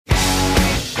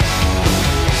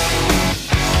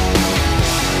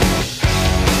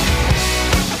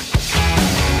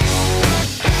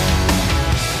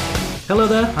Hello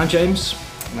there, I'm James.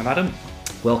 And I'm Adam.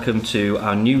 Welcome to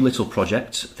our new little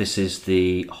project. This is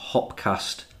the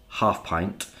Hopcast Half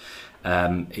Pint.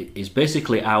 It is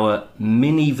basically our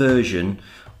mini version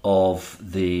of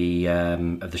the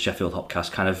Sheffield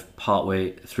Hopcast, kind of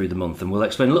partway through the month, and we'll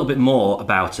explain a little bit more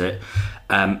about it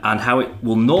and how it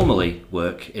will normally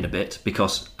work in a bit,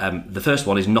 because the first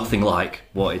one is nothing like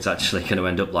what it's actually going to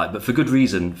end up like, but for good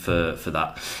reason for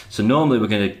that. So normally we're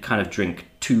going to kind of drink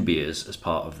 2 beers as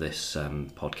part of this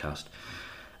podcast.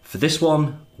 For this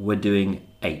one, we're doing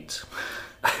 8.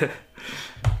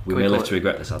 We may live to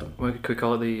regret this, Adam. Could we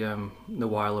call it the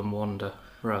While and Wonder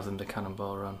rather than the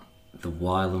Cannonball Run? The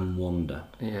While and Wonder.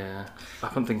 Yeah, I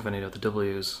can't think of any other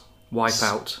W's.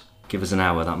 Wipeout. Give us an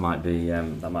hour. That might be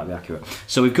accurate.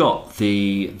 So we've got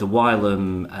the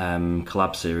Wylam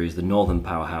collab series, the Northern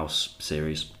Powerhouse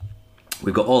series.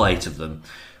 We've got all 8 of them.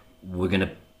 We're going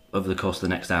to, over the course of the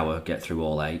next hour, get through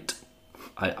all 8.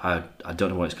 I don't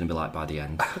know what it's going to be like by the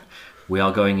end. We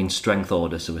are going in strength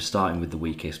order, so we're starting with the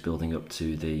weakest, building up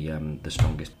to the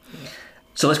strongest. Yeah.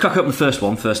 So let's crack open the first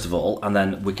one first of all, and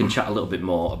then we can chat a little bit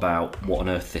more about what on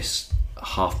earth this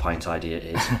half pint idea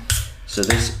is. So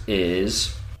this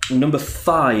is number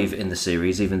 5 in the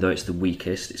series, even though it's the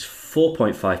weakest. It's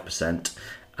 4.5%,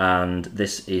 and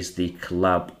this is the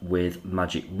collab with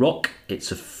Magic Rock.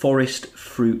 It's a forest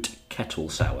fruit kettle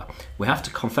sour. We have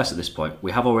to confess at this point,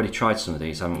 we have already tried some of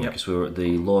these, haven't we? Because we were at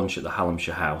the launch at the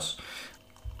Hallamshire House.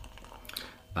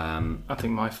 I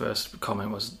think my first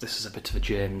comment was, this is a bit of a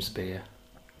James beer.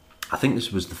 I think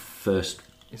this was the first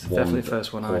It's definitely the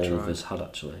first one I tried. All of us had,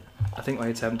 actually. I think I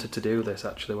attempted to do this,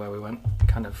 actually, where we went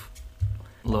kind of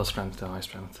low strength to high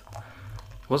strength. There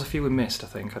was a few we missed, I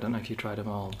think. I don't know if you tried them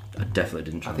all. I definitely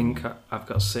didn't try them. I think I've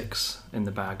got 6 in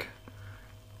the bag.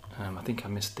 I think I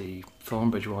missed the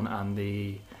Thornbridge one and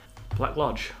the Black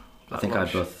Lodge. I think I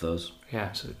had both of those.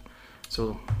 Yeah,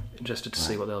 so interested to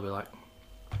see what they'll be like.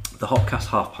 The Hopcast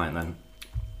Half Pint, then.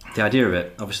 The idea of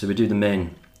it, obviously we do the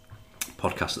main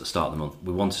podcast at the start of the month.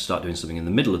 We wanted to start doing something in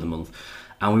the middle of the month,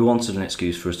 and we wanted an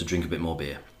excuse for us to drink a bit more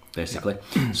beer, basically.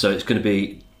 Yeah. So it's going to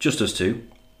be just us 2,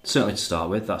 certainly to start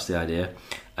with. That's the idea.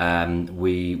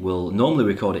 We will normally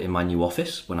record it in my new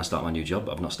office when I start my new job.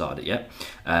 I've not started it yet,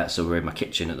 so we're in my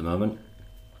kitchen at the moment.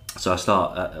 So I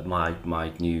start at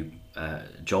my new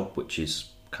job, which is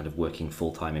kind of working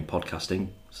full time in podcasting.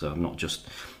 So I'm not just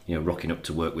rocking up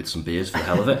to work with some beers for the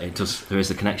hell of it. There is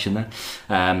a connection there.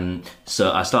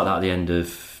 So I start that at the end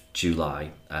of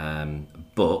July,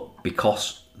 but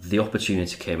because the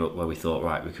opportunity came up where we thought,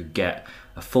 right, we could get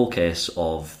a full case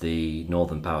of the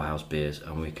Northern Powerhouse beers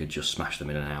and we could just smash them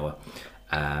in an hour,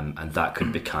 and that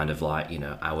could be kind of like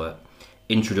our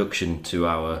introduction to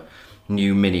our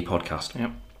new mini podcast.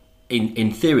 Yep.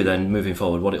 In theory, then moving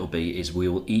forward, what it'll be is we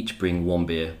will each bring one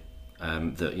beer.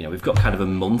 That we've got kind of a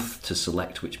month to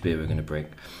select which beer we're going to bring,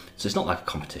 so it's not like a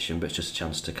competition, but it's just a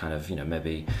chance to kind of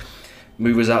maybe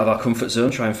move us out of our comfort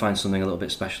zone, try and find something a little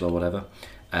bit special or whatever.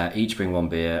 Each bring one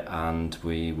beer and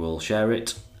we will share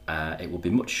it. It will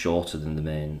be much shorter than the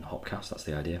main Hopcast, that's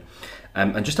the idea,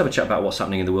 and just have a chat about what's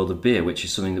happening in the world of beer, which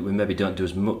is something that we maybe don't do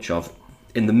as much of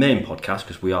in the main podcast,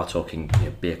 because we are talking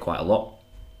beer quite a lot.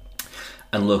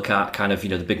 And look at kind of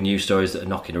the big news stories that are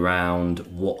knocking around,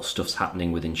 what stuff's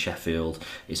happening within Sheffield.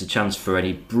 It's a chance for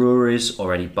any breweries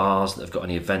or any bars that have got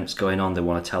any events going on, they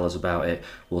want to tell us about it.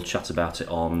 We'll chat about it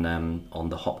on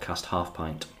the Hopcast Half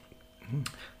Pint.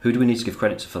 Who do we need to give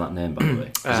credit to for that name, by the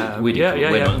way?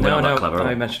 We're not that clever.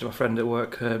 I mentioned my friend at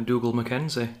work, Dougal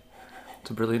Mackenzie. It's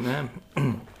a brilliant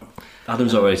name.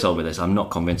 Adam's already told me this. I'm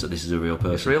not convinced that this is a real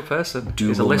person. It's a real person. Dougal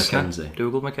He's a listener. Mackenzie.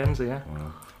 Dougal Mackenzie, yeah.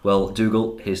 Wow. Well,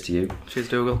 Dougal, here's to you. Cheers,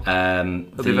 Dougal. I'll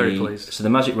be very pleased. So the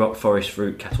Magic Rock Forest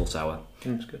Fruit Kettle Sour.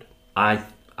 It's good. I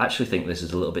actually think this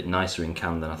is a little bit nicer in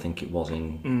can than I think it was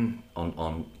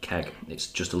on keg. It's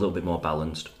just a little bit more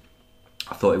balanced.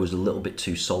 I thought it was a little bit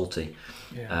too salty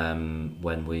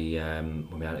when we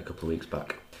had it a couple of weeks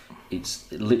back.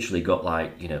 It's literally got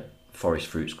forest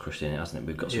fruits crushed in it, hasn't it?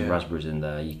 We've got some raspberries in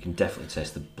there. You can definitely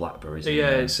taste the blackberries. Yeah,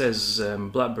 it says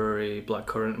blackberry,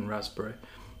 blackcurrant, and raspberry.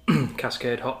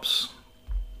 Cascade hops.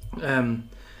 I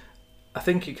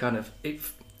think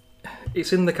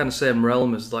it's in the kind of same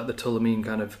realm as like the Tullamine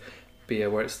kind of beer,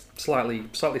 where it's slightly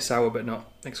sour, but not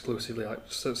exclusively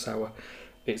so sour.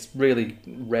 It's really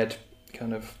red,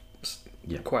 kind of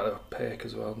quite opaque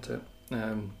as well, isn't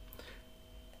it?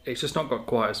 It's just not got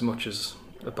quite as much as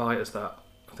a bite as that.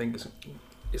 I think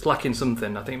it's lacking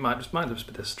something. I think it might just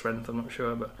be the strength. I'm not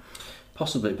sure, but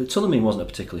possibly. But Tullamine wasn't a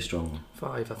particularly strong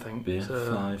 5, I think. Beer,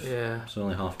 so, 5. Yeah, so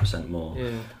only 0.5% more.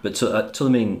 Yeah, but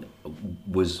Tullamine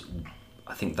was,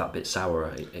 I think that bit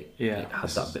sourer. It had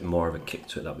that bit more of a kick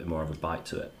to it, that bit more of a bite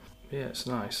to it. Yeah, it's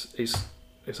nice. It's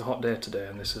a hot day today,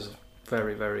 and this is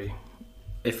very, very.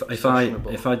 If I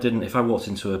walked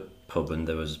into a pub and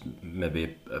there was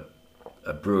maybe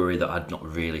a brewery that I'd not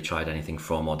really tried anything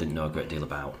from or didn't know a great deal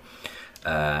about,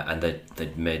 and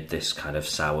they'd made this kind of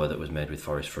sour that was made with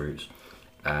forest fruits,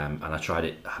 and I tried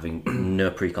it having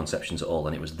no preconceptions at all,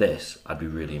 and it was this, I'd be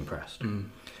really impressed.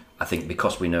 I think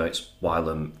because we know it's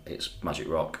Wylam, it's Magic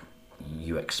Rock,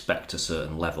 you expect a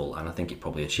certain level, and I think it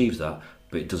probably achieves that,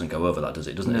 but it doesn't go over that, does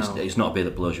it? It's not a beer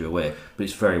that blows you away, but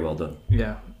it's very well done.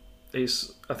 Yeah. I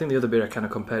think the other beer I kind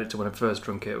of compared it to when I first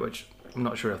drunk it, which I'm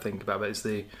not sure I think about, but it's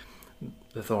the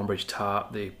Thornbridge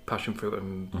Tart, the passion fruit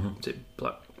and is it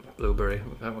black blueberry,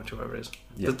 whatever it is.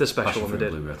 Yeah, the special one they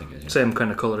did. I think it is, yeah. Same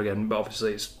kind of colour again, but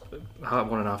obviously it's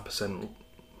 1.5%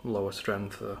 lower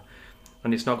strength,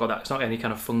 and it's not got that. It's not any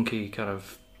kind of funky kind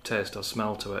of taste or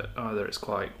smell to it either. It's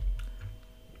quite.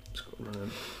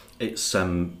 It's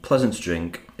pleasant to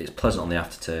drink. It's pleasant on the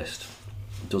aftertaste.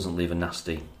 It doesn't leave a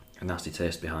nasty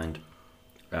taste behind.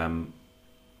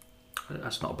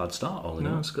 That's not a bad start, all in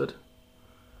all. No, it's good.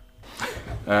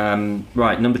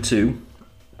 Right, number 2.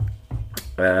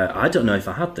 I don't know if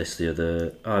I had this the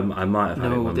other. I might have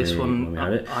had it when we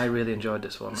had it. I really enjoyed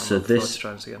this one. So this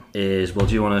try this again. is. Well,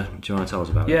 do you want to tell us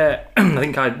about it? Yeah, I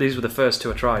think these were the first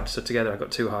 2 I tried. So together I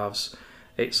got 2 halves.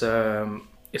 It's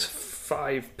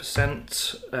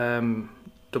 5%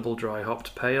 double dry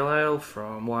hopped pale ale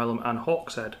from Wylam and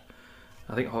Hawkshead.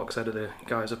 I think Hawkshead are the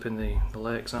guys up in the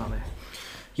lakes, aren't they?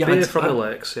 Yeah, beer from the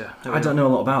lakes. Yeah, I don't know a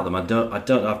lot about them.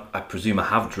 I presume I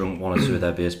have drunk 1 or 2 of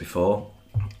their beers before.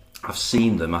 I've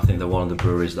seen them. I think they're one of the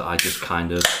breweries that I just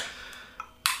kind of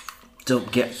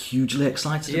don't get hugely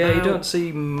excited about. Yeah, you don't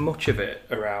see much of it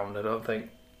around, I don't think.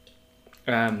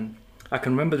 I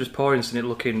can remember just pouring this and it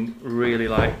looking really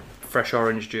like fresh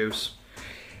orange juice,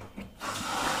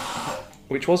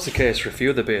 which was the case for a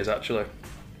few of the beers actually.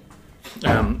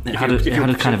 It had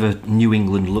a kind of a New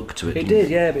England look to it. It did,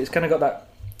 yeah, but it's kind of got that.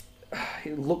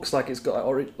 It looks like it's got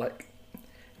like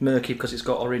murky because it's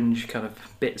got orange kind of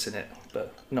bits in it,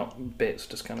 but not bits,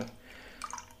 just kind of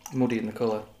muddy in the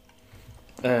colour.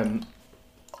 I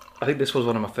think this was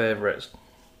one of my favourites.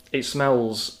 It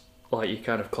smells like your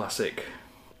kind of classic.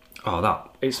 Oh, that.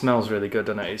 It smells really good,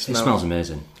 doesn't it? It smells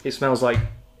amazing. It smells like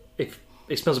it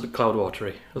smells a bit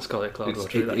Cloudwatery. Let's call it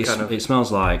Cloudwatery. It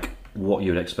smells like what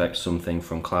you would expect something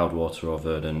from Cloudwater or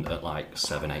Verdant at like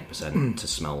 7-8% to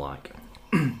smell like.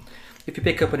 If you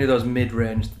pick up any of those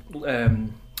mid-range, the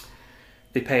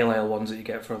pale ale ones that you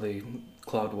get for the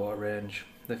Cloudwater range,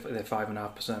 they're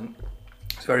 5.5%.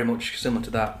 It's very much similar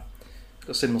to that. It's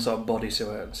got a similar sort of body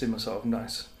to it, similar sort of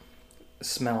nice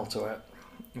smell to it.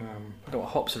 I don't know what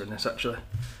hops are in this actually.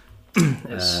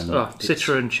 It's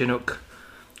Citra and Chinook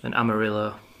and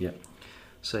Amarillo. Yeah.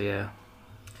 So yeah,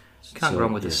 can't go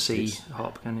wrong with the C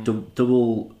hop, can you?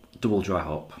 Double dry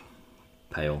hop,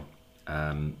 pale,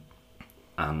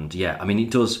 and yeah, I mean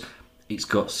it's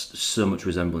got so much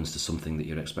resemblance to something that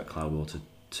you'd expect Cloudwater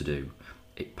to do.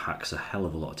 It packs a hell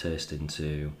of a lot of taste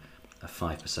into a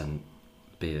 5%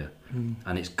 beer,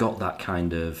 and it's got that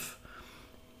kind of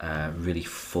really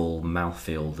full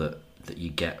mouthfeel that you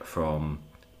get from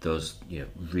those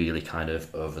really kind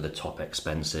of over the top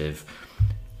expensive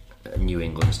New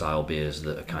England style beers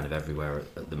that are kind of everywhere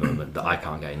at the moment that I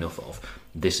can't get enough of.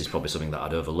 This is probably something that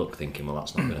I'd overlook, thinking, well,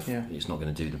 that's not going to it's not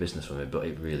going to do the business for me, but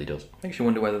it really does. Makes you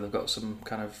wonder whether they've got some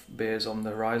kind of beers on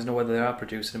the horizon or whether they are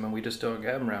producing them and we just don't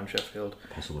get them around Sheffield.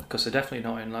 Possibly, because they're definitely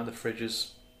not in like the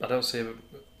fridges. I don't see them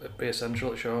at Beer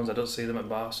Central at Sean's. I don't see them at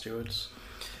Bar Stewards.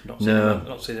 Not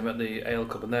see them at the Ale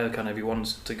Club, and they're kind of your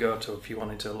ones to go to if you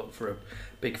wanted to look for a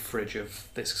big fridge of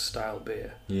this style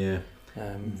beer. Yeah.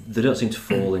 They don't seem to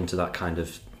fall into that kind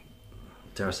of,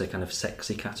 dare I say, kind of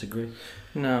sexy category.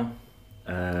 No.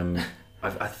 I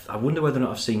wonder whether or not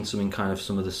I've seen some in kind of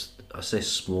some of the, I say,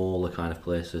 smaller kind of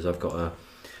places. I've got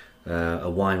a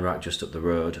wine rack just up the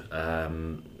road,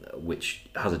 which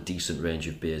has a decent range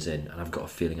of beers in, and I've got a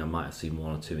feeling I might have seen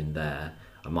 1 or 2 in there.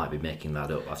 I might be making that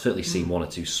up. I've certainly seen 1 or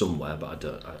 2 somewhere, but I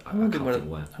can't think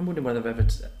where. I'm wondering whether they've ever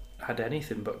had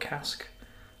anything but cask.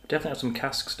 Definitely have some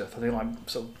cask stuff. I think like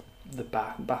sort of the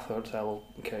Bath Hotel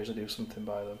occasionally do something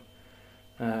by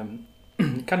them.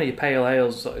 Kind of your pale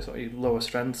ales, sort of your lower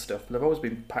strength stuff. They've always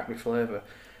been packed with flavour.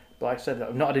 But like I said,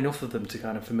 I've not had enough of them to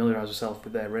kind of familiarise myself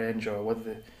with their range, or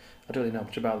whether I don't really know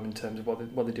much about them in terms of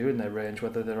what they do in their range,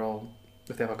 whether they're all,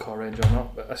 if they have a core range or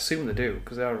not. But I assume they do,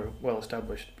 because they are a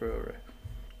well-established brewery.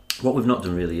 What we've not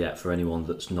done really yet, for anyone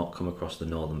that's not come across the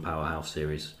Northern Powerhouse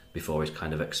series before, is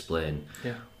kind of explain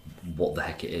what the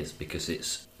heck it is, because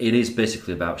it is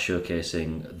basically about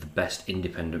showcasing the best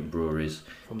independent breweries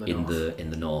From the in north.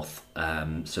 the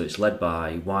north. So it's led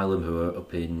by Wylam, who are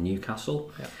up in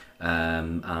Newcastle,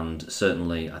 and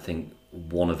certainly I think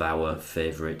one of our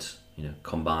favourite,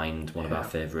 combined one of our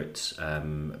favourite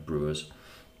brewers.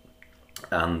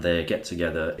 And they get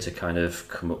together to kind of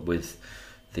come up with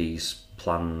these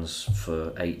plans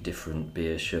for 8 different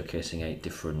beers, showcasing 8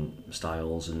 different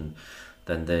styles, and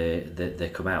then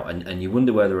they come out, and you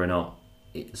wonder whether or not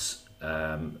it's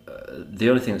the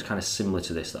only thing that's kind of similar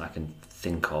to this that I can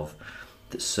think of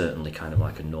that's certainly kind of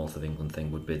like a north of England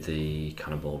thing would be the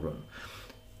Cannonball Run.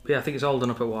 Yeah, I think it's all done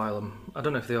up at Wylam. I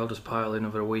don't know if they all just pile in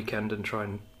over a weekend and try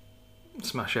and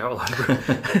smash out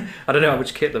I don't know how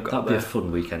much kit they've got. That'd there. be a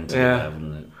fun weekend to get there,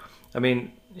 wouldn't it? I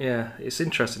mean, yeah, it's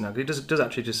interesting now. It does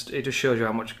actually just shows you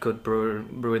how much good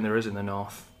brewing there is in the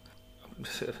north.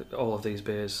 All of these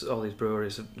beers, all these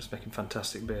breweries are just making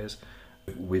fantastic beers.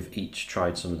 We've each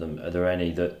tried some of them. Are there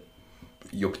any that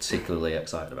you're particularly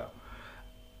excited about?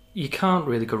 You can't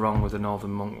really go wrong with the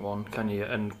Northern Monk one, can you?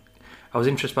 And I was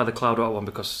interested by the Cloudwater one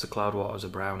because the Cloudwater is a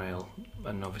brown ale,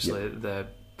 and obviously they're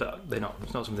not.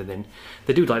 It's not something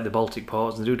they do like the Baltic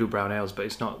ports, and they do brown ales, but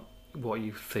it's not what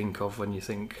you think of when you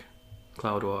think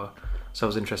Cloudwater. So I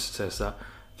was interested to taste that.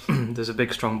 There's a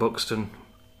big strong Buxton,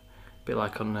 a bit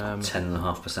like on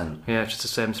 10.5%. Yeah, just the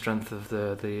same strength of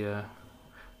the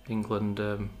England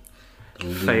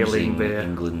Failing beer.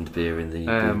 England beer in the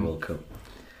World Cup.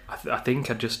 I think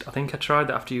I tried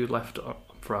that after you left on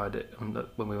Friday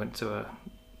when we went to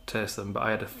taste them, but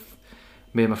I had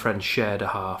me and my friend shared a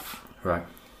half. Right.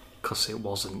 Because it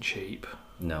wasn't cheap.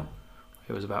 No.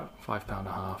 It was about £5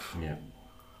 a half. Yeah.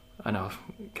 I know,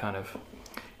 kind of.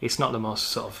 It's not the most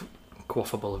sort of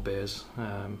quaffable of beers.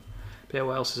 But yeah,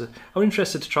 what else is it? I'm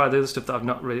interested to try the other stuff that I've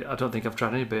not really. I don't think I've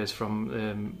tried any beers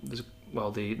from.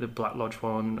 The Black Lodge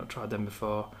one. I've tried them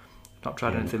before. Not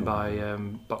tried anything by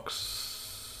Box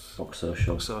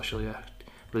Social. Box Social, yeah.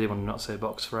 Really want to not say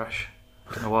Box Fresh.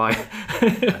 Don't know why. I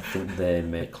think they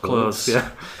make clothes. Yeah.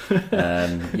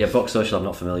 Box Social I'm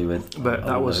not familiar with. But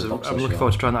I'm looking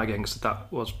forward to trying that again because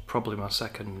that was probably my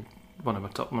second, one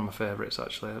of my favourites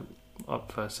actually,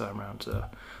 first time around. To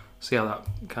see how that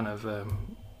kind of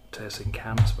tastes in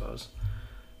can, I suppose.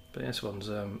 But this one's,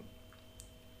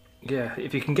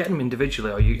 if you can get them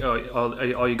individually, or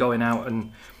you going out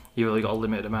and you've really got a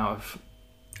limited amount of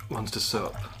ones to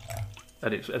sup,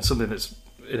 and something that's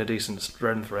in a decent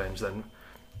strength range, then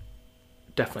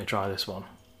definitely try this one.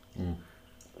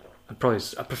 I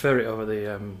prefer it over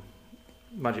the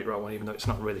Magic Rock one, even though it's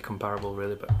not really comparable,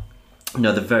 really. But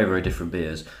no, they're very, very different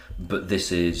beers. But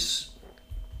this is,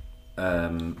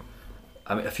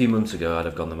 a few months ago, I'd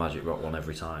have gone the Magic Rock one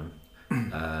every time.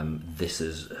 This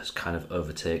has kind of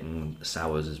overtaken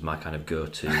sours as my kind of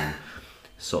go-to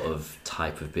sort of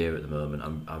type of beer at the moment.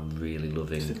 I'm really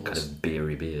loving kind of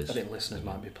beery beers. I think listeners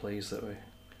might be pleased that we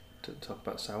talk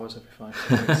about sours every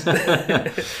 5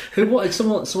 minutes.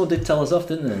 Someone did tell us off,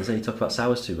 didn't they? And say you talk about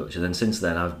sours too much, and then since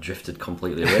then I've drifted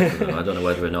completely away from them. I don't know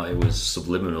whether or not it was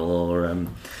subliminal or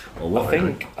what.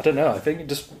 I don't know. I think it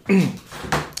just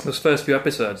those first few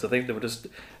episodes. I think they were just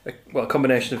a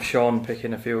combination of Sean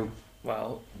picking a few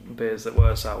beers that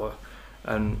were sour,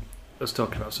 and us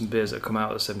talking about some beers that come out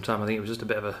at the same time. I think it was just a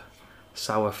bit of a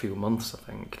sour few months. I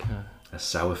think a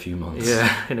sour few months.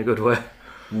 Yeah, in a good way.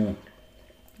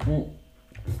 And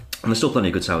there's still plenty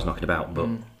of good sours knocking about, but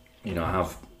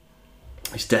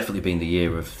it's definitely been the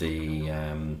year of the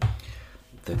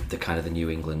kind of the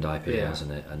New England IPA,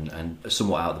 hasn't it? And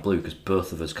somewhat out of the blue, because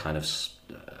both of us kind of,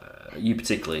 you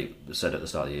particularly said at the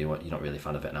start of the year you're not really a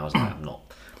fan of it, and I was like, I'm not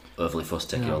overly fussed,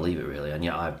 take it or leave it really, and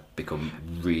yet I've become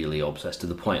really obsessed to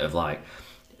the point of like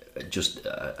just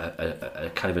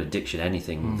a kind of an addiction.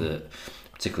 Anything that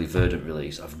particularly Verdant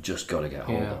release, I've just got to get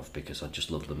hold of because I just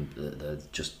love them. They're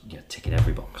just ticking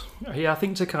every box. Yeah, I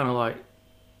think to kind of like,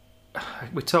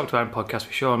 we talked about in podcast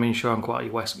with Sean. I mean, Sean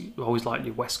quite always like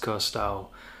your West Coast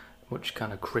style, much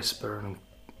kind of crisper and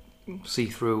see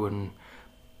through and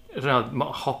I don't know,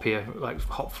 hoppier, like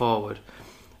hop forward.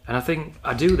 And I think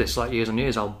I do this like years and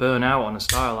years. I'll burn out on a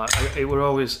style. I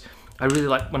really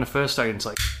like when I first started into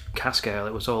like cask ale.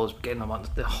 It was always getting them on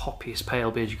the hoppiest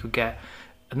pale beers you could get.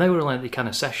 And they were like the kind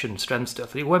of session strength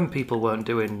stuff. When people weren't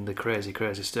doing the crazy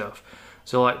stuff.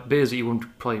 So like beers that you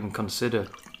wouldn't probably even consider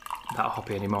that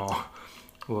hoppy anymore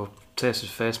will taste as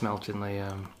face meltingly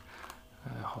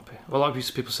hoppy. Well, a lot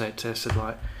of people say it tasted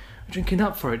like, drinking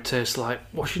that for it tastes like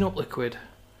washing up liquid.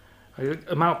 The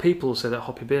amount of people who say that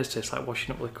hoppy beers taste like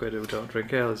washing up liquid who don't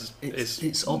drink ale is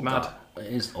it's odd. mad. It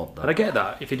is odd. But I get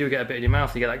that. If you do get a bit in your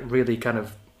mouth, you get like really kind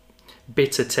of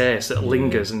bitter taste that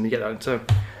lingers, and you get that in turn.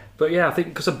 But yeah, I think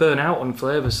because I burn out on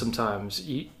flavours sometimes,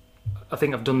 I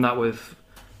think I've done that with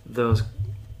those,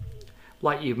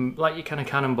 like your kind of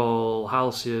Cannonball,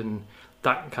 Halcyon,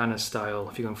 that kind of style.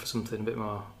 If you're going for something a bit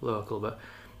more local, but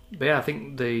yeah, I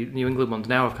think the New England ones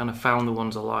now I've kind of found the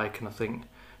ones I like, and I think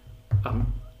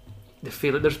they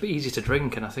feel they're just easy to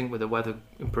drink, and I think with the weather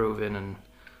improving, and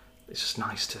it's just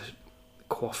nice to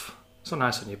quaff. It's not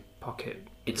nice on your pocket.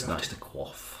 It's nice to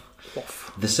quaff.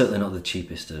 Quaff. They're certainly not the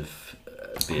cheapest of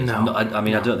beers. No. I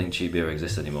don't think cheap beer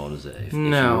exists anymore, does it? If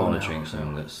you want to drink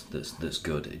something that's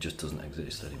good, it just doesn't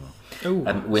exist anymore. Ooh,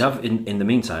 we have, in the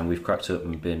meantime, we've cracked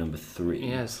open beer number 3.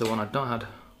 Yeah, it's the one I've not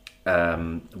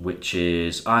had. Which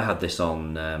is, I had this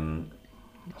on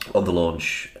the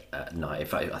launch night. In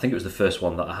fact, I think it was the first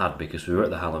one that I had because we were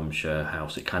at the Hallamshire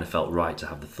house. It kind of felt right to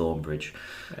have the Thornbridge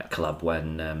collab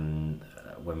when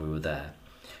we were there.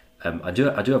 I do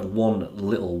have one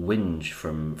little whinge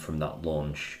from that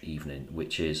launch evening,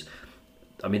 which is,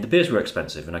 I mean, the beers were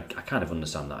expensive, and I kind of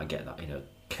understand that. I get that,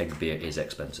 keg beer is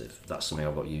expensive. That's something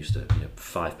I've got used to.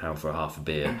 £5 for a half a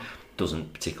beer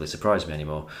doesn't particularly surprise me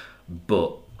anymore.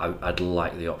 But I'd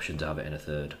like the option to have it in a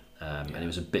third. And it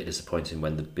was a bit disappointing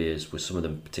when the beers were, some of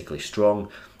them particularly strong,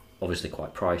 obviously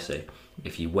quite pricey.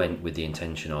 If you went with the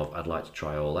intention of, I'd like to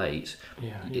try all 8,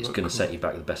 it's going to set you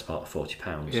back the best part of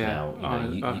 £40. Yeah.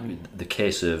 Now, the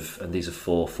case of, and these are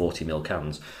 4 40ml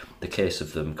cans, the case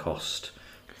of them cost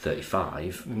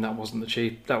 $35. And that wasn't the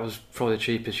cheap. That was probably the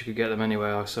cheapest you could get them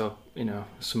anyway. I saw,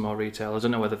 some more retailers. I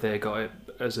don't know whether they got it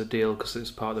as a deal because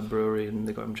it's part of the brewery and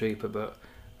they got them cheaper, but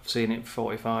I've seen it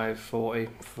 45, 40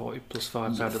 plus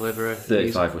 £5 delivery.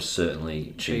 35 was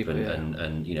certainly cheap, Cheaper,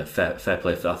 and fair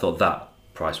play. I thought that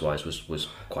price wise was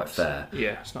quite fair.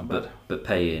 Yeah, it's not bad. But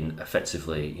paying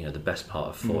effectively, the best part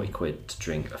of 40 quid to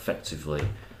drink effectively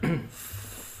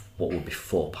what would be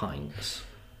 4 pints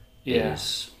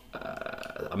is.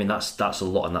 I mean, that's a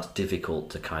lot, and that's difficult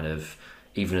to kind of,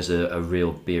 even as a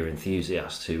real beer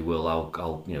enthusiast who will, I'll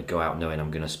go out knowing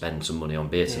I'm going to spend some money on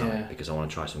beer tonight because I want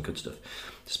to try some good stuff.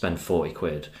 To spend 40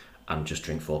 quid and just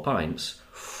drink 4 pints,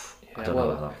 I don't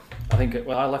know about that. I think,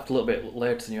 I left a little bit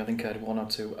later than you. I think I had 1 or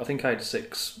 2. I think I had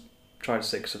 6, tried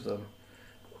 6 of them,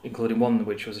 including one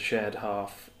which was a shared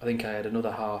half. I think I had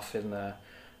another half in there,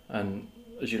 and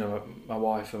as you know, my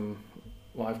wife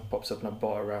pops up and I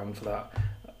bought her around for that.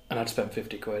 And I'd spent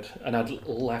 50 quid, and I'd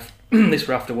left, this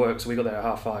were after work, so we got there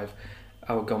at 5:30.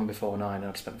 I was gone before 9, and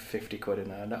I'd spent 50 quid in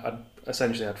there, and I'd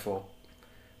essentially had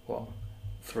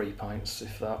 3 pints,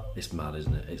 if that. It's mad,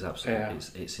 isn't it? It's absolutely,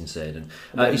 it's insane.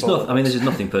 And It's not, I mean, this is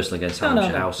nothing personal against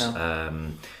Hallamshire House.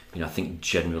 No. I think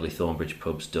generally Thornbridge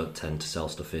pubs don't tend to sell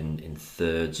stuff in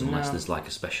thirds unless there's like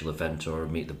a special event or a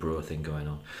meet the brewer thing going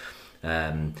on.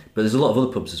 But there's a lot of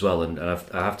other pubs as well, and I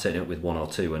have taken it with 1 or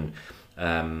 2, and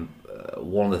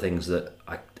one of the things that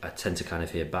I tend to kind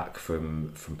of hear back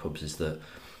from pubs is that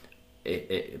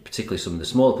it particularly some of the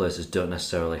smaller places don't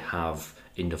necessarily have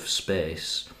enough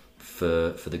space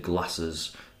for the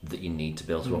glasses that you need to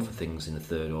be able to offer things in a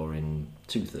third or in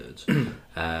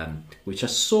 2/3, which I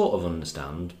sort of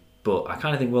understand, but I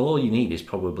kind of think, well, all you need is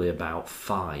probably about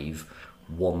 5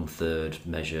 1/3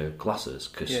 measure glasses,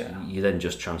 because you then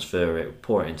just transfer it,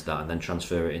 pour it into that, and then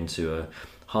transfer it into a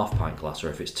half pint glass, or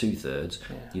if it's 2/3,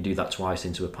 you do that twice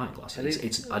into a pint glass.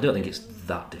 I don't think it's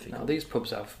that difficult. Now, these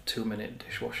pubs have 2-minute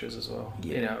dishwashers as well.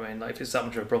 Yeah. You know what I mean? Like, if it's that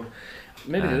much of a problem,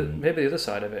 maybe the other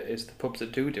side of it is the pubs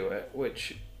that do it,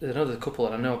 which there's another couple,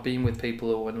 and I know I've been with people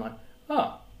who went like,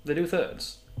 they do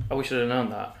thirds. I wish I'd have known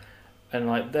that. And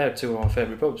like, they're 2 of my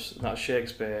favourite pubs. And that's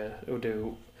Shakespeare, they'll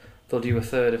do a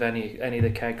third of any of the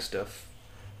keg stuff,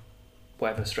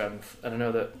 whatever strength. And I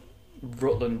know that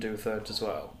Rutland do thirds as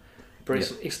well.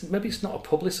 But maybe it's not a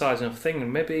publicised enough thing,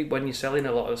 and maybe when you're selling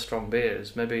a lot of strong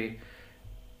beers, maybe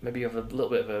you have a little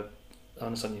bit of a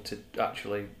onus on you to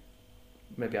actually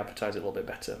maybe advertise it a little bit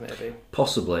better, maybe.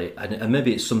 Possibly, and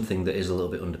maybe it's something that is a little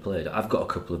bit underplayed. I've got a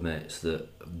couple of mates that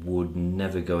would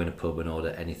never go in a pub and order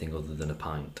anything other than a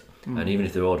pint. And even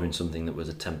if they're ordering something that was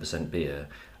a 10% beer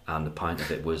and a pint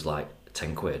of it was like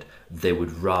 10 quid, they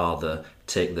would rather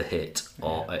take the hit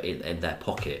or in their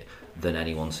pocket than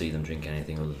anyone see them drink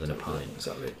anything other than a pint.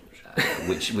 Exactly.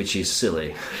 Which is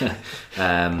silly.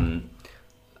 And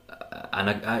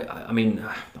I mean,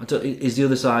 is the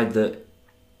other side that,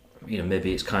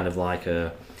 maybe it's kind of like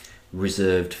a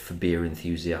reserved for beer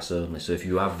enthusiasts only. So if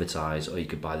you advertise, you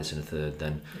could buy this in a third,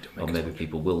 then or maybe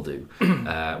people will do.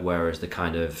 Whereas the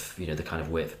kind of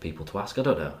wait for people to ask, I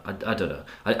don't know. I don't know.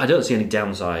 I don't see any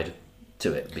downside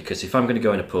to it, because if I'm going to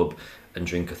go in a pub and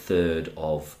drink a third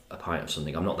of a pint of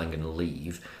something, I'm not then going to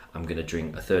leave. I'm going to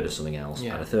drink a third of something else,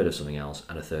 Yeah. and a third of something else,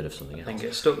 and a third of something else. And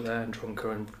get stuck there and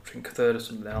drunker and drink a third of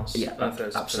something else. Yeah, and a third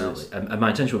of something absolutely. else. And my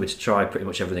intention would be to try pretty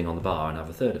much everything on the bar and have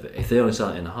a third of it. If they only sell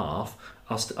it in a half,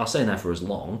 I'll stay in there for as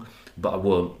long, but I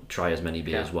won't try as many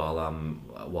beers while I'm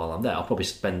there. I'll probably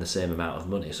spend the same amount of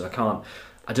money, so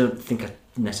I don't think I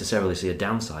necessarily see a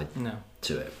downside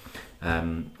to it.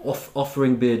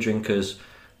 Offering beer drinkers,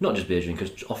 not just beer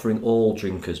drinkers, offering all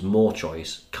drinkers more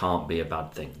choice can't be a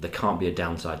bad thing. There can't be a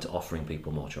downside to offering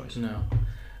people more choice. No,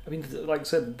 I mean, like I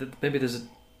said, maybe there's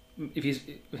if you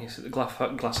the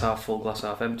glass half full, glass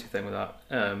half empty thing with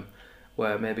that,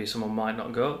 where maybe someone might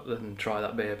not go and try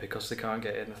that beer because they can't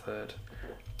get in a third.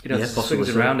 You know, there's swings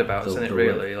and roundabouts, isn't it?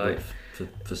 Really, like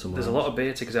for someone. There's a lot of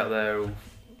beer tickers out there who,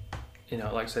 you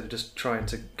know, like I said, just trying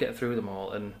to get through them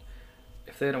all, and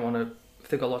if they don't want to. If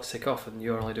they've got a lot to tick off and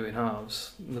you're only doing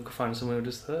halves, look to find someone who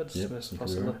does thirds,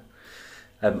 possibly.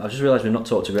 I've just realised we've not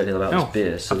talked a great deal about this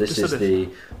beer. So this is the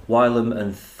Wylam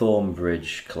and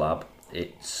Thornbridge collab.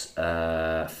 It's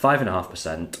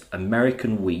 5.5%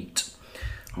 American wheat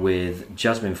with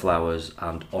jasmine flowers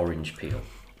and orange peel.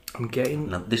 I'm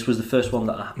getting... Now, this was the first one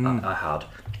that I had.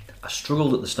 I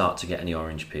struggled at the start to get any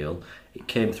orange peel. It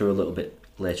came through a little bit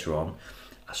later on.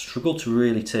 I struggled to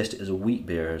really taste it as a wheat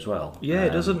beer as well. Yeah,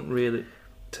 it doesn't really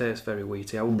taste very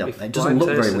wheaty. No, it doesn't look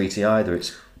very wheaty either.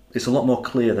 It's a lot more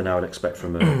clear than I would expect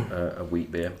from a wheat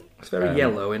beer. It's very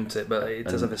yellow, isn't it? But it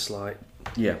does have a slight.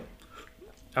 Yeah.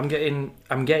 I'm getting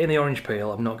the orange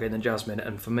peel. I'm not getting the jasmine,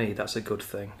 and for me, that's a good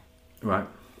thing. Right.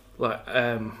 Like,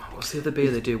 what's the other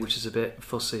beer they do, which is a bit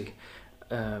fussy?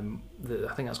 I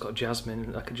think that's got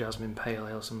jasmine, like a jasmine pale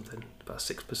ale or something. About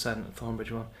 6%. The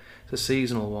Thornbridge one. It's a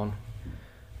seasonal one.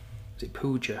 Is it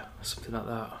Pooja or something like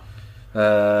that?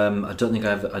 I don't think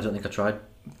I tried.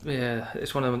 Yeah,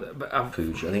 it's one of them. But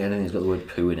Pooja. I think anything's got the word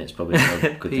poo in it. It's probably not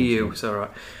a good thing. PU, it's all right.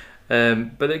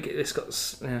 But it's got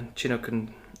Chinook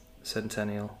and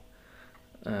Centennial.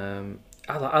 I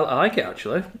like it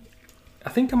actually. I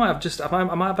think I might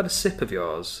have had a sip of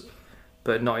yours,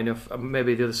 but not enough.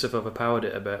 Maybe the other stuff overpowered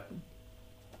it a bit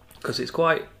because it's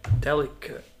quite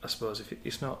delicate, I suppose. If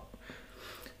it's not.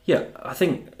 Yeah, I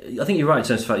think you're right in terms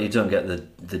of the fact you don't get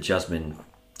the jasmine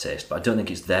taste, but I don't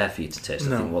think it's there for you to taste.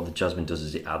 No. I think what the jasmine does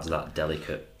is it adds that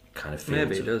delicate kind of feel.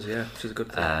 Maybe it does, yeah, which is a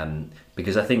good thing.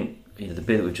 Because I think the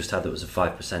beer that we've just had that was a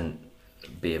 5%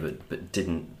 beer, but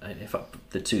didn't. In fact,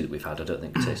 the two that we've had, I don't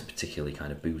think taste particularly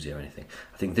kind of boozy or anything.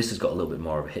 I think this has got a little bit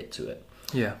more of a hit to it.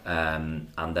 Yeah.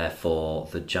 And therefore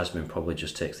the jasmine probably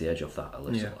just takes the edge off that a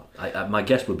little. Yeah. My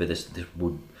guess would be this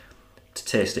would. To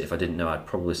taste it, if I didn't know, I'd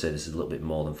probably say this is a little bit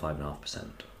more than 5.5%.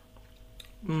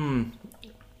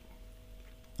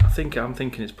 I'm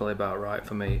thinking it's probably about right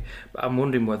for me, but I'm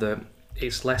wondering whether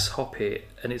it's less hoppy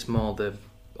and it's more the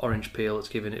orange peel that's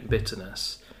giving it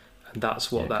bitterness, and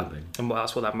that's what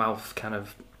that's what that mouth kind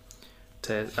of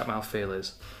taste, that mouthfeel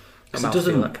is. That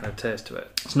kind of taste to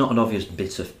it. It's not an obvious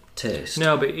bitter taste.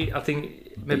 No, but I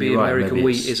think maybe American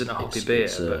wheat isn't a hoppy beer,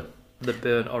 but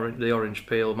the orange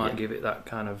peel might give it that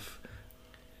kind of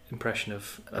impression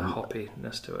of a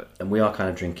hoppiness to it. And we are kind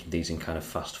of drinking these in kind of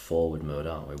fast forward mode,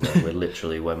 aren't we? We're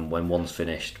literally when one's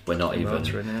finished, we're not even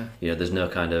motoring, there's no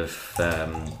kind of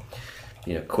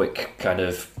quick kind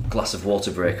of glass of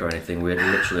water break or anything. We're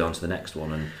literally on to the next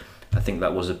one, and I think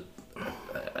that was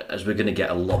as we're going to get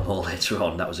a lot more later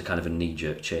on, that was a kind of a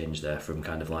knee-jerk change there from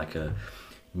kind of like a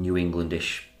New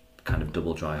Englandish kind of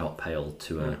double dry hop pale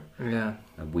to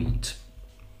a wheat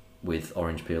with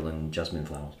orange peel and jasmine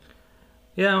flowers.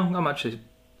 Yeah, I'm actually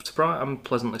surprised. I'm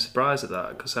pleasantly surprised at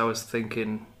that because I was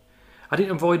thinking I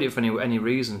didn't avoid it for any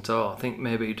reason at all. I think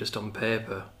maybe just on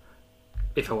paper,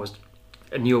 if I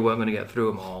knew I weren't going to get through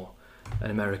them all,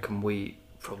 an American wheat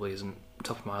probably isn't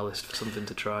top of my list for something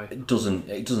to try. It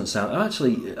doesn't sound.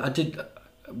 Actually, I did.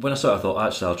 When I saw it, I thought,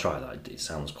 actually, I'll try that. It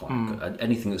sounds quite good.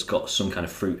 Anything that's got some kind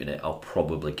of fruit in it, I'll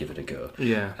probably give it a go.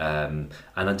 Yeah.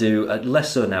 And I do,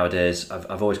 less so nowadays.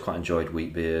 I've always quite enjoyed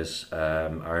wheat beers. I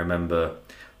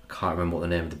can't remember what the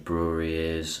name of the brewery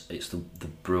is. It's the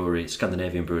brewery,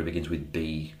 Scandinavian brewery, begins with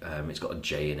B. It's got a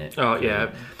J in it. Oh,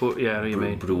 yeah. But yeah, I know what you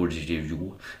mean. Brewery.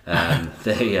 I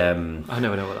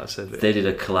never know what that said. They did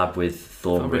a collab with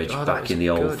Thornbridge back in the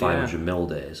old 500ml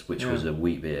days, which was a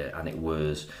wheat beer, and it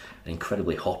was an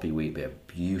incredibly hoppy wheat beer,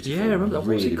 beautiful. Yeah, I remember that.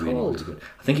 What was it called? Really good.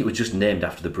 I think it was just named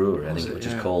after the brewery. I think it was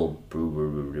just called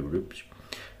Brewery.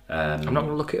 I'm not going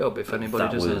to look it up if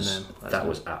anybody does the name. That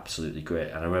was absolutely great,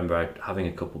 and I remember having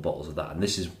a couple of bottles of that, and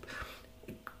this is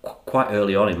quite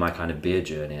early on in my kind of beer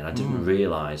journey, and I didn't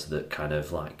realise that kind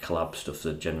of like collab stuff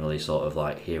are generally sort of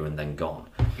like here and then gone.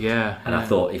 Yeah. And I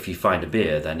thought, if you find a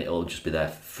beer, then it'll just be there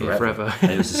forever. Forever.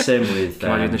 And it was the same with Can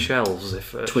you imagine the shelves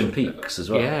if Twin Peaks as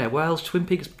well. Yeah, well, Twin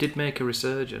Peaks did make a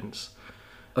resurgence.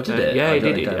 Oh, did it? Yeah, I it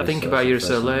don't did. think I think was about a the year or first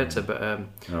so one. later, but All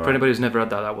for right. anybody who's never had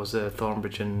that, that was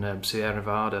Thornbridge and Sierra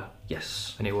Nevada,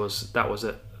 Yes. and that was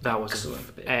Excellent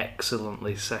an beer.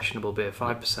 excellently sessionable beer,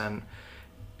 5%,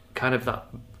 kind of that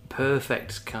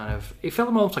perfect kind of. It felt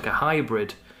almost like a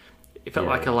hybrid. It felt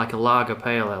Yeah, like yeah. a lager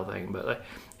pale ale thing, but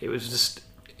it was just.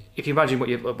 If you imagine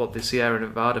what the Sierra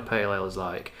Nevada pale ale is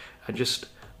like, and just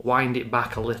wind it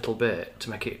back a little bit to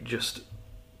make it just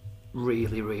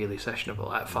really, really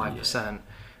sessionable at 5%.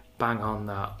 Bang on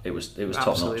that. It was top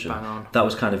Absolutely notch. bang on. That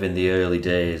was kind of in the early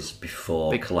days before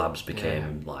Big- collabs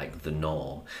became like the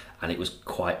norm, and it was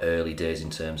quite early days in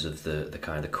terms of the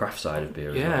kind of the craft side of beer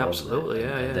as Yeah, well. wasn't it? absolutely, And-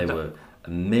 yeah, and yeah. they That- were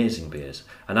amazing beers,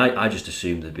 and I just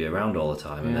assumed they'd be around all the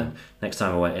time, and Yeah. then next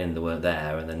time I went in they weren't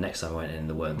there, and then next time I went in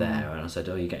they weren't Mm. there, and I said,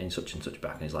 oh, you're getting such and such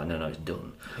back, and he's like, no, it's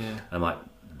done. Yeah. And I'm like,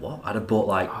 what? I'd have bought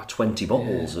like Oh, 20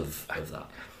 bottles yeah. of that.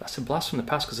 That's a blast from the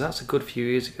past because that's a good few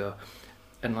years ago.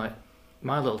 And like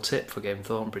my little tip for getting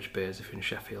Thornbridge beers if you're in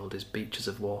Sheffield is Beeches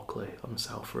of Walkley on the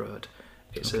South Road.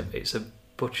 It's a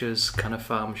butcher's kind of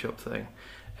farm shop thing,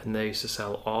 and they used to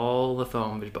sell all the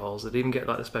Thornbridge bottles. They'd even get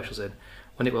like the specials in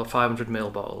when it were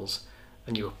 500ml bottles,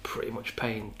 and you were pretty much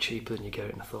paying cheaper than you get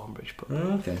in a Thornbridge pub.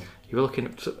 Okay. You were looking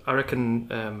at, I reckon,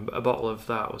 a bottle of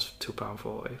that was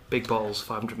 £2.40. Big bottles,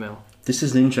 500ml. This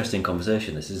is an interesting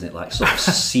conversation, this, isn't it? Like sort of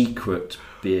secret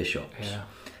beer shops. Yeah.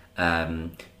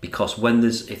 Because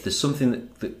if there's something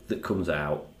that comes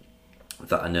out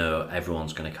that I know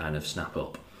everyone's going to kind of snap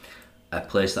up, a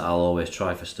place that I'll always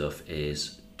try for stuff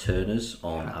is Turner's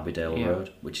on Abbeydale Yeah.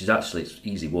 Road, which is actually, it's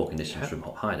easy walking distance Yeah. from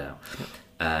Hop Hideout,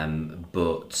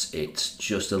 but it's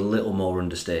just a little more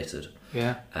understated.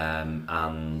 Yeah.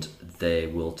 And they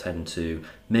will tend to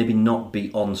maybe not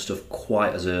be on stuff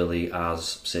quite as early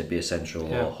as, say, Beer Central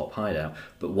Yeah. or Hop Hideout,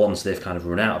 but once they've kind of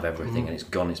run out of everything and it's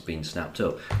gone, it's been snapped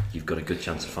up, you've got a good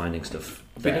chance of finding stuff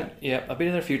there. I've been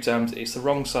in there a few times. It's the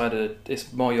wrong side of.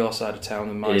 It's more your side of town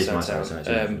than my It is side my of side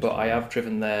town. of town, But I have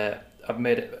driven there. I've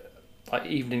made it like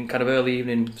early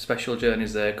evening special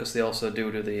journeys there because they also do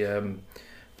the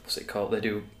what's it called? They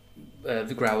do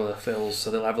the growler fills, so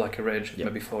they'll have like a range of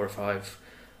maybe 4 or 5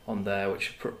 on there,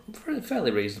 which are for a fairly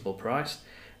reasonable price.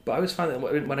 But I always find that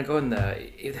when I go in there,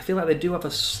 I feel like they do have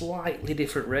a slightly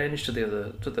different range to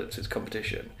to its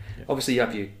competition. Yeah. Obviously, you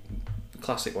have your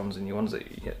classic ones and your ones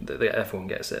that everyone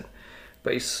gets in.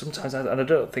 But it's sometimes, and I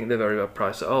don't think they're very well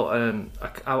priced at all.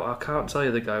 I can't tell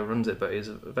you the guy who runs it, but he's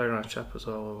a very nice chap as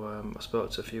well. Who, I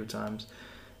spoke to a few times.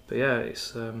 But yeah,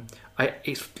 it's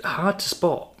hard to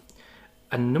spot.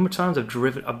 And the number of times I've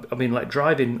driven, I mean, like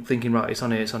driving, thinking, right, it's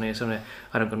on here, and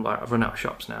I'm going, right, I've run out of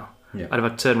shops now. Yeah. I'd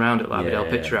have to turn around at Abbeydale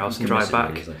Picture House You and can miss drive it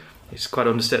really back. easily. It's quite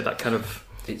understated, that kind of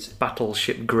It's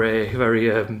battleship grey,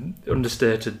 very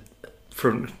understated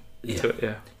front to it,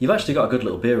 yeah. You've actually got a good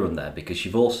little beer run there because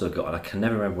you've also got, and I can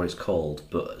never remember what it's called,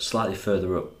 but slightly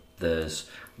further up there's,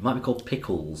 it might be called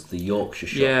Pickles, the Yorkshire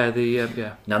shop.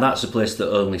 Yeah, Now that's a place that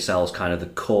only sells kind of the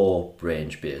core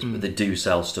range beers, but they do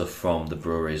sell stuff from the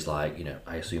breweries like,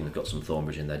 I assume they've got some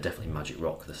Thornbridge in there, definitely Magic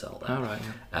Rock they sell there. All right,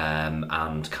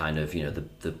 And kind of,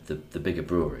 the bigger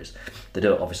breweries. They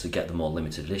don't obviously get the more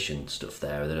limited edition stuff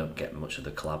there, they don't get much of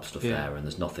the collab stuff there, and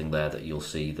there's nothing there that you'll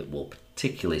see that will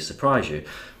particularly surprise you.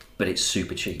 But it's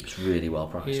super cheap. It's really well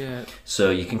priced. Yeah. So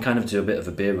you can kind of do a bit of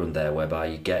a beer run there, whereby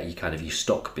you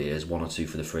stock beers, 1 or 2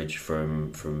 for the fridge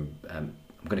from I'm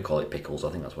going to call it Pickles.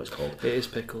 I think that's what it's called. It is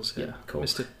Pickles, yeah. Cool.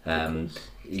 Mr.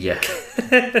 Yeah,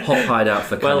 Hop Hideout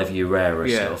for kind of your rarer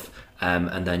yeah. stuff.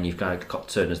 And then you've kind of got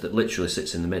Turner's that literally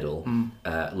sits in the middle,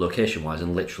 location-wise,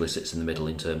 and literally sits in the middle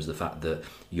in terms of the fact that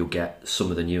you'll get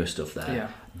some of the newer stuff there,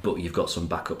 but you've got some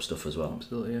backup stuff as well.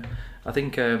 Absolutely, yeah. I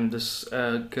think there's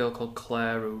a girl called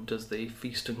Claire who does the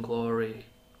Feast and Glory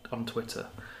on Twitter.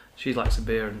 She likes a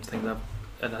beer and things,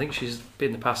 and I think she's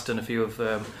in the past done a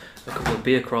couple of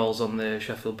beer crawls on the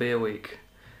Sheffield Beer Week.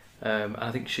 And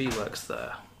I think she works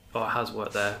there, or has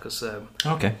worked there, because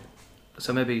Okay.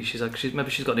 so maybe she's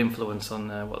got an influence on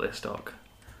what they stock,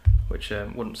 which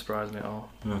wouldn't surprise me at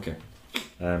all. Okay.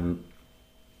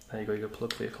 There you go, you got a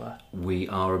plug for you, Claire. We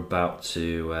are about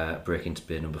to break into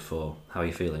beer number 4. How are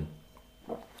you feeling?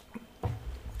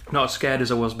 Not as scared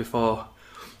as I was before.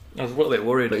 I was a little bit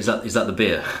worried. But is that the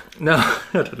beer? No, I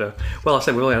don't know. Well, I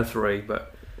said we only had 3,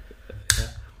 but yeah.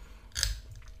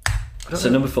 So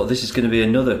number 4, this is going to be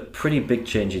another pretty big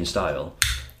change in style,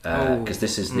 because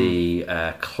this is the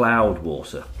Cloud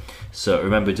Water. So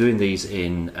remember, doing these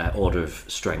in order of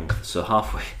strength. So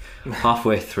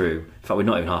halfway through. In fact, we're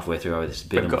not even halfway through. This has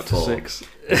been We've number got to 4. 6.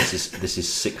 This is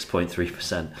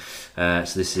 6.3%.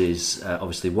 So this is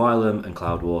obviously Wylam and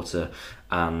Cloudwater,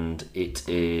 and it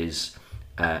is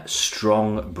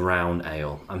strong brown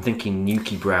ale. I'm thinking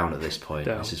Nuki Brown at this point.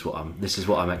 Down. This is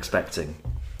what I'm expecting.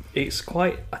 It's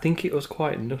quite. I think it was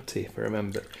quite nutty, if I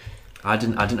remember. I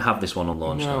didn't have this one on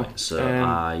launch night, so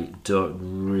I don't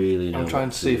really know. I'm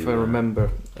trying to see if I remember,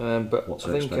 but what to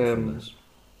I think expect from this.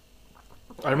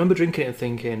 I remember drinking it and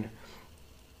thinking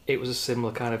it was a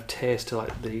similar kind of taste to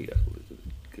like the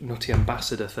Nutty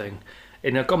Ambassador thing,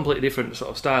 in a completely different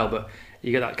sort of style, but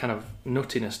you get that kind of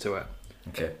nuttiness to it.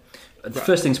 Okay. The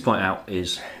first thing to point out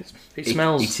is it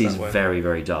smells. It is that way. very,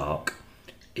 very dark.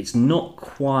 It's not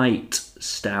quite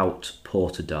stout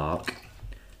porter dark.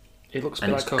 It looks a bit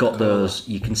And like it's Coca-Cola. got those.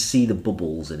 You can see the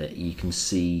bubbles in it. You can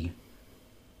see.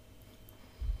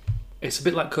 It's a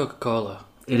bit like Coca-Cola,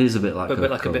 It is a bit like but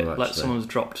Coca-Cola, a bit like actually. someone's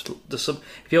dropped. There's some.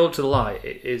 If you look to the light,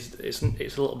 it's a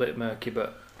little bit murky.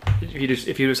 But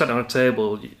if you sat down on a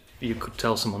table, you could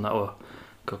tell someone that were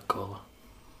Coca-Cola.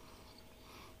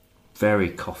 Very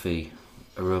coffee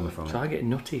aroma from So it. I get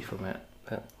nutty from it.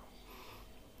 But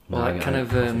No, well, I like get kind a of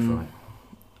coffee from it.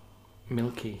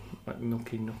 milky,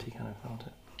 nutty kind of felt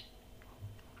it.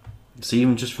 So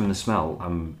even just from the smell,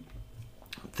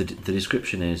 the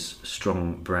description is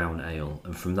strong brown ale,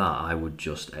 and from that I would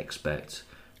just expect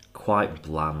quite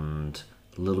bland,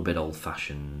 a little bit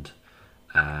old-fashioned,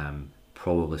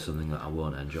 probably something that I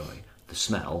won't enjoy. The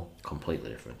smell, completely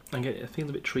different. I feel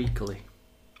a bit treacly,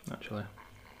 actually.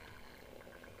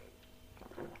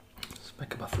 Just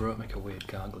make my throat make a weird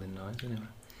gargling noise anyway.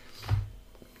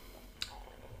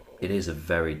 It is a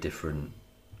very different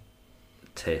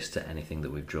taste to anything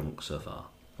that we've drunk so far.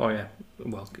 Oh yeah,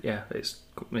 well it's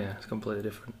completely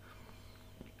different.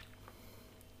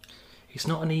 It's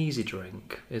not an easy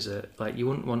drink, is it? Like you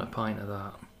wouldn't want a pint of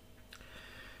that.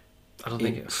 I don't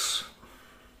think it's.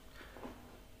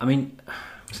 I mean,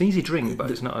 It's an easy drink,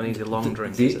 but it's not an easy long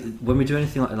drink. the- Is it? when we do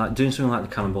anything like doing something like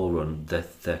the Cannonball Run,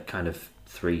 they're kind of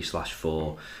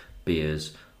 3/4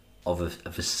 beers of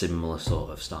a similar sort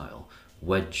of style.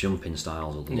 We're jumping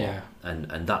styles a lot, Yeah.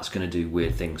 and that's going to do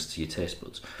weird things to your taste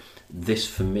buds. This,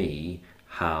 for me,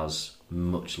 has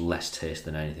much less taste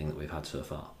than anything that we've had so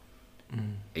far.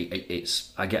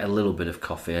 It's I get a little bit of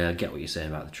coffee. I get what you're saying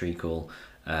about the treacle.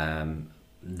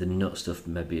 The nut stuff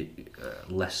maybe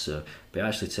less so, but it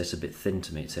actually tastes a bit thin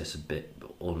to me. It tastes a bit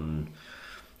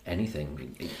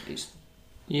anything. It's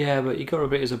Yeah, but you got to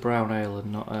rub it as a brown ale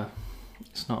and not a.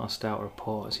 It's not a stout or a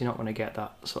porter, so you're not going to get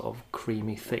that sort of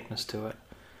creamy thickness to it.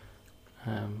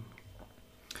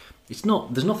 it's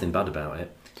not. There's nothing bad about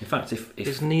it. In fact, if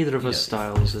It's neither of you us know,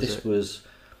 styles, if is this it? was,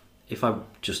 if I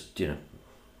just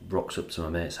rocks up to my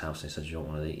mate's house and he said, "Do you want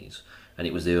one of these?" and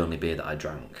it was the only beer that I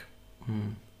drank,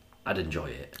 I'd enjoy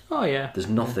it. Oh yeah. There's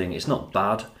nothing. It's not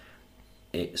bad.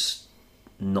 It's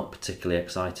not particularly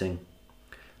exciting.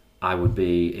 I would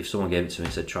be, if someone gave it to me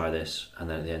and said, "Try this," and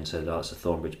then at the end said, "Oh, it's a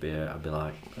Thornbridge beer," I'd be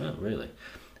like, "Oh, really?"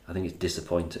 I think it's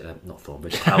disappointing. Not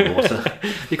Thornbridge,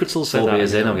 Cloudwater. You could still say 4 that.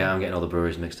 beers in, you know. I'm getting all the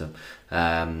breweries mixed up.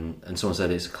 And someone said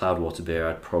it's a Cloudwater beer,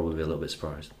 I'd probably be a little bit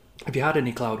surprised. Have you had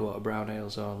any Cloudwater brown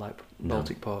ales or like No.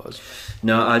 Baltic porters?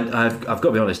 No, I've got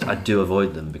to be honest, I do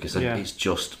avoid them because Yeah. it's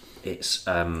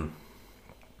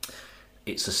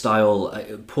a style.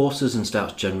 Porters and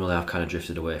stouts generally I've kind of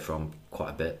drifted away from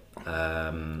quite a bit,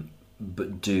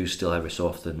 but do still every so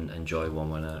often enjoy one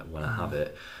when I have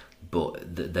it.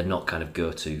 But they're not kind of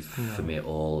go-to for me at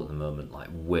all at the moment. Like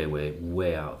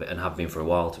way out of it, and have been for a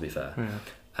while, to be fair.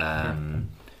 Yeah.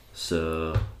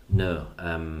 So no.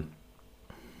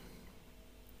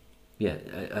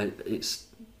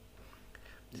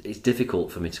 It's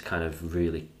difficult for me to kind of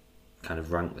really kind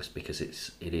of rank this because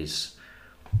it is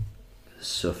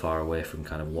so far away from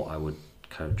kind of what I would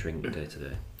kind of drink day to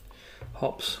day.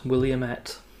 Hops,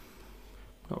 Williamette.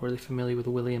 Not really familiar with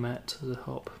Williamette as a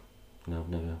hop. No,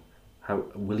 never. How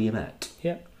Williamette?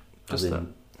 Yeah, As just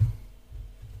in,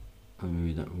 let me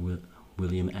read that.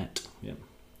 Williamette. Yeah.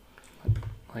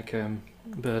 like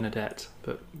Bernadette,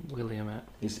 but Williamette.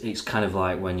 It's kind of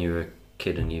like when you're a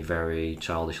kid and you very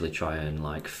childishly try and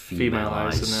like Femaleise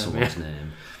femalize the name, someone's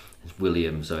name. It's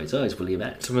William, so it's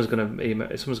Williamette. Someone's gonna email.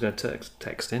 Someone's gonna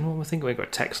text in. What we think? We've got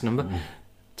a text number.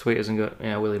 Tweet us and go,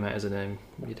 yeah, Williamette is a name.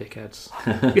 You dickheads.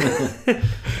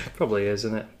 Probably is,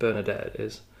 isn't it? Bernadette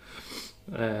is.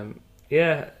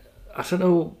 Yeah, I don't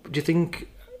know. Do you think?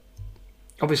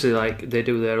 Obviously, like they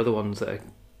do their other ones that are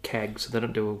kegs, so they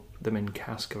don't do them in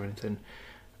cask or anything.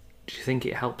 Do you think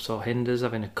it helps or hinders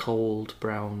having a cold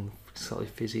brown, slightly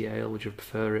fizzy ale? Would you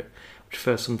prefer it? Would you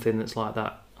prefer something that's like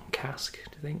that on cask?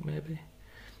 Do you think maybe?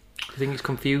 you think it's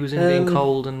confusing being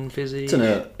cold and fizzy? I don't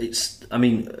know. I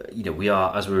mean, we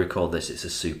are, as we record this, it's a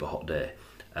super hot day.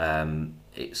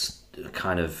 It's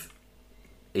kind of,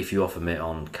 if you offer me it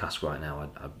on cask right now,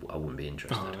 I wouldn't be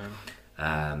interested.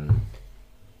 Oh, no.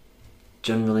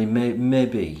 Generally,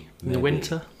 maybe In the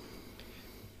winter?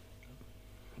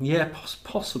 Yeah,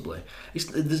 possibly.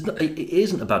 It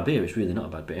isn't a bad beer. It's really not a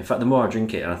bad beer. In fact, the more I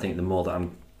drink it, and I think the more that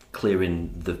I'm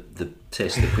clearing the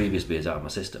taste of the previous beers out of my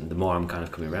system, the more I'm kind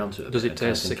of coming around to it. Does it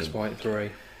taste 6.3?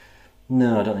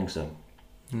 No, I don't think so.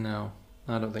 No,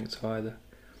 I don't think so either.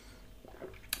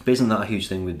 But isn't that a huge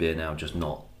thing with beer now? Just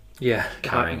not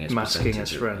carrying its masking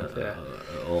its percentage strength. at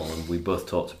all. And we both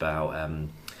talked about,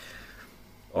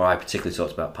 or I particularly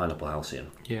talked about Pineapple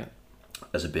Halcyon. Yeah.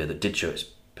 As a beer that did show its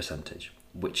percentage,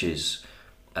 which is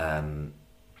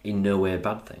in no way a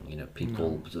bad thing.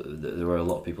 People. No. There are a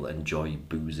lot of people that enjoy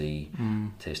boozy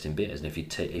tasting beers, and if you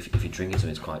if you drink something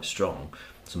that's quite strong,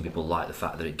 some people like the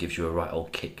fact that it gives you a right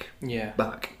old kick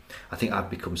back. I think I've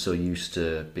become so used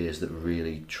to beers that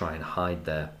really try and hide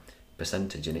their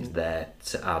percentage, and it's there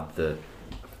to add the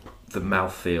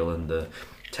mouthfeel and the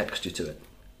texture to it.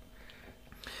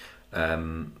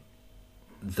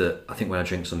 That I think when I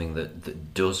drink something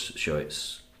that does show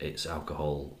its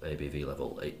alcohol ABV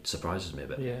level, it surprises me a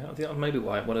bit. Yeah, I think maybe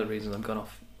one of the reasons I've gone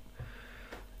off,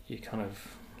 you kind of,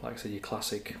 like I said, your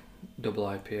classic double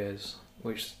IPAs,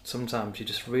 which sometimes you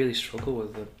just really struggle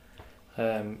with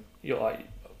them. You're like,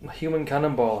 Human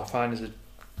Cannonball I find is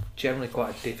generally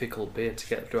quite a difficult beer to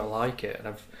get through. I like it, and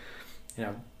I've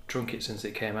drunk it since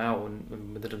it came out,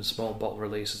 and they've done small bottle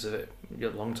releases of it a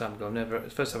long time ago. It's the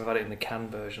first time I've had it in the can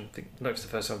version. I think not it's the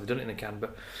first time they've done it in the can,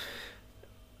 but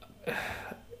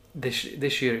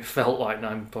this year it felt like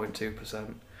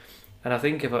 9.2%. And I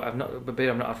think if I've not a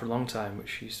beer I've not had for a long time,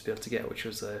 which you used to be able to get, which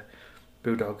was the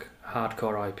Brewdog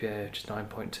Hardcore IPA, which is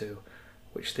 9.2,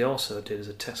 which they also did as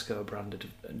a Tesco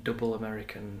branded double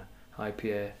American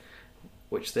IPA,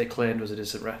 which they claimed was a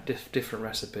different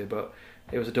recipe, but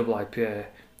it was a double IPA.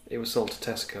 It was sold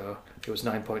to Tesco. It was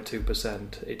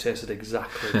 9.2%. It tasted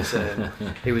exactly the same.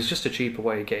 It was just a cheaper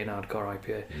way of getting hardcore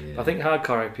IPA. Yeah. I think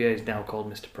hardcore IPA is now called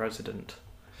Mr. President.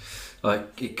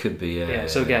 It could be. Yeah.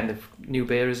 So again, the new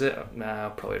beer is it? Nah,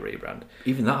 probably rebrand.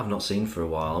 Even that I've not seen for a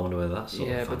while. I wonder whether that's but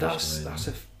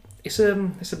it's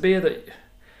a beer that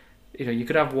you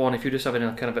could have one if you're just having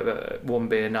a kind of a one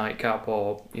beer nightcap,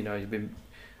 or you can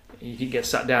get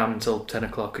sat down until 10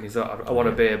 o'clock and you thought I want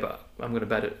a beer, but I'm going to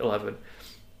bed at 11.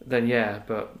 Then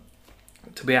but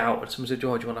to be out and someone said,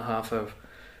 George, you want a half of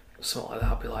something like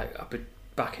that, I'd be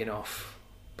backing off.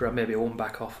 But maybe I won't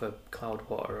back off a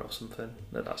Cloudwater or something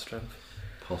at that strength.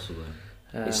 Possibly.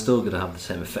 It's still going to have the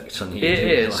same effect on you. It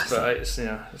is, but it's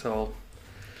all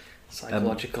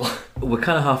psychological. We're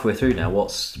kind of halfway through now.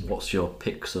 What's your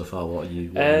pick so far? What are you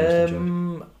most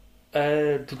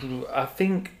enjoying? I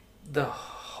think the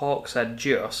Hawkshead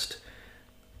just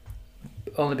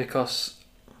only because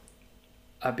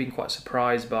I've been quite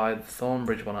surprised by the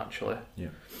Thornbridge one actually.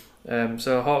 Yeah.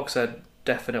 So Hawkshead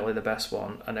definitely the best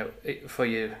one, and for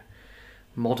you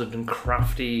modern and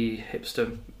crafty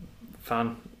hipster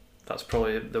fan, that's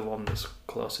probably the one that's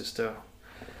closest to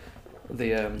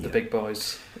the big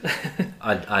boys.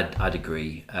 I'd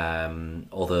agree.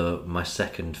 Although my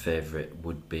second favourite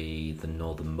would be the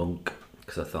Northern Monk,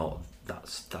 because I thought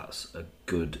that's a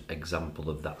good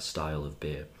example of that style of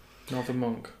beer. Northern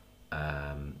Monk.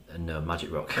 No,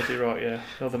 Magic Rock. Magic Rock, yeah.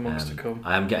 Northern Monks to come.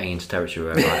 I am getting into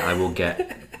territory where I will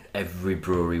get every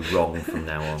brewery wrong from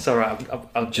now on. It's alright,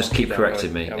 I'll just keep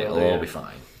correcting me. It'll all be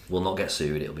fine. We'll not get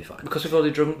sued. It'll be fine. Because we've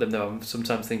already drunk them, though, I'm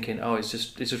sometimes thinking, it's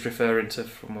just referring to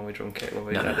from when we drunk it, when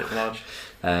we had it large.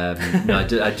 No,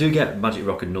 I do get Magic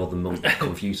Rock and Northern Monk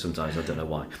confused sometimes. I don't know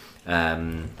why.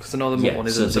 Because the Northern Monk one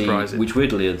isn't surprising. Which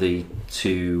weirdly are the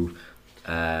two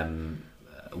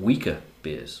weaker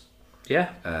beers. Yeah.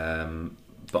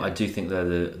 But I do think they're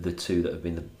the two that have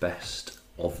been the best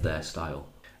of their style.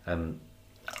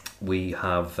 We've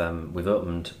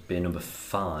opened beer number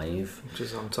 5, which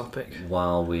is on topic.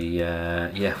 While we've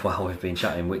been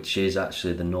chatting, which is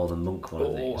actually the Northern Monk one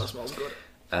of these. Oh, that smells good.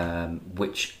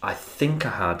 Which I think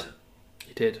I had.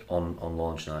 You did on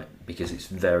launch night, because it's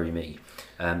very me.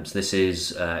 So this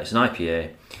is it's an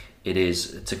IPA. It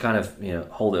is, to kind of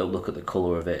hold it up, look at the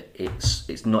colour of it.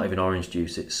 It's not even orange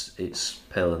juice. It's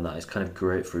paler than that. It's kind of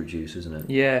grapefruit juice, isn't it?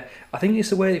 Yeah, I think it's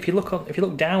the way if you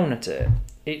look down at it,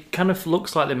 it kind of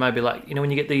looks like there might be like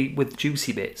when you get with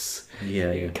juicy bits.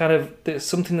 Yeah. Kind of there's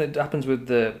something that happens with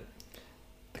the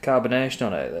carbonation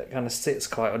on it that kind of sits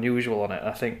quite unusual on it. And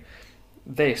I think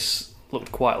this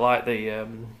looked quite like the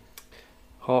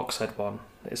Hawkshead one.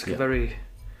 It's very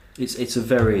It's a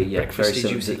very very breakfasty,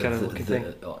 similar. juicy kind of looking thing.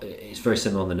 It's very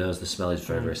similar on the nose. The smell is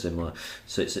very similar.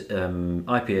 So it's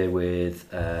IPA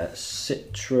with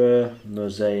Citra,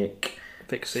 Mosaic,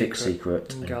 Thick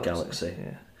Secret, and Galaxy.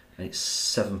 Yeah. And it's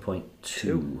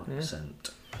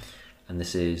 7.2%. And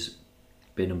this is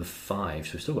beer number 5,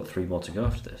 so we've still got 3 more to go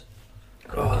after this.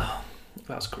 Oh,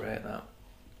 that's great. That.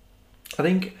 I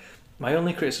think my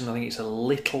only criticism, I think it's a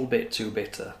little bit too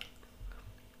bitter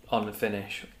on the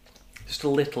finish. Just a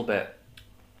little bit.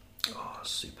 Oh,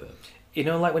 superb. You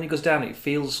know, like when it goes down, it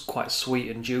feels quite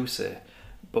sweet and juicy,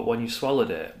 but when you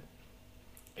swallowed it,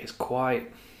 it's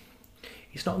quite...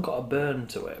 It's not got a burn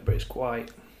to it, but it's quite...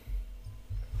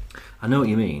 I know what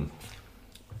you mean.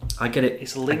 I get it.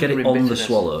 It's I get it on bitterness. the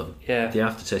swallow. Yeah. The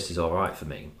aftertaste is all right for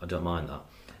me. I don't mind that.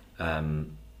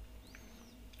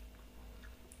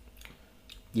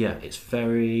 Yeah, it's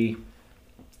very...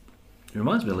 It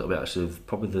reminds me a little bit actually of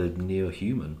probably the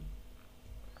Neo-Human.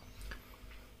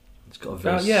 It's got a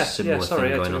very similar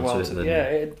thing going on to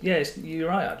it. You're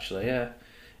right actually. Yeah,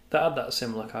 that had that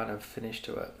similar kind of finish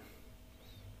to it.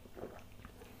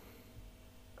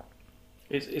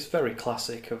 It's very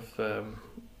classic of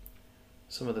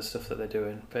some of the stuff that they're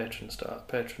doing, patron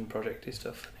projecty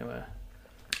stuff. Anyway,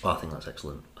 I think that's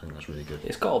excellent. I think that's really good.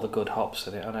 It's got all the good hops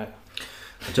in it. I know.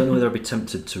 I don't know whether I'd be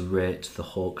tempted to rate the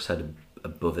Hawkshead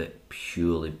above it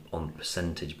purely on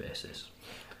percentage basis.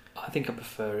 I think I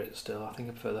prefer it still. I think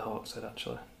I prefer the Hawkshead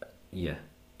actually. Yeah,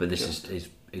 but this is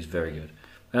very good.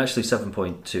 And actually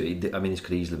 7.2, I mean this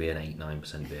could easily be an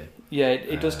 8-9% beer. Yeah,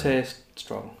 it does taste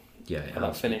strong. Yeah, it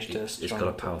that finish it's strong. got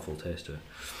a powerful taste to it.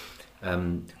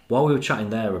 While we were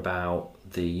chatting there about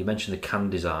you mentioned the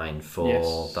can design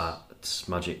for that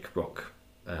Magic Rock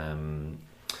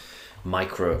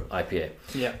micro IPA,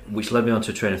 which led me on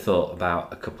to a train of thought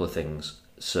about a couple of things.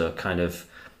 So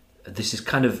this is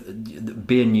kind of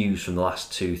beer news from the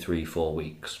last 2, 3, 4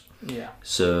 weeks. Yeah.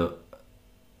 So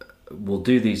we'll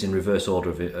do these in reverse order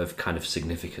of kind of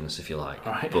significance, if you like.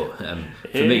 Right. But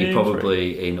for me,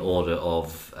 probably in order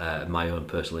of my own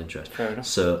personal interest. Fair enough.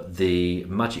 So the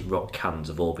Magic Rock cans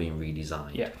have all been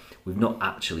redesigned. Yeah. We've not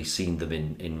actually seen them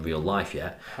in real life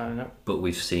yet. I know. But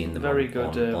we've seen them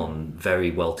on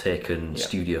very well taken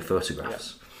studio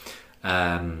photographs.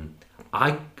 I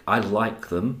like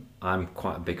them. I'm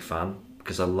quite a big fan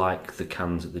because I like the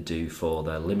cans that they do for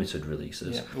their limited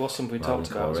releases. Yeah, well, something we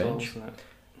talked about as well, isn't it?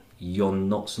 You're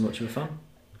not so much of a fan?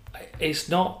 It's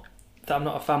not that I'm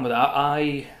not a fan with it.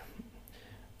 I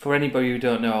for anybody who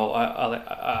don't know,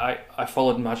 I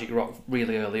followed Magic Rock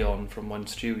really early on from when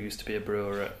Stu used to be a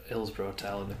brewer at Hillsborough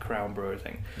Hotel and the Crown Brewery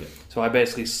thing. Yeah. So I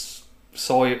basically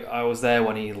saw it. I was there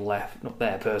when he left, not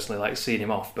there personally, like seeing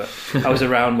him off, but I was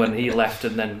around when he left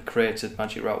and then created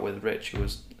Magic Rock with Rich, who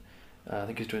was, I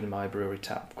think he was doing the My Brewery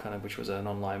Tap, kind of, which was an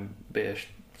online beer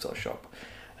sort of shop.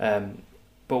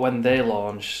 But when they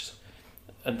launched,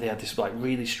 and they had this like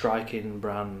really striking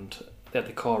brand, they had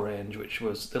the core range, which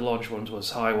was, the launch ones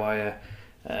was Highwire,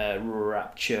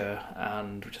 Rapture,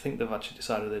 and which I think they've actually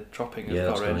decided they're dropping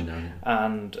as core range,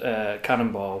 and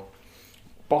Cannonball.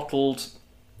 Bottled,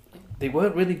 they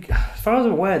weren't really, as far as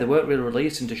I'm aware, they weren't really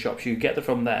released into shops. You get them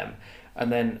from them,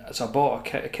 and then so I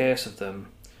bought a case of them,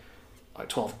 like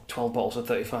 12 bottles for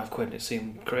 35 quid, and it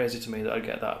seemed crazy to me that I'd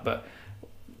get that, but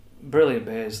brilliant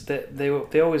beers.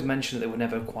 They always mentioned that they were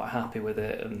never quite happy with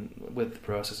it and with the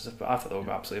process and stuff, but I thought they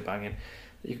were absolutely banging.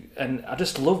 And I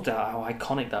just loved how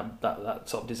iconic that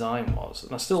sort of design was,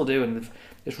 and I still do. And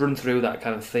it's run through that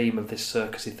kind of theme of this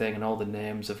circusy thing, and all the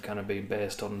names have kind of been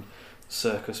based on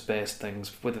circus-based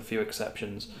things, with a few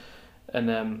exceptions.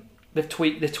 And they've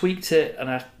tweaked it, and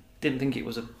I didn't think it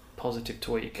was a positive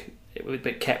tweak.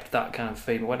 It kept that kind of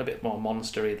theme. It went a bit more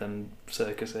monstery than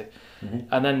circusy. Mm-hmm.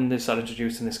 And then they started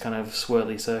introducing this kind of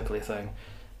swirly, circly thing,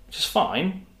 which is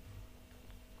fine.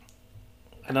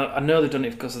 And I know they've done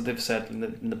it because they've said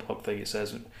in the blog thing, it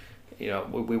says, you know,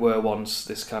 we were once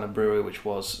this kind of brewery which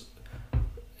was,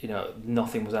 you know,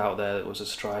 nothing was out there that was as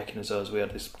striking as us. We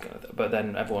had this kind of, but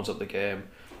then everyone's up the game.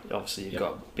 Obviously, you've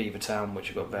got Beavertown, which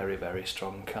have got very, very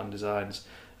strong can designs,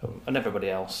 and everybody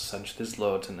else essentially. There's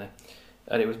loads in there.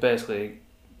 And it was basically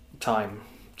time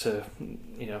to,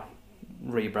 you know,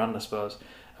 rebrand, I suppose.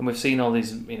 And we've seen all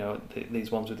these, you know,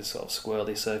 these ones with this sort of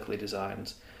squirrely, circly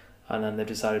designs, and then they've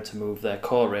decided to move their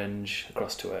core range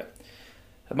across to it.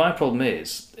 And my problem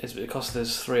is because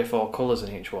there's 3 or 4 colours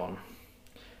in each one,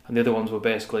 and the other ones were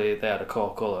basically, they had a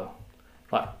core colour,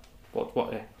 like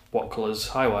what colours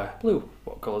Highwire? Blue.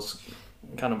 What colours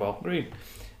Cannonball? Green.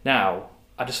 Now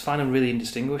I just find them really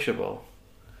indistinguishable.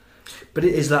 But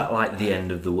is that like the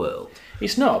end of the world?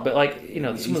 It's not, but like, you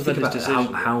know, some You of the think vendors' about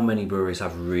decisions. how many breweries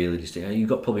have really distinct. You've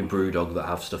got probably Brewdog that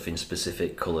have stuff in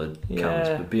specific coloured cans,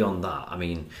 Yeah. but beyond that, I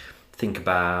mean, think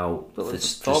about Well, the Thornbridge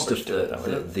stuff do it that that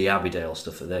way, don't the Abbeydale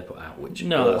stuff that they put out, which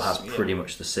No, all that's- has yeah. pretty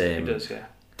much the It same does, yeah.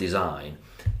 design.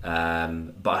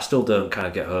 But I still don't kind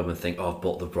of get home and think, oh, I've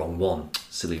bought the wrong one.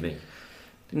 Silly me.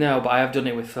 No, but I have done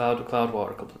it with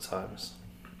Cloudwater a couple of times.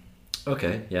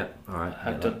 Okay, yeah, all right.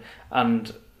 I've done,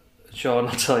 and Sean,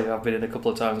 I'll tell you, I've been in a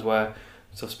couple of times where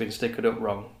stuff's been stickered up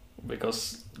wrong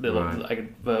because they look Right.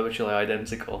 like virtually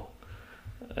identical.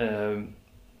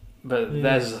 But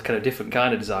theirs is a kind of different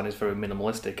kind of design. It's very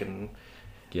minimalistic, and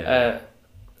Yeah.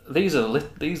 these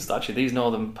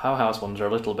Northern Powerhouse ones are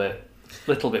a little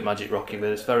bit Magic Rocky, but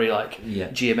it's very like Yeah.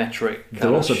 geometric. kind They're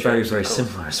of also very, shapes very and colours.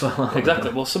 similar as well. aren't they?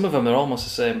 Exactly. Well, some of them are almost the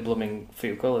same blooming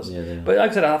few colours. Yeah, they are. But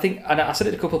like I said, I think, and I said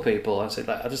it to a couple of people. I said,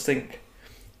 like, I just think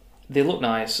they look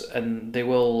nice and they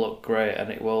will look great and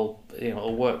it will,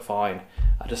 it'll work fine.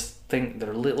 I just think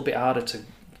they're a little bit harder to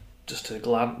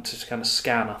kind of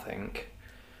scan. I think.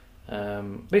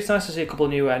 But it's nice to see a couple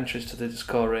of new entries to the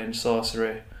Core range,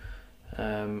 Sorcery,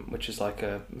 which is like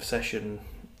a session.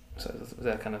 So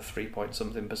they're kind of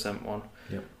 3-point-something% one.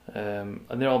 Yep.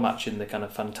 And they're all matching the kind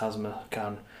of Phantasma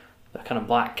can, the kind of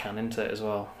black can into it as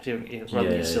well. Rather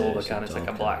than your silver can, it's like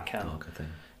a black can. Darker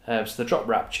thing. So the Drop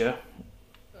Rapture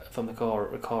from the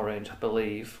core range, I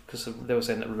believe, because they were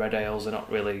saying that red ales are not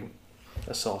really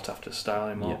a sought after style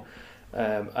anymore.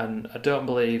 And I don't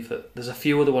believe that there's a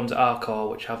few other ones at our core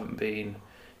which haven't been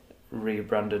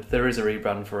rebranded. There is a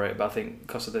rebrand for it, but I think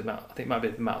because of the amount, I think it might be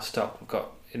the amount of stock we've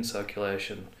got in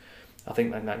circulation. I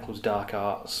think that includes Dark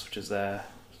Arts, which is their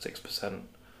 6%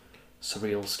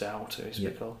 surreal stout, it used to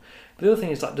be called. But the other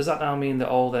thing is, like, does that now mean that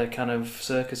all their kind of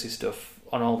circusy stuff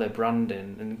on all their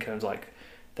branding, in terms of like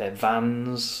their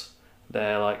vans,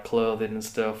 their like clothing and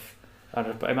stuff, I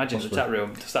imagine Possibly. the tap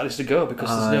room started to go because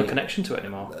there's no connection to it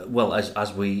anymore. Well,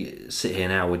 as we sit here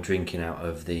now, we're drinking out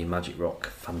of the Magic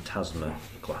Rock Phantasma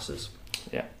glasses.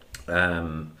 Yeah.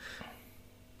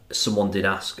 Someone did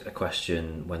ask a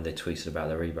question when they tweeted about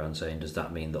their rebrand, saying, "Does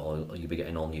that mean that you'll be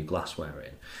getting all new glassware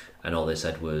in?" And all they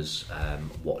said was,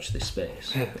 "Watch this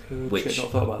space," which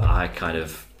Not thought about that. I kind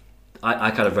of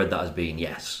read that as being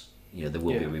yes. There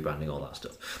will be rebranding, all that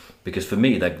stuff, because for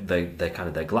me, they kind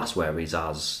of their glassware is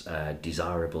as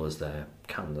desirable as their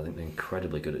cans. I think they're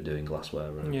incredibly good at doing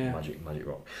glassware. Magic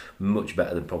Rock, much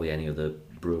better than probably any other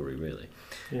brewery, really.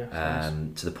 Yeah.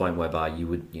 To the point whereby you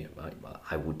would,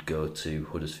 I would go to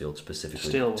Huddersfield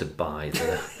specifically to buy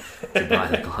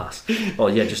the glass. Well,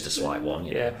 yeah, just to swipe one.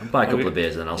 Buy a couple of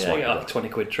beers and then I'll swipe. Yeah, like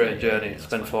 £20 train journey.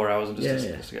 Spend 4 hours and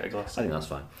just to get a glass. I think that's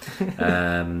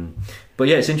fine. But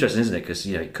yeah, it's interesting, isn't it? Because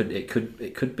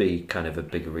it could be kind of a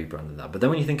bigger rebrand than that. But then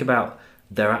when you think about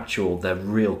their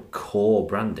real core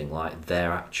branding, like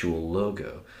their actual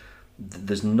logo,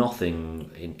 there's nothing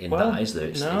in that, is there?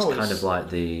 It's kind of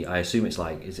like I assume it's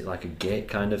like, is it like a gate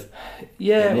kind of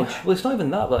image? Well, it's not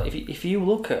even that, but if you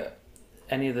look at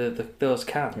any of those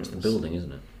cans, it's the building,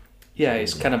 isn't it? Yeah,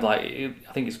 it's kind of like,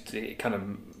 I think it kind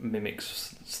of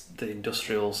mimics the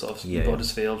industrial sort of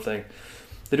Huddersfield thing.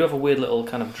 They do have a weird little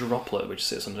kind of droplet which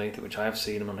sits underneath it, which I have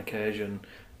seen them on occasion.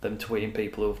 Them tweeting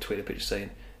people who've tweeted pictures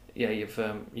saying, "Yeah,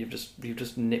 you've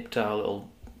just nipped our little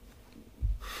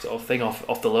sort of thing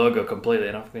off the logo completely."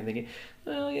 And I've been thinking,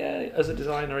 well, yeah, as a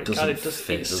designer, it kind of does.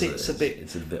 It sits a bit.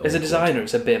 It's a bit as a awkward. designer,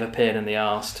 it's a bit of a pain in the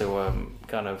arse to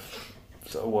kind of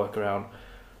sort of work around.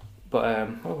 But what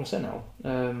am I going to say now?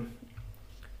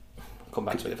 Come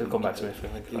back to it. If it'll come back to me, if I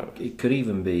think about it. It could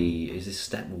even be. Is this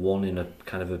step one in a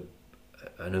kind of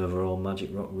an overall Magic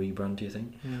Rock rebrand? Do you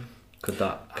think? Yeah. Could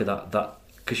that?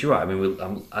 Because you're right. I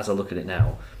mean, as I look at it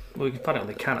now, Well, we can find it on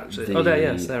the can actually.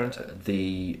 It's there, isn't it?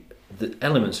 The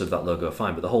elements of that logo are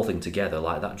fine, but the whole thing together,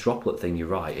 like that droplet thing, you're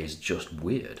right, is just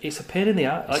weird. It's a pain in the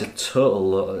ass. It's a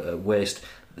total waste.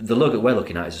 The logo we're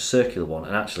looking at is a circular one,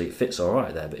 and actually it fits all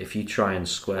right there. But if you try and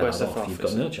square that off, you've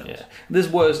got no chance. Yeah. There's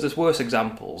worse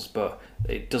examples, but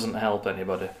it doesn't help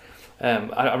anybody.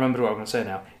 I remember what I'm going to say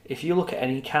now. If you look at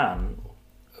any can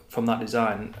from that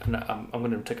design, and I'm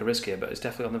going to take a risk here, but it's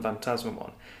definitely on the Phantasma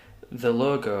one. The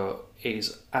logo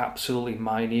is absolutely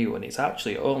minute, and it's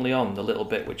actually only on the little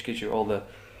bit which gives you all the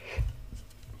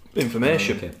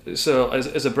information. Okay. So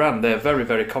as a brand, they're very,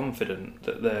 very confident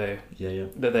that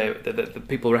that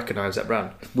people recognise that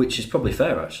brand, Which is probably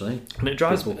fair, actually. and it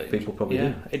drives people probably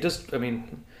do. It does. I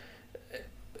mean,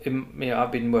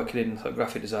 I've been working in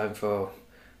graphic design for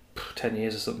 10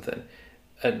 years or something,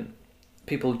 and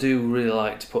people do really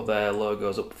like to put their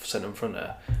logos up centre and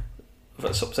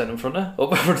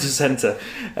centre,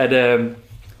 and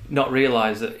not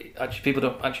realise that actually people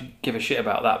don't actually give a shit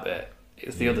about that bit.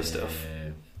 It's the other stuff.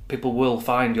 People will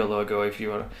find your logo if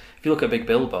you look at a big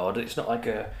billboard. It's not like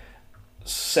a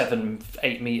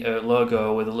 7-8 meter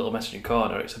logo with a little messaging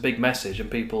corner. It's a big message,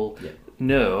 and people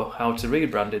know how to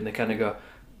read branding. They kind of go,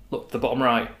 look the bottom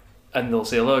right, and they'll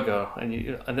see a logo,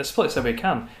 and there's splits every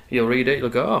can. You'll read it, you'll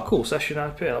go, oh cool, Session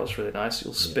IPA, that was really nice.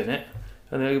 You'll spin it,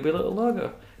 and there'll be a little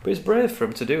logo. But it's brave for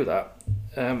them to do that.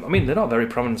 I mean, they're not very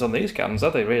prominent on these cans,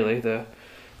 are they? Really, they're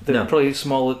probably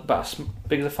small, about as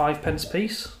big as a 5p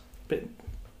piece. Bit.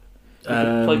 You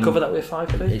could probably cover that with a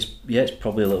 5p. It's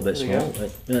probably a little bit small.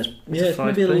 It's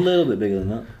maybe a little bit bigger than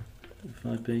that.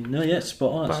 5p. No, yeah, it's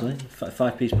spot on actually.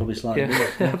 5p is probably slightly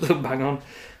bigger. Bang on.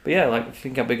 But yeah, like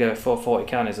think how big a 440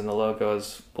 can is, and the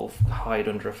logos will hide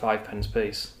under a 5p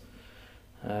piece.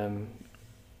 Yeah,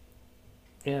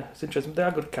 it's interesting. They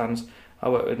are good cans. I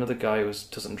work with another guy who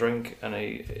doesn't drink, and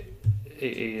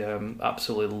he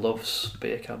absolutely loves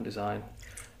beer can design.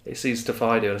 He sees stuff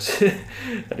I do,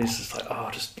 and he's just like, oh,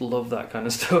 I just love that kind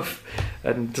of stuff.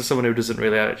 And to someone who doesn't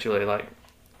really actually like,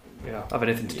 have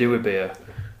anything to do with beer,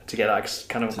 to get that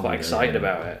kind of quite excited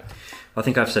about it. I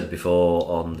think I've said before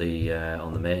on the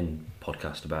main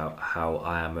podcast about how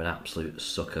I am an absolute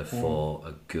sucker for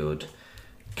a good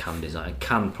can design.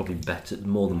 Can probably better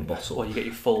more than bottle. Well, you get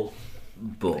your full.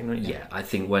 But thing, I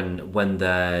think when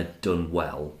they're done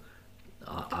well,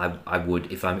 I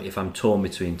would if I'm torn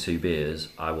between two beers,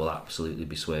 I will absolutely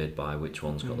be swayed by which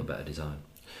one's got the better design.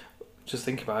 Just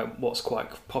think about what's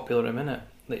quite popular in a minute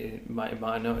that you might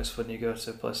notice when you go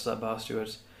to places like Bar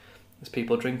Stewards. There's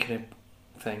people drinking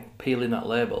a thing, peeling that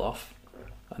label off,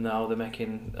 and now they're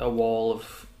making a wall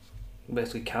of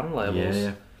basically can labels.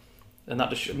 Yeah. And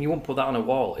that just you won't put that on a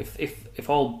wall. If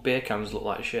all beer cans look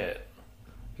like shit,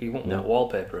 you won't want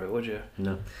wallpaper it, would you?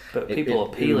 No. But people are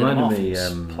peeling them off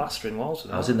and plastering walls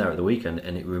with that. I was in there at the weekend,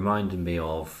 and it reminded me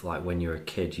of like when you were a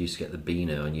kid, you used to get the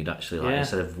Beano, and you'd actually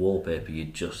instead of wallpaper,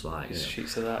 you'd just like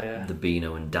sheets of that, the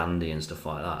Beano and Dandy and stuff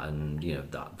like that, and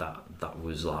that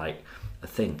was like a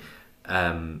thing.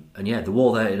 And the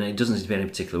wall there, and it doesn't need to be in any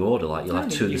particular order. Like you'll have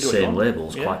two of the same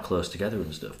labels quite close together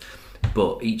and stuff,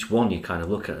 but each one you kind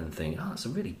of look at and think, oh,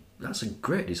 that's a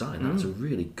great design. That's a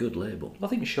really good label. I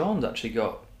think Sean's actually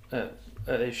got at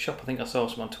his shop. I think I saw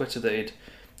some on Twitter that he'd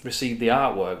received the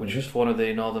artwork, which was for one of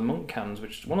the Northern Monk cans,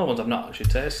 which one of the ones I've not actually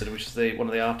tasted, which is one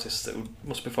of the artists that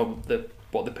must be from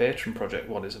what the Patron project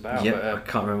one is about. Yeah, I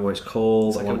can't remember what it's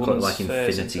called. It's I want to call it like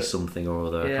Infinity something or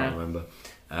other. I can't remember.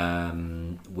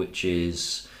 Which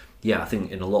is I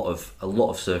think in a lot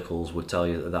of circles would tell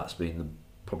you that's been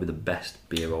probably the best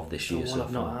beer of this year so far.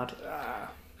 I've not had.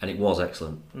 And it was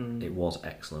excellent. It was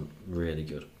excellent, really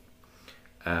good.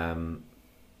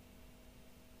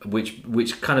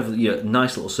 Which kind of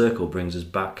nice little circle brings us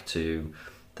back to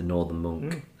the Northern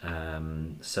Monk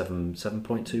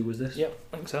 7.2 was this? Yep,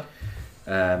 I think so.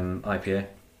 IPA,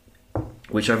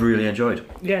 which I've really enjoyed.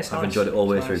 Yeah, I've enjoyed it all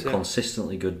the way through.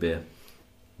 Consistently good beer,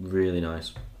 really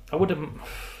nice. I would have.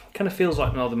 Kind of feels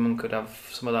like Northern Monk could have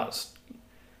some of that.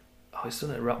 Oh, it's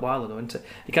done it a while ago, isn't it?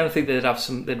 You kind of think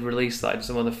they'd release that in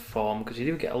some other form, because you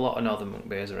do get a lot of Northern Monk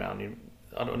beers around.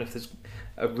 I don't know if there's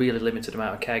a really limited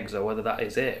amount of kegs or whether that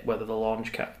is it, whether the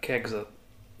launch kegs are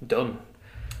done.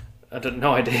 I don't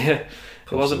no idea.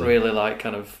 Possibly. It wasn't really like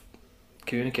kind of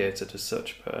communicated as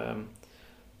such, but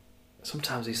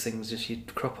sometimes these things just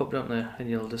crop up, don't they? And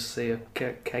you'll just see a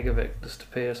keg of it just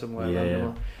appear somewhere.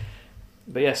 Yeah.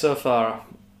 But yeah, so far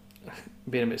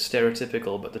being a bit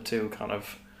stereotypical, but the two kind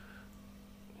of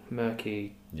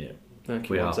murky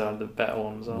ones are the better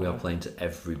ones, aren't we? Are playing to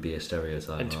every beer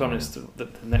stereotype. And to be honest, the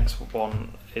next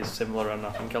one is similar, and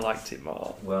I think I liked it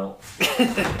more. Well,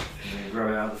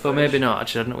 well, maybe not.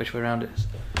 Actually, I don't know which way around it is.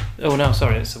 Oh no,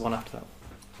 sorry, it's the one after that.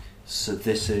 So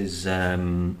this is, I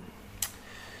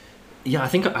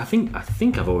think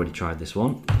I've already tried this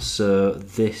one. So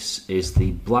this is the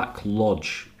Black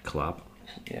Lodge collab.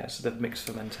 Yeah, so the mixed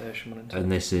fermentation one.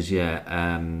 And this is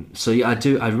I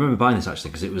remember buying this actually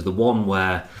because it was the one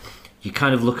where you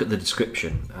kind of look at the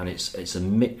description and it's a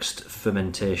mixed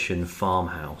fermentation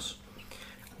farmhouse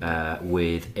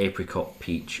with apricot,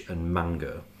 peach, and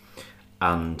mango.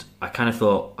 And I kind of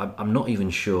thought I'm not even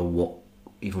sure what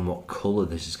colour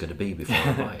this is going to be before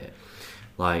I buy it.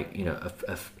 Like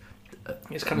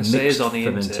it's kind of saison-y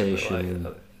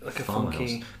fermentation. Like a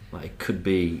funky, like it could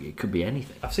be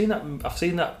anything. I've seen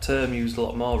that term used a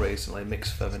lot more recently,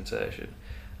 mixed fermentation.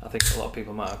 I think a lot of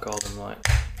people might have called them like,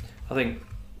 I think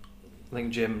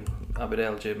Jim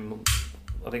Aberdale,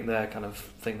 I think their kind of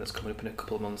thing that's coming up in a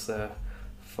couple of months, their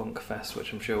Funk Fest,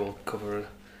 which I'm sure we'll cover,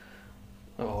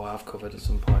 I've covered at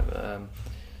some point. But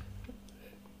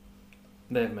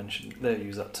they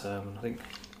use that term, and I think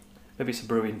maybe it's a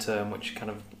brewing term which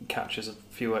kind of catches a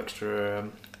few extra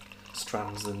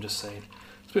strands than just saying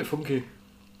it's a bit funky.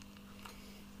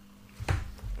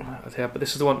 Yeah, but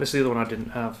this is the other one I didn't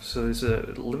have. So there's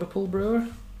a Liverpool brewer.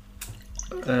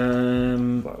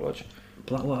 Black Lodge.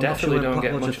 Definitely don't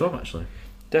get much from, actually.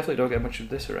 Definitely don't get much of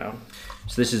this around.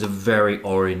 So this is a very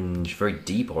orange, very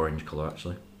deep orange colour,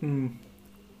 actually. Mm.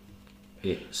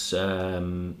 It's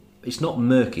not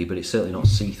murky, but it's certainly not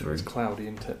see-through. It's cloudy,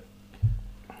 isn't it?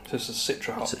 So it's a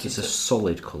citra hop. It's a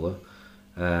solid colour.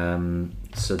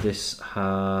 So this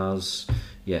has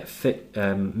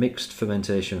mixed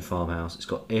fermentation farmhouse. It's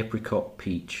got apricot,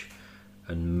 peach,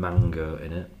 and mango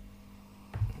in it.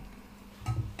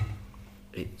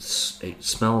 It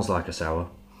smells like a sour.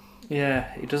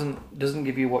 Yeah, it doesn't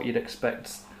give you what you'd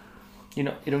expect.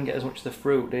 You don't get as much of the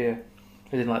fruit, do you?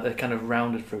 As in like the kind of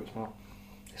rounded fruit smell.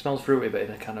 It smells fruity, but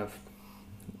in a kind of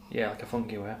like a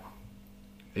funky way.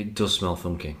 It does smell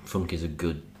funky. Funky is a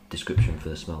good description for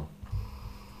the smell.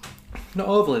 Not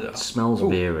overly though. It smells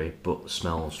beery, but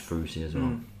smells fruity as well.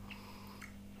 Mm.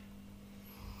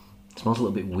 It smells a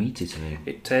little bit wheaty to me.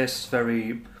 It tastes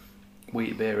very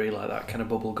wheat beery, like that kind of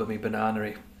bubblegummy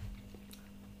banana-y.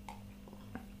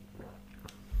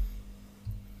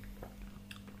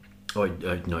 Oh,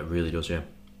 no, it really does, yeah.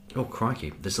 Oh,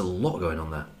 crikey. There's a lot going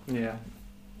on there. Yeah.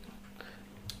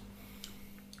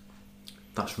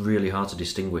 That's really hard to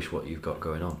distinguish what you've got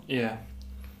going on. Yeah.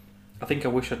 I think I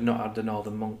wish I'd not had the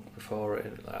Northern Monk before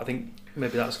it. I think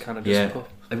maybe that's kind of just... Yeah.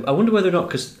 I wonder whether or not,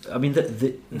 because, I mean,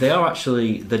 they are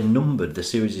actually... They're numbered. The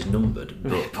series is numbered.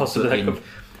 But, possibly. But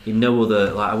in no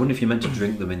other... Like, I wonder if you're meant to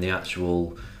drink them in the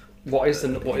actual... What is the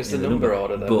number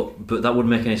order then? But that wouldn't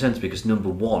make any sense because number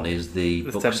 1 is the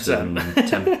Buxton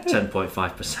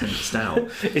 10.5% stout.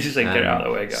 It's just like get it out of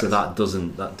the way, guys. So that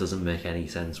doesn't make any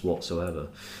sense whatsoever.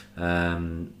 I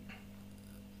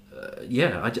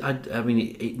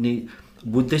mean,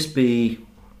 would this be?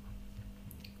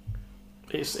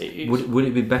 Would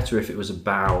it be better if it was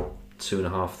about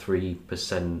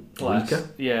 2.5-3% weaker?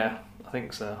 Yeah, I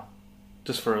think so.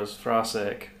 Just for us, for our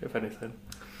sake, if anything.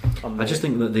 I just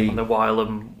think that on the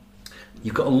Wylam,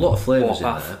 you've got a lot of flavours in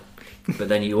there, but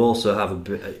then you also have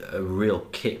a real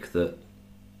kick that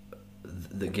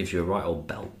gives you a right old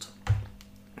belt.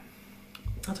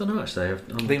 I don't know actually. I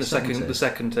think the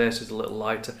second taste is a little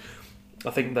lighter. I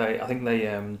think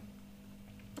the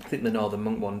Northern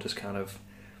Monk one just kind of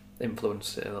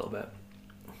influenced it a little bit.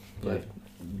 Yeah,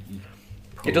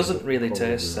 it doesn't really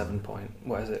taste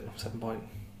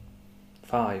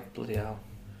 7.5. Bloody hell.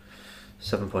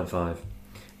 7.5.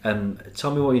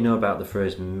 Tell me what you know about the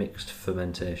phrase mixed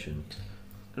fermentation.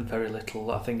 Very little.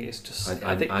 I think it's just.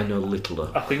 I know little.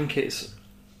 I think when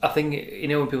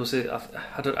people say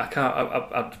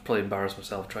I'd probably embarrass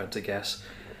myself trying to guess,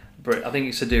 but I think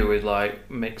it's to do with like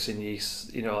mixing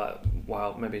yeast.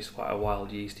 Like maybe it's quite a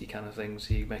wild yeasty kind of thing.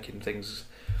 So you're making things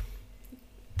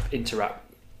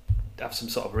interact, have some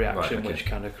sort of reaction, which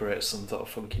kind of creates some sort of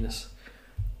funkiness.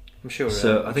 I'm sure.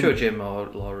 So I'm sure Jim or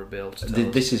Laura will be able to tell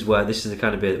us. This is the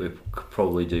kind of beer that we could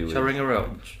probably do. Shall I ring her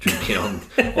up? Drinking on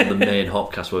the main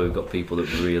Hopcast where we've got people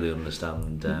that really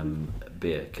understand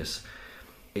beer, because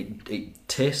it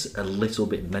tastes a little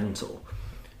bit mental,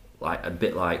 like a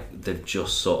bit like they've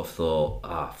just sort of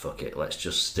thought, fuck it, let's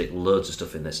just stick loads of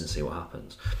stuff in this and see what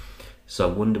happens. So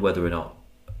I wonder whether or not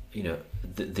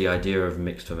the idea of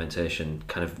mixed fermentation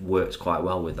kind of works quite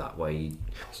well with that, where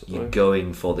you're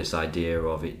going for this idea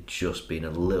of it just being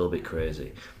a little bit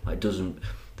crazy. Like there's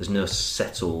no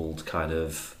settled kind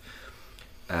of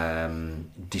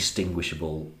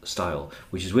distinguishable style,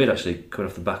 which is weird actually, coming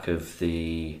off the back of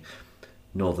the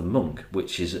Northern Monk,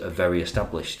 which is a very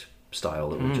established style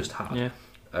that we just had. Yeah.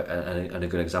 And a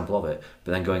good example of it.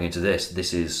 But then going into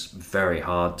this is very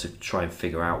hard to try and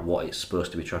figure out what it's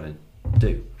supposed to be trying to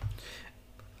do.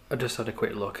 I just had a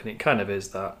quick look, and it kind of is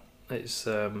that. It's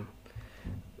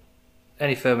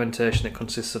any fermentation that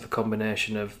consists of a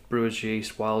combination of brewer's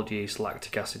yeast, wild yeast,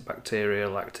 lactic acid bacteria,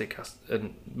 lactic acid,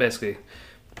 and basically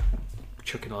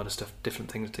chucking a lot of stuff,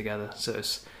 different things together. So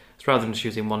it's rather than just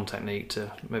using one technique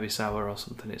to maybe sour or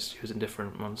something, it's using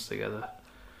different ones together.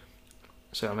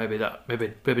 So maybe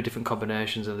different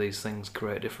combinations of these things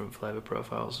create different flavour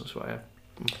profiles. That's what I've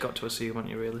got to assume, haven't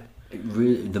you, really?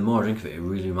 The more I drink of it, it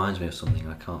really reminds me of something.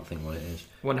 I can't think what it is.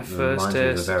 When I first tasted it,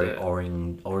 reminds me of a very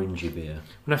orangey beer.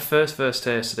 When I first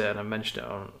tasted it, and I mentioned it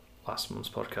on last month's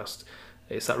podcast,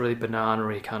 it's that really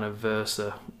banana-y kind of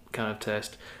Versa kind of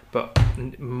taste. But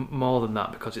more than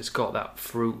that, because it's got that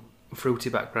fruity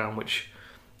background, which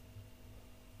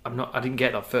I didn't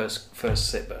get that first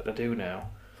sip, but I do now.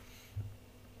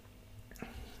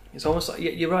 It's almost like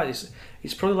you're right.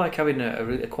 It's probably like having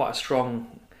a quite a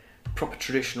strong, proper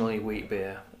traditionally wheat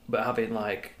beer, but having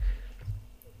like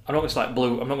I'm not going to say like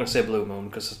blue. I'm not going to say Blue Moon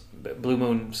because Blue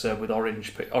Moon served with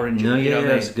orange. No, you know what I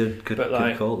mean? It's a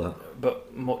good call that.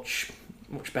 But much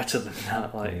better than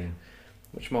that. Like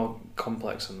much more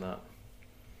complex than that.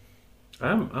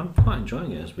 I'm quite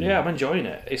enjoying it. I'm enjoying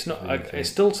it. It's not. It's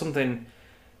still something.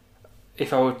 If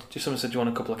someone said, "Do you want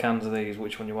a couple of cans of these?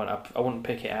 Which one you want?" I wouldn't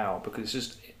pick it out because it's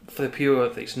just for the pure.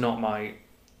 It's not my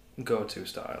go-to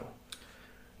style.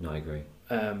 No, I agree.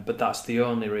 But that's the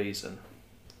only reason.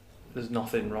 There's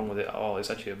nothing wrong with it at all. It's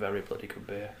actually a very bloody good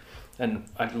beer, and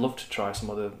I'd love to try some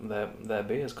of their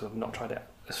beers because I've not tried it.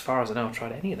 As far as I know, I've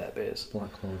tried any of their beers.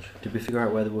 Black Lodge. Did we figure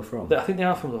out where they were from? I think they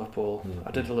are from Liverpool. Yeah.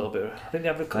 I did a little bit. I think they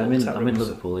have a couple. I'm in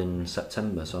Liverpool in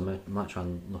September, so I might try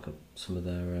and look up some of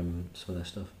their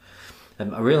stuff.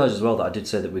 I realised as well that I did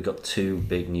say that we got two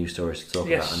big news stories to talk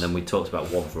about, and then we talked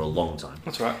about one for a long time.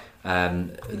 That's right.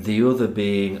 The other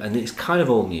being, and it's kind of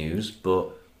old news, but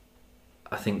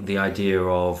I think the idea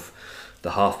of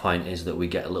the half pint is that we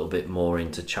get a little bit more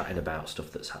into chatting about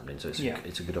stuff that's happening, so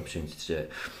it's a good opportunity to do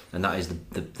it, and that is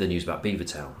the news about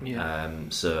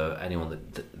Beavertown. So anyone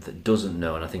that doesn't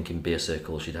know, and I think in beer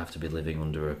circles you'd have to be living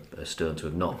under a stone to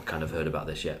have not kind of heard about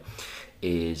this yet,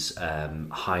 is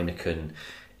Heineken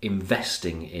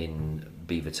investing in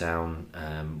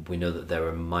Beavertown. We know that they're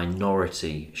a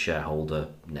minority shareholder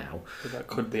now. But that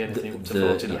could be anything up to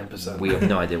 49%. We have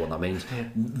no idea what that means.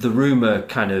 The rumour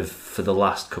kind of for the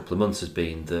last couple of months has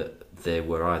been that they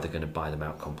were either going to buy them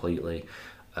out completely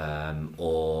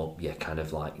or kind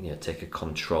of like take a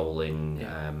controlling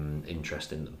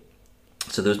interest in them.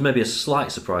 So there's maybe a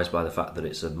slight surprise by the fact that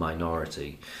it's a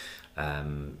minority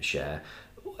share.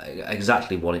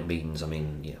 Exactly what it means, I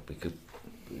mean, we could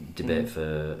debate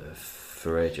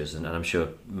for ages, and I'm sure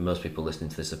most people listening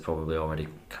to this have probably already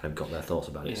kind of got their thoughts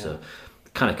about it. So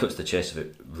it kind of cuts the chase of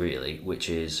it really, which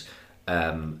is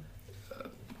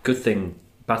good thing,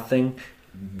 bad thing.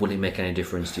 Would it make any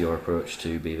difference to your approach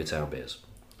to Beavertown beers?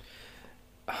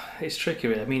 It's tricky,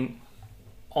 really. I mean,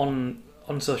 on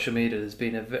social media, there's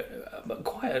been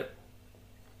quite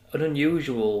an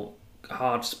unusual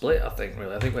hard split. I think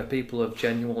where people have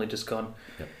genuinely just gone,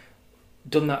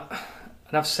 done that.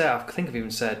 And I think I've even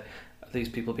said these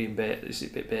people being is a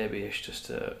bit babyish just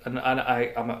to. And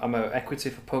I'm a equity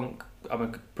for Punk. I'm a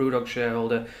Brewdog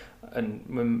shareholder, and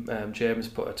when James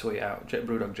put a tweet out,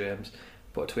 Brewdog James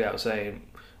put a tweet out saying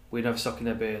we're never stocking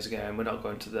their beers again. We're not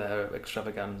going to their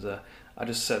extravaganza. I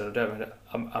just said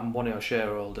I'm one of your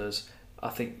shareholders. I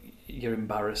think you're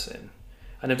embarrassing,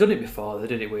 and they've done it before. They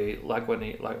did it with like when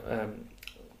he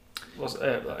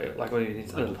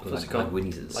Winnie's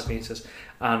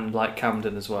and like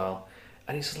Camden as well,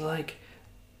 and it's like,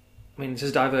 I mean, this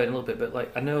is diverting a little bit, but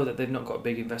like I know that they've not got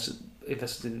big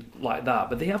invested like that,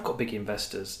 but they have got big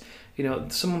investors.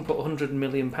 Someone put £100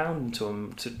 million into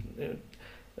them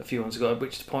a few months ago,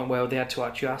 which is the point where they had to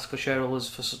actually ask for shareholders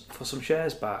for some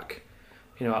shares back.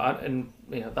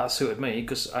 That suited me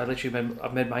because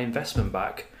I've made my investment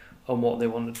back on what they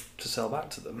wanted to sell back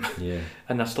to them.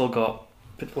 And I've still got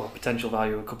potential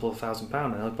value of a couple of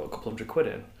 £1,000, and I've put a couple £100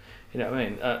 in. You know what I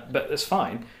mean? But it's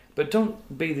fine. But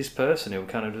don't be this person who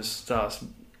kind of just starts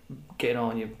getting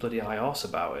on your bloody high horse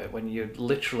about it when you're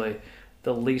literally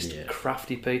the least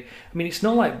crafty people. I mean, it's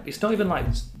not even like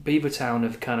Beavertown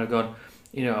have kind of gone,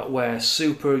 we're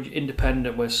super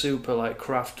independent, we're super like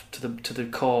craft to the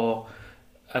core,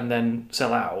 and then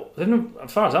sell out.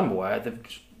 As far as I'm aware,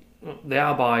 they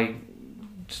are by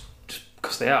just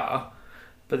because they are.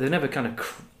 But they never kind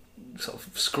of sort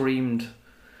of screamed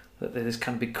that they're this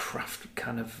kind of big craft,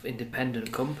 kind of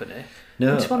independent company.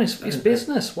 No, to be honest, it's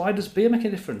business. Why does beer make a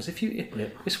difference? If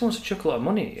someone wants to chuck a lot of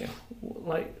money at you,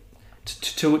 like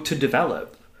to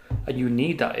develop, and you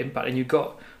need that impact, and you've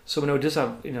got someone who does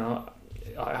have, like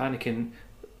Heineken,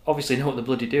 obviously know what they're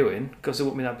bloody doing because they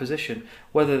won't be in that position.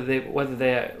 Whether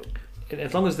they're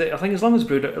as long as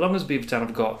Beavertown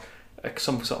have got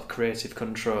some sort of creative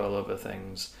control over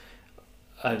things.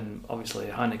 And obviously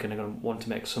Heineken are going to want to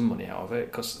make some money out of it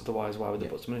because otherwise why would they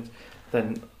put some money in?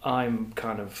 Then I'm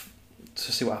kind of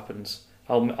to see what happens.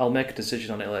 I'll make a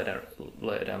decision on it later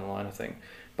down the line, I think.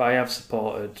 But I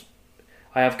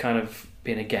have kind of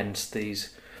been against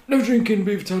these no drinking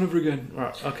Beavertown ever again.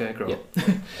 Right, okay, grow up.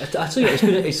 I tell you,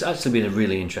 it's actually been a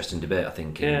really interesting debate, I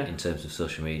think, in terms of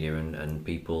social media and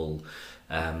people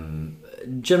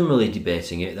generally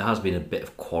debating it. There has been a bit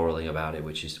of quarrelling about it,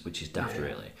 which is daft,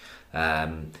 really.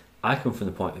 I come from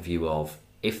the point of view of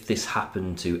if this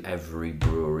happened to every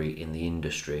brewery in the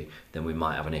industry, then we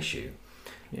might have an issue.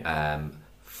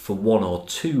 For one or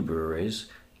two breweries,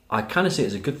 I kind of see it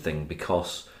as a good thing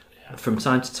because from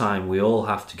time to time we all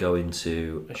have to go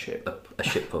into A shit. a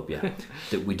shit pub,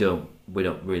 that we don't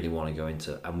really want to go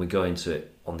into, and we go into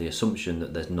it on the assumption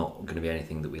that there's not going to be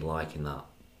anything that we like in that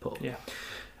pub. Yeah.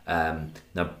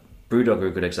 Now, Brewdog are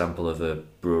a good example of a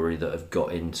brewery that have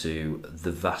got into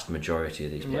the vast majority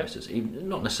of these places, even,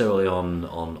 not necessarily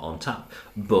on tap,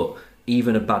 but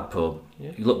even a bad pub.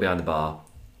 Yeah. You look behind the bar,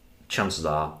 chances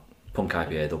are Punk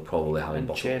IPA they'll probably have in And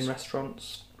bottles. chain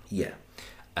restaurants. Yeah.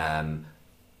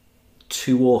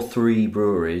 2 or 3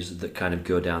 breweries that kind of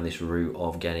go down this route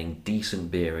of getting decent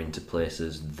beer into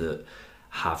places that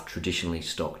have traditionally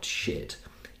stocked shit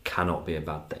cannot be a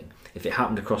bad thing. If it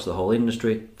happened across the whole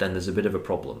industry, then there's a bit of a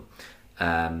problem.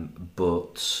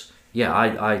 But yeah,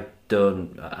 I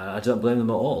don't blame them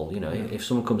at all. You know, if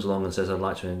someone comes along and says, "I'd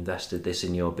like to invest this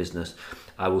in your business,"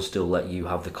 I will still let you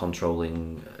have the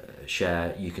controlling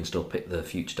share. You can still pick the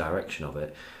future direction of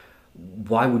it.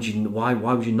 Why would you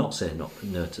not say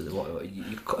no to the?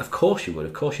 Of course you would.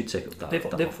 Of course you'd take up that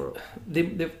offer up.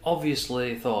 They've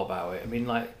obviously thought about it. I mean,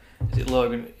 like, is it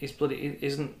Logan?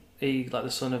 Isn't he like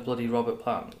the son of bloody Robert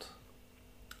Plant?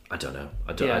 I don't know.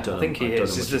 I think he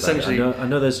is. It's essentially, I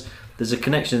know there's a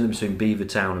connection between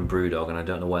Beavertown and Brewdog, and I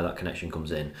don't know where that connection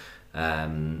comes in.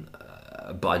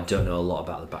 But I don't know a lot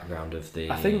about the background of the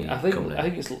company. I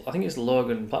think it's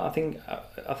Logan. I think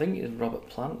it's Robert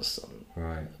Plant's son.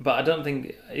 Right. But I don't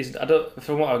think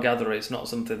from what I gather, it's not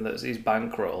something that he's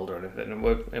bankrolled or anything.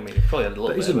 I mean, he probably had a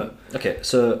little bit of it. Okay,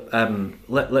 so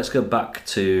let's go back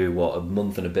to a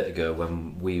month and a bit ago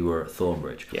when we were at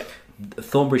Thornbridge. Yeah.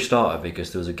 Thornbridge started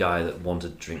because there was a guy that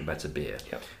wanted to drink better beer.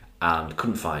 Yep. And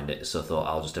couldn't find it, so I thought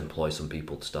I'll just employ some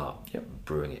people to start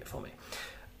brewing it for me.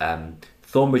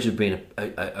 Thornbridge had been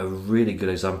a really good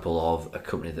example of a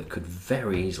company that could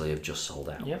very easily have just sold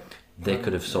out. Yep. They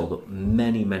could have sold up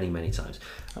many, many, many times.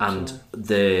 Absolutely. And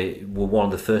they were one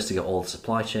of the first to get all the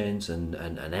supply chains and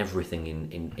everything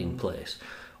in place.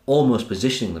 Almost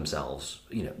positioning themselves,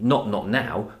 you know, not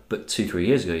now, but 2-3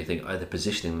 years ago, you think, are they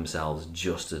positioning themselves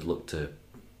just to look to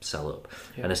sell up?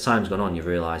 Yeah. And as time's gone on, you've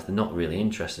realised they're not really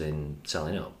interested in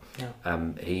selling up. Yeah.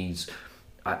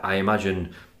 I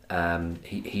imagine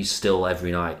he's still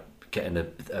every night getting a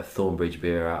Thornbridge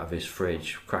beer out of his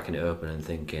fridge, cracking it open and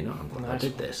thinking, "Oh, I'm glad I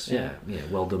did this. Yeah,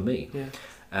 well done me." Yeah.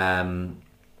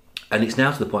 And it's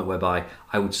now to the point whereby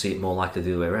I would see it more likely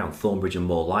the other way around. Thornbridge are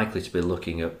more likely to be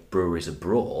looking at breweries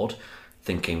abroad,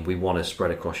 thinking we want to spread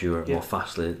across Europe more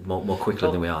fastly, more quickly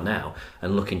than we are now,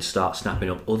 and looking to start snapping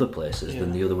up other places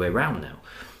than the other way around now.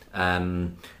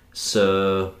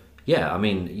 So yeah, I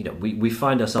mean, you know, we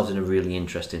find ourselves in a really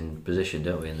interesting position,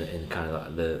 don't we? In kind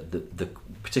of like the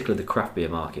particularly the craft beer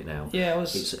market now. Yeah,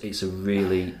 it's a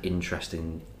really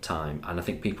interesting time, and I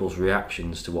think people's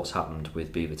reactions to what's happened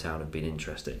with Beavertown have been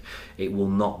interesting. It will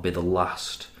not be the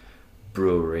last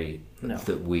brewery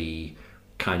that we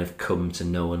kind of come to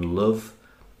know and love,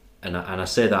 and I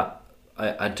say that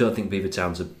I don't think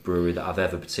Beavertown's a brewery that I've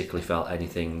ever particularly felt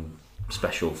anything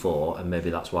special for, and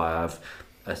maybe that's why I've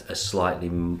a slightly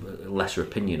lesser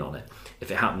opinion on it. If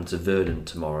it happened to Verdant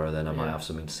tomorrow, then I might have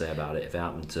something to say about it. If it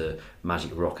happened to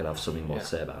Magic Rock, I'd have something more to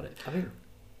say about it.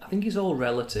 I think it's all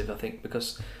relative. I think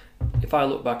because if I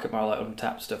look back at my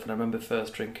Untapped stuff, and I remember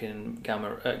first drinking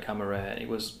Gamma Ray, it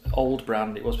was old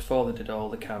brand. It was before they did all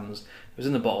the cans. It was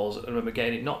in the bottles. I remember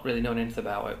getting it, not really knowing anything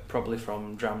about it, probably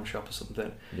from Dram Shop or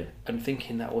something, and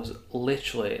thinking that was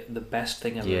literally the best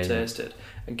thing I've ever tasted.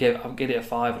 And I'll give it a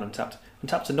 5 on Untapped.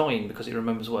 Untapped's annoying because it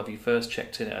remembers whatever you first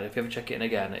checked in it, and if you ever check it in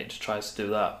again, it just tries to do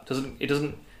that. It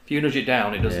doesn't. If you nudge it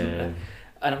down, it doesn't. Yeah.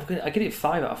 And I give it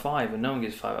 5 out of 5, and no one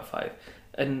gives 5 out of 5.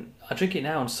 And I drink it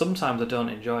now, and sometimes I don't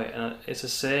enjoy it, and it's the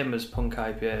same as Punk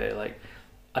IPA. Like,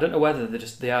 I don't know whether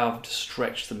they have just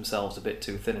stretched themselves a bit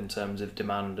too thin in terms of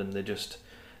demand, and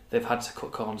they've had to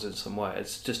cut corners in some way.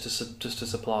 It's just to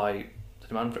supply the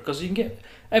demand for it, because you can get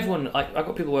everyone. Like, I've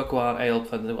got people who go out ale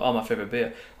and my favourite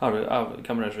beer.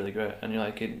 Gamma Ray's really great, and you're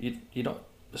like, you're not,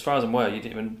 as far as I'm aware,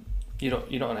 you're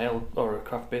not an ale or a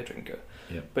craft beer drinker.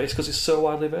 Yeah. But it's because it's so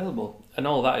widely available, and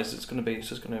all that is it's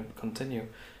just going to continue.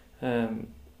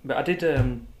 But I did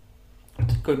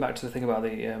going back to the thing about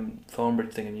the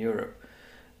Thornbridge thing in Europe,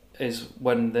 is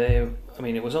when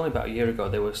it was only about a year ago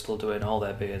they were still doing all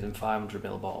their beers in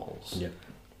 500ml bottles. Yeah.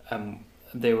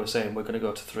 They were saying we're going to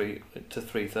go to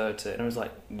 330, and I was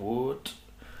like, what?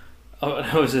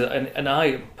 And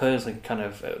I personally kind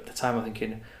of at the time I'm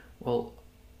thinking, well,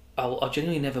 I'll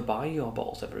genuinely never buy your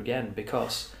bottles ever again,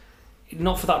 because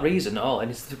not for that reason at all, and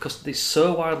it's because it's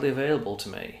so widely available to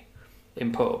me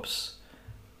in pubs,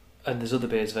 and there's other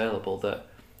beers available, that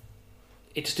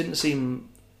it just didn't seem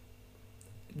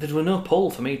there was no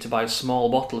pull for me to buy a small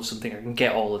bottle of something I can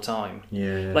get all the time.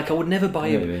 Yeah. Like I would never buy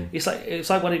I know what you mean. It's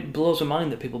like when it blows my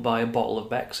mind that people buy a bottle of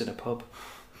Beck's in a pub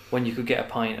when you could get a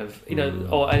pint of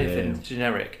or anything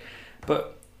generic.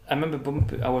 But I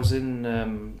remember I was in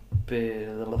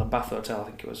the Bath Hotel, I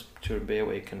think it was during Beer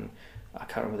Week, and I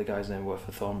can't remember the guy's name, worked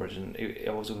for Thornbridge, and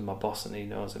I was with my boss and he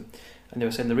knows him. And they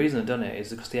were saying the reason they've done it is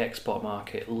because the export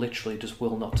market literally just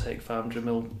will not take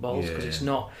 500ml bottles because it's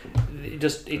not. It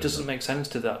doesn't make sense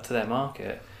to their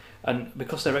market, and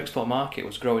because their export market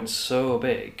was growing so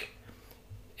big,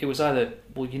 it was either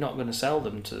you're not going to sell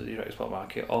them to your export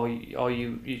market or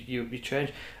you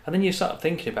change, and then you start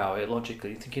thinking about it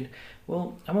logically, thinking,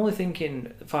 well, I'm only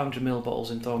thinking 500ml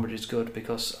bottles in Thornbridge is good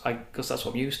because that's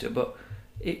what I'm used to, but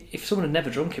if someone had never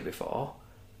drunk it before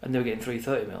and they were getting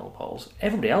 330ml bottles,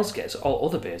 everybody else gets all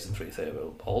other beers in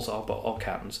 330ml bottles or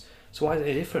cans. So why is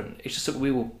it different? It's just that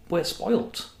we're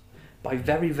spoilt by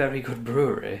very, very good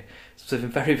brewery, serving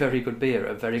very, very good beer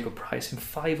at a very good price in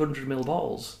 500ml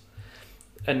bottles.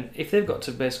 And if they've got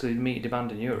to basically meet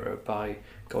demand in Europe by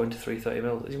going to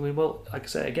 330ml, well, like I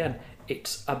say again,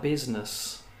 it's a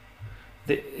business.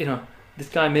 This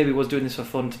guy maybe was doing this for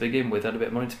fun to begin with, had a bit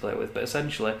of money to play with, but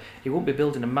essentially he wouldn't be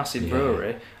building a massive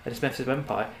brewery and his massive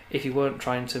empire if he weren't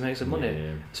trying to make some money.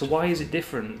 Yeah. So why is it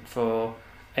different for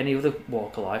any other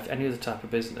walk of life, any other type of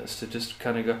business to just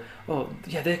kind of go, oh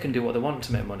yeah, they can do what they want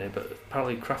to make money, but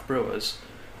apparently craft brewers,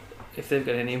 if they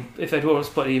want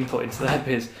to put any input into their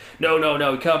biz, no, we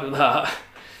can't do that.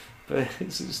 But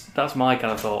that's my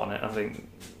kind of thought on it. I think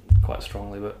quite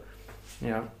strongly, but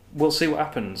we'll see what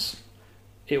happens.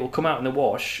 It will come out in the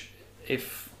wash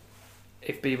if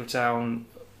Beavertown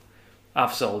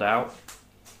have sold out,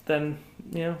 then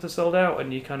they're sold out,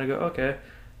 and you kind of go, okay,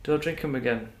 don't drink them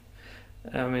again.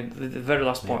 I mean, the very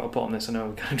last point I'll put on this, I know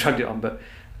we kind of dragged it on, but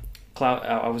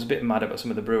I was a bit mad about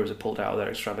some of the brewers that pulled out of their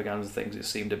extravaganza things. It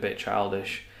seemed a bit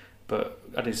childish, but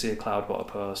I did see a Cloudwater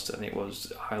post, and it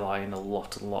was highlighting a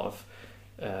lot of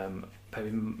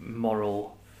maybe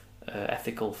moral,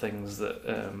 ethical things that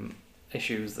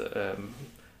issues that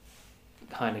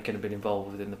Heineken have been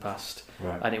involved with in the past,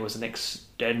 and it was an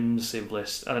extensive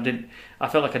list. And I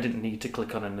felt like I didn't need to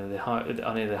click on any of the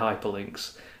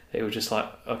hyperlinks. It was just like,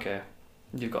 okay,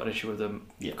 you've got an issue with them,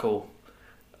 cool.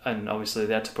 And obviously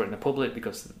they had to put it in the public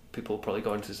because people were probably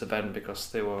going to this event because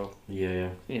they were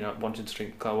wanting to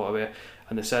drink Cloudwater beer,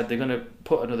 and they said they're going to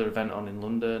put another event on in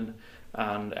London,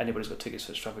 and anybody's got tickets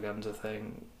for the extravaganza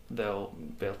thing, they'll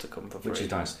be able to come for free. Which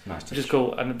is nice. Which is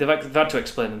cool, and they've had to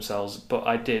explain themselves, but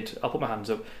I'll put my hands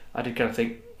up, I did kind of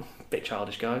think, bit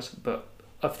childish guys, but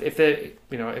if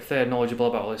they're knowledgeable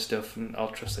about all this stuff, and I'll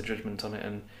trust their judgment on it,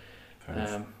 and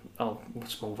I'll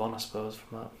just move on, I suppose,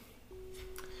 from that.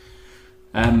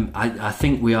 I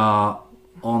think we are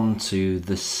on to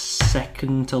the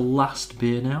second to last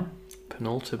beer now.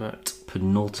 Penultimate,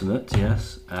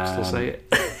 yes. Still say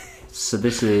it. So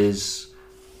this is.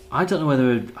 I don't know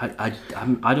whether I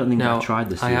don't think I've tried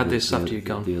this. I had this after you'd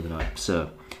gone the other night. So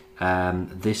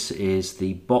this is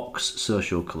the Box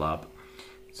Social Collab.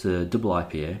 It's a double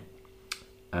IPA.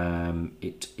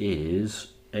 It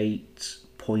is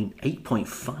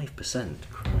 8.5%.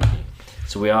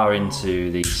 So we are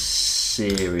into the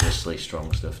seriously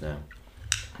strong stuff now.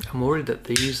 I'm worried that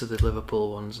these are the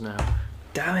Liverpool ones now.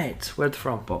 Damn it! Where's it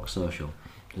from? Box Social.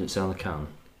 Does it say on the can?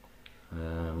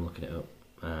 I'm looking it up.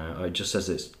 It just says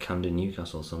it's canned in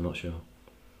Newcastle, so I'm not sure.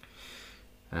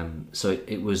 So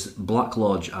it was Black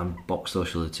Lodge and Box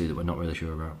Social, the two that we're not really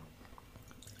sure about.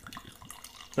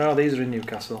 No, these are in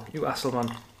Newcastle. You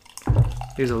Hasselman.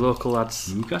 These are local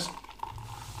lads. Newcastle?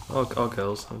 Or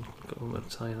girls, I'm going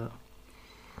to tell you that.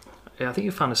 Yeah, I think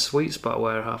you found a sweet spot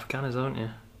where half a can is, haven't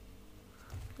you?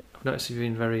 I've noticed you've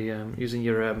been very using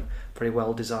your very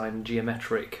well designed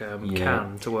geometric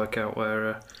can to work out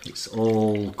where. It's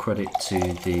all credit to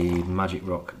the Magic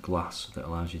Rock glass that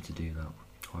allows you to do that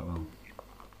quite well.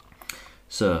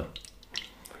 So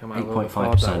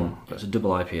 8.5%. It's a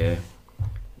double IPA.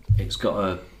 It's got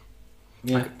a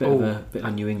bit of a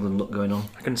New England look going on.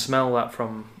 I can smell that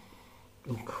from.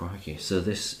 Oh crikey! So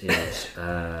this is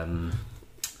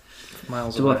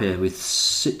miles double away. IPA with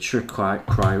Citra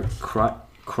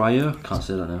Cryo. Can't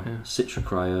say that now. Yeah. Citra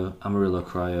Cryo, Amarillo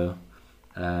Cryo.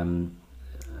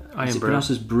 Is it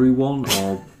pronounced as Brew One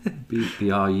or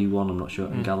BRU One? I'm not sure.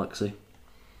 And Galaxy.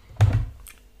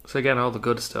 So again, all the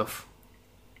good stuff.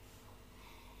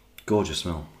 Gorgeous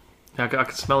smell. Yeah, I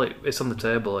can smell it. It's on the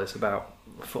table. It's about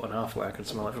 1.5 foot away. I can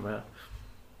smell it from here.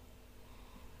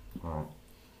 Wow.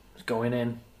 It's going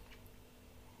in.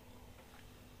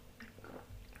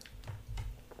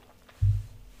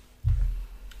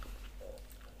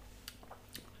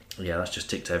 Yeah, that's just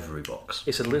ticked every box.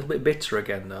 It's a little bit bitter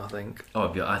again, though. I think.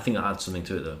 Oh, I think that adds something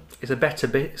to it though. It's a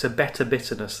better It's a better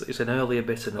bitterness. It's an earlier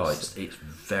bitterness. Oh, it's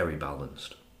very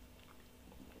balanced.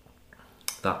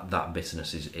 That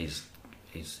bitterness is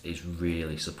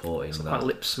really supporting It's that. quite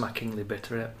lip smackingly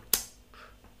bitter. Yeah.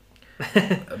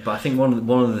 But I think one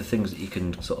of the things that you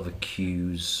can sort of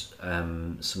accuse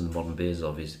some modern beers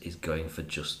of is going for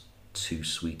just too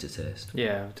sweet a taste.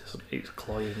 Yeah, it's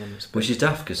cloying and which is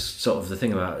daft because sort of the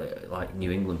thing about like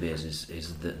New England beers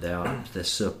is that they're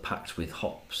so packed with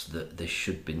hops that they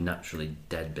should be naturally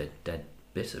dead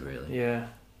bitter really. Yeah.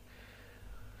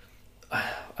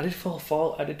 I did fall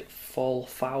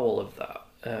foul of that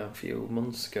a few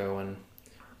months ago, and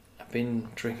I've been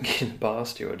drinking Bar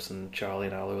Stewards, and Charlie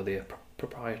and Al were the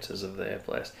proprietors of their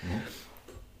place,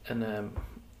 and I'm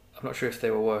not sure if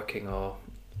they were working or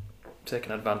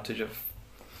taking advantage of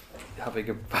having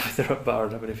their own bar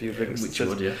and having a few drinks. Which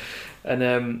would, yeah.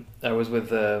 And I was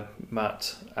with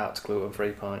Matt at Gluten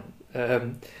Free Pint,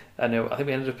 and I think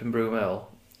we ended up in Broomhill,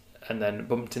 and then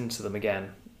bumped into them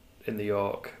again in the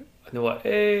York, and they were like,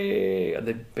 "Hey!" And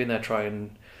they'd been there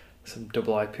trying some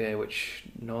double IPA, which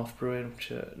North Brewing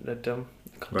had done,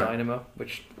 called Right. Dynamo,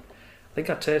 which I think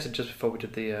I tasted just before we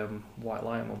did the White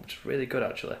Lion one, which is really good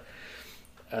actually.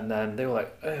 And then they were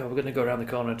like, "Oh, we're going to go around the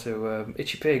corner to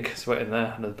Itchy Pig," so went in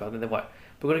there, and they're like,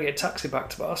 "We're going to get a taxi back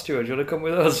to Bar Steward. Do you want to come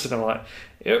with us?" And I'm like,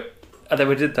 "Yep." And then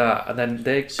we did that, and then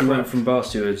they. So you went from Bar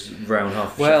Stewards round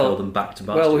half Well, Sheffield and back to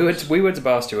Bar Stewards. we went to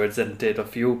Bar Stewards and did a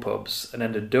few pubs, and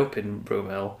ended up in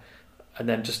Broomhill, and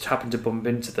then just happened to bump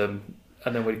into them,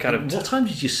 and then we kind of. What time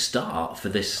did you start for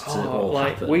this to all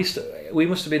happen? We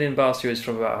must have been in Bar Stewards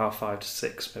from about 5:30 to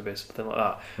 6, maybe something like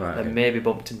that. Right, and okay. maybe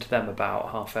bumped into them about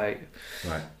 8:30.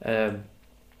 Right. I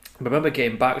remember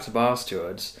getting back to Bar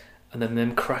Stewards, and then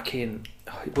them cracking.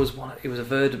 It was a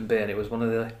Verdant beer, and it was one of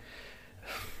the.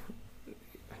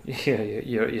 Yeah,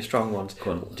 your strong ones.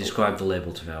 Go on, describe the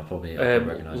label to me. I'll probably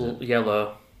recognise it.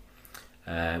 Yellow.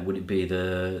 Would it be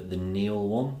the Neil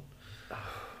one?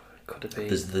 Could it be?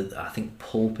 There's I think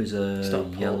Pulp is It's a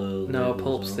not yellow. Pulp. No, label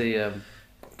Pulp's as well. the.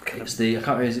 It's the I can't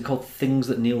remember. Is it called Things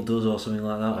That Neil Does or something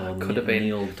like that? Or Could have been.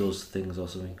 Neil Does Things or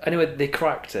something. Anyway, they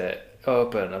cracked it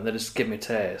open and they just gave me a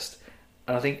taste,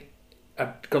 and I think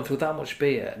I'd gone through that much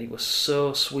beer, and it was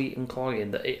so sweet and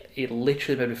cloying that it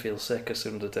literally made me feel sick as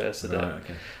soon as I tasted Right, it.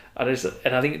 okay.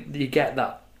 And I think you get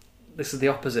that. This is the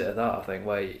opposite of that, I think,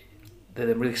 where they're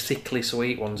the really sickly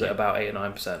sweet ones at about 8 or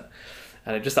 9%,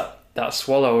 and it just that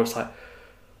swallow was like,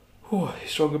 oh, you're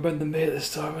stronger than me at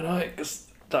this time of night, because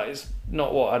that is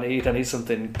not what I need. I need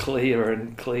something clear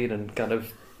and clean and kind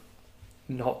of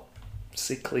not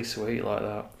sickly sweet like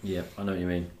that. Yeah, I know what you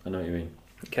mean.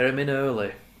 Get him in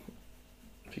early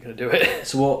if you're going to do it.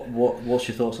 So what's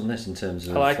your thoughts on this in terms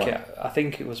of? I like it. I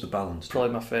think it was the balance.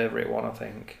 probably my favourite one. I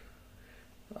think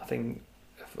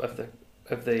of the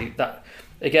that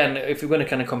again. If you're going to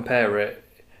kind of compare it,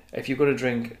 if you're going to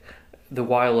drink the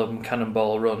Wylam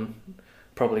Cannonball Run,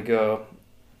 probably go.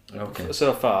 Okay.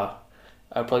 So far,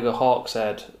 I'd probably go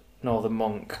Hawkshead, Northern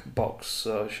Monk, Box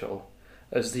Social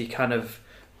as the kind of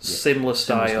similar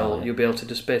style. Yeah. You'll be able to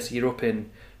just basically you're up in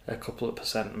a couple of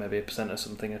percent, maybe 1% or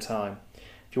something at a time.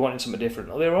 If you wanted something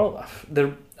different,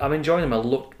 I'm enjoying them a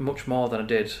lot much more than I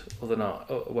did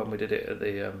when we did it at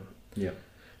the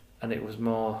and it was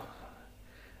more.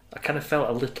 I kind of felt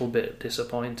a little bit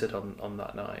disappointed on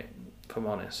that night, if I'm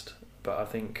honest. But I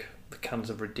think the cans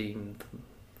have redeemed them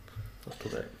a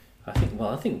little bit. I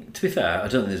think to be fair, I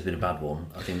don't think there's been a bad one.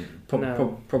 I think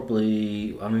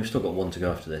probably. I mean, we've still got one to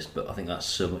go after this, but I think that's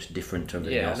so much different to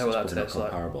everything else. I know what it's that's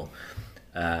probably not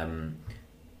comparable.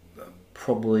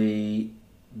 Probably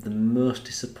the most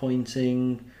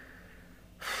disappointing.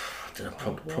 I don't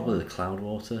know. Probably the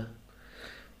Cloudwater.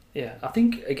 Yeah, I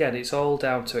think again it's all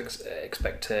down to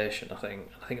expectation. I think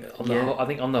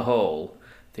on the whole,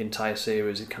 the entire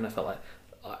series it kind of felt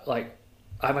like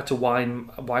I've had to wind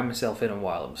myself in on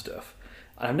Wylam stuff,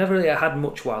 and I've never really had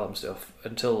much Wylam stuff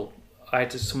until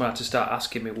someone had to start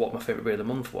asking me what my favourite beer of the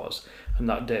month was, and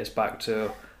that dates back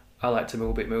to I like to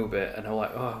move it, and I'm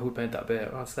like, oh, who made that beer?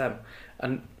 Oh, it's them.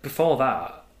 And before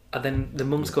that, and then the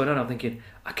months going on, I'm thinking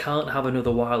I can't have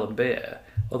another Wylam beer,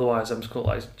 otherwise I'm just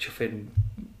like chuffing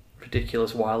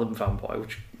ridiculous Wylam fanboy,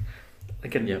 which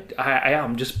again I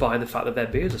am just by the fact that their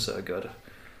beers are so good.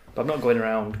 But I'm not going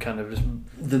around kind of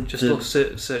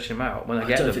searching them out when I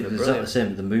get them. Think it's the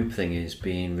same. The Moop thing is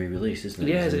being re-released, isn't it?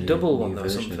 Yeah, is it a double one or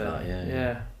version something? of that,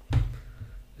 Yeah.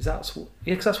 Is that? Yeah,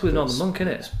 because that's with Northern Monk,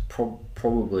 isn't it?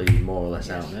 Probably more or less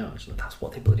out now. Actually, that's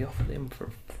what they bloody offered him for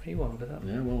a free one with that.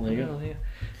 Yeah, well, there you go.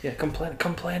 Yeah,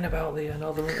 complain about the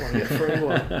Northern Monk one, get a free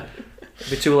one.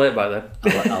 It'll be too late by then.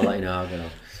 I'll let you know how I get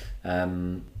on. I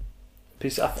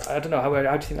don't know, how do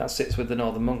you think that sits with the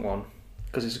Northern Monk one?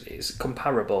 Because it's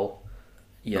comparable.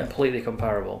 Yeah. Completely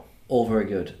comparable. All very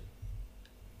good.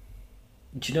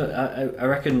 Do you know, I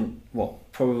reckon,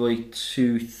 probably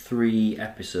 2-3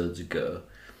 episodes ago,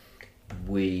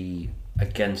 we,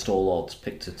 against all odds,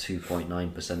 picked a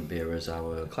 2.9% beer as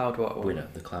our Cloudwater winner,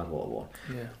 the Cloudwater one.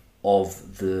 Yeah.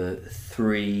 Of the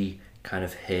 3 kind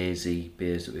of hazy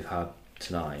beers that we've had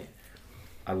tonight,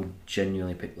 I would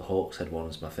genuinely pick the Hawkshead one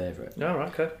as my favourite. Oh,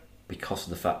 right, okay. Because of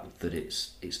the fact that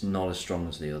it's not as strong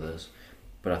as the others,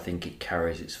 but I think it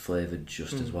carries its flavour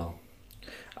just as well.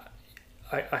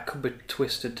 I could be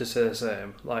twisted to say the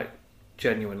same, like,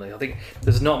 genuinely. I think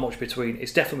there's not much between,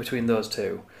 it's definitely between those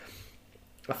two.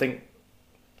 I think,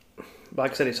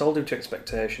 like I said, it's all due to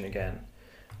expectation again,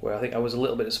 where I think I was a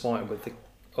little bit disappointed with the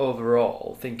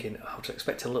overall, thinking I was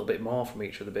expecting a little bit more from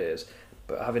each of the beers,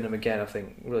 but having them again, I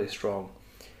think, really strong.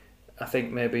 I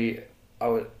think maybe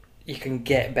you can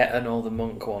get better Northern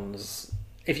Monk ones.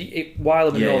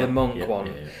 Wylam and Northern Monk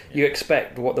one, you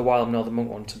expect what the Wylam Northern Monk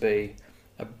one to be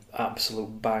an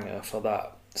absolute banger for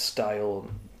that style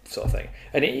sort of thing,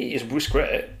 and it's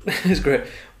great. It's great,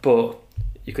 but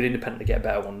you could independently get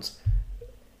better ones.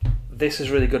 This is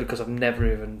really good because I've never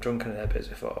even drunk any of their beers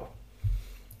before.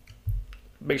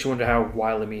 Makes you wonder how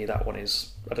Wylam-y that one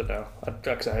is. I don't know. I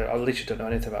literally don't know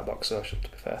anything about Box Social, to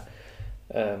be fair.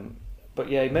 But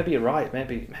yeah, maybe you're right.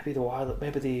 Maybe the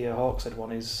Hawkshead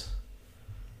one is.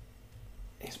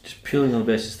 It's just purely on the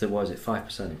basis that, what is it,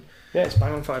 5%? Yeah, it's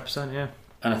bang on 5%. Yeah.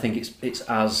 And I think it's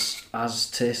as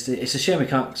tasty. It's a shame we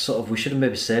can't we should have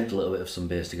maybe saved a little bit of some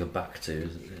beers to go back to,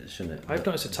 shouldn't it? I've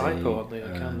noticed a typo on the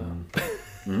can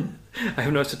though.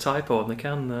 I've noticed a typo on the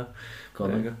can though. Go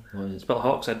on. What is it? Spelled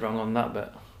Hawkshead wrong on that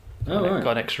bit. Oh, right.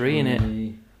 Got an extra E in it.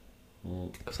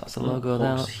 Because that's the logo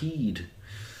there. Hawkshead.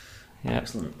 Yeah.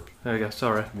 Excellent. There we go.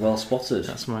 Sorry. Well spotted.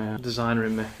 That's my designer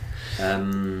in me.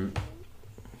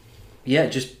 Yeah,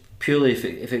 just purely if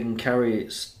it can carry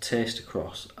its taste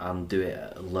across and do it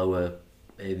at a lower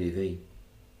ABV.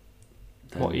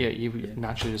 You would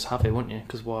naturally just have it, wouldn't you?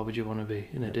 Because why would you want to be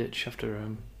in a ditch after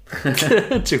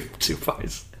two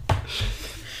fights?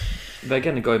 But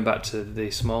again, going back to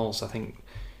the smalls, I think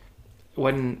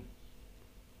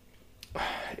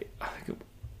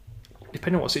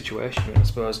depending on what situation you're in, I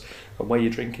suppose, and where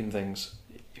you're drinking things,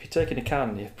 if you're taking a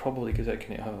can, you're probably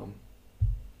taking it home.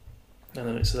 And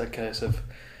then it's a case of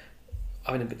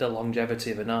having a bit of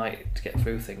longevity of a night to get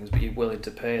through things, but you're willing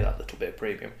to pay that little bit of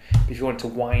premium. If you want to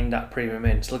wind that premium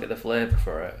in, still get the flavour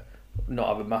for it, not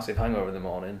have a massive hangover in the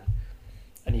morning,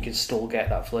 and you can still get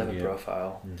that flavour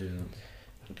profile. The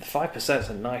 5% is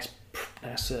a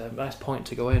nice point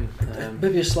to go in.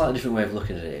 Maybe a slightly different way of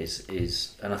looking at it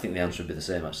is, and I think the answer would be the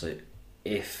same actually,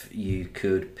 if you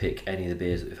could pick any of the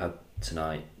beers that we've had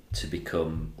tonight to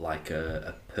become like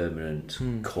a permanent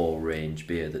core range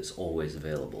beer that's always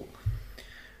available,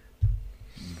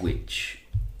 which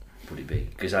would it be?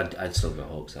 Because I'd still go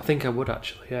Hawkshead. I think I would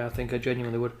actually. Yeah, I think I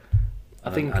genuinely would.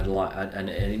 And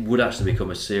it would actually become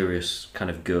a serious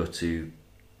kind of go-to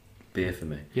beer for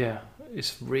me. Yeah,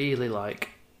 it's really like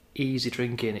easy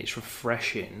drinking. It's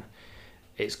refreshing.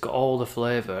 It's got all the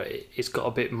flavour. It's got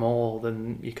a bit more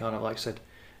than you kind of like said.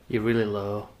 Your really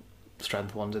low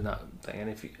strength ones in that thing. And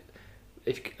if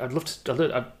I'd love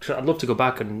to go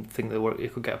back and think that you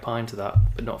could get a pint of that,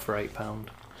 but not for £8.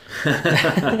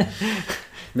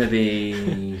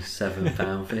 Maybe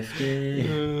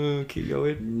 £7.50. Keep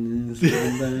going.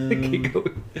 Keep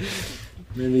going.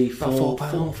 Maybe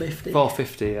 £4.50.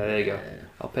 £4.50. Yeah, there you go.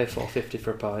 I'll pay £4.50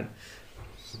 for a pint.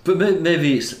 But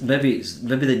maybe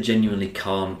they genuinely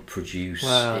can't produce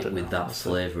it with that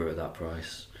flavour at that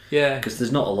price. Yeah, because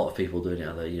there's not a lot of people doing it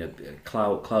out there. You know,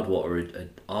 Cloudwater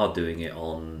are doing it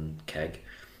on keg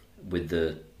with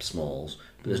the smalls,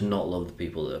 but there's not a lot of the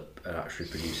people that are actually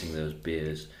producing those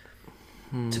beers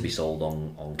to be sold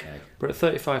on keg. But at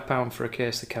 £35 for a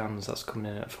case of cans, that's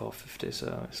coming in at £4.50.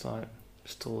 So it's like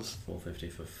still £4.50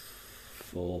 for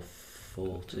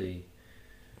 440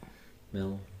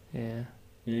 mil. Yeah.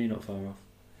 Yeah, you're not far off.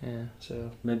 Yeah,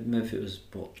 so maybe if it was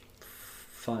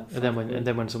five. And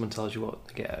then when someone tells you what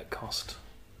they get at cost,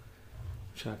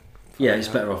 it's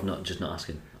better off not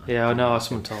asking. Yeah, I know.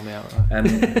 Someone told me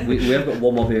outright. We have got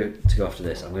one more beer to go after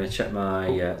this. I'm going to check my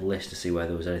list to see whether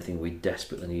there was anything we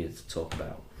desperately needed to talk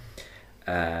about.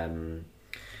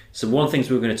 So one of the things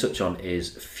we were going to touch on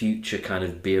is future kind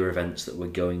of beer events that we're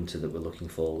going to, that we're looking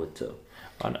forward to,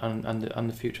 and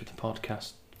the future of the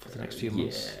podcast for the next few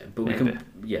months. Yeah, but we can.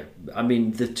 Yeah, I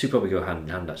mean the two probably go hand in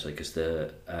hand actually, because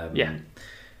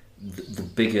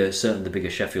certainly the bigger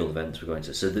Sheffield events we're going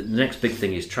to. So the next big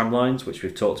thing is Tramlines, which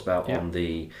we've talked about on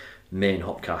the main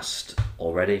Hopcast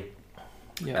already.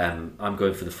 Yeah. I'm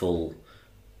going for the full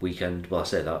weekend. Well, I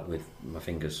say that with my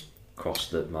fingers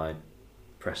crossed that my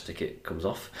press ticket comes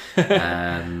off,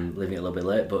 leaving it a little bit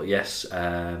late. But yes,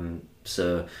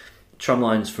 so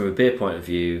Tramlines from a beer point of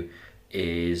view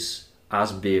is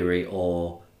as beery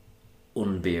or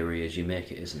unbeery as you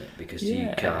make it, isn't it? Because you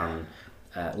can.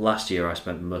 Last year I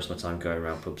spent most of my time going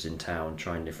around pubs in town,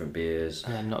 trying different beers,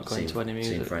 and not going to any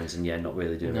music, seeing friends, and not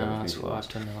really doing. No, that's what I've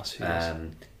done the last few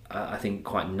years. I think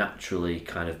quite naturally,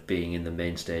 kind of being in the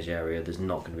main stage area, there's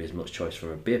not going to be as much choice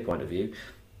from a beer point of view,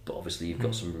 but obviously you've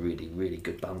got some really, really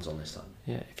good bands on this time.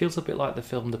 Yeah, it feels a bit like the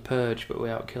film The Purge, but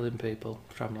without killing people.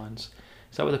 Tramlines.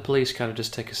 Is that where the police kind of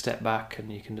just take a step back and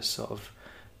you can just sort of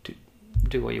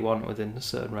do what you want within a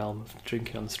certain realm of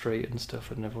drinking on the street and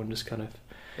stuff, and everyone just kind of...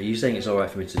 Are you saying it's alright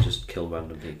for me to just kill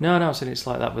random people? No, I'm saying it's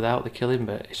like that without the killing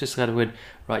bit. It's just kind of when,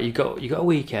 right, you got a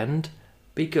weekend,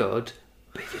 be good,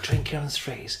 but if you're drinking on the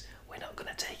streets, we're not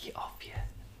going to take it off you.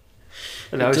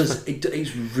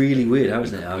 It's really weird,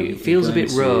 isn't it? It feels a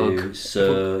bit rogue.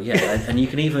 So, yeah, and you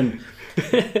can even...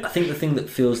 I think the thing that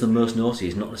feels the most naughty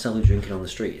is not necessarily drinking on the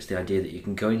street. It's the idea that you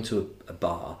can go into a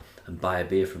bar and buy a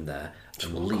beer from there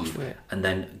and leave, and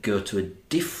then go to a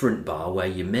different bar where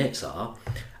your mates are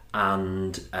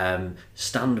and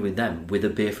stand with them with a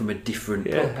beer from a different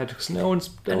pub. Yeah, because no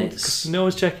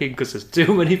one's checking because there's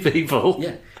too many people.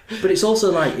 Yeah, but it's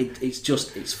also like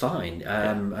it's fine.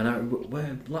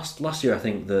 And last year I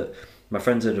think that my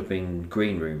friends ended up in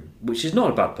Green Room, which is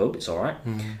not a bad pub. It's all right.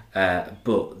 Mm-hmm.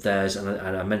 But there's, and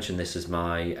I mentioned this as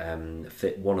my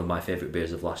one of my favourite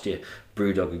beers of last year.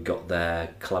 Brewdog had got their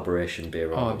collaboration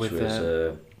beer on, which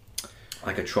was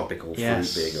like a tropical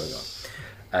fruit beer going on.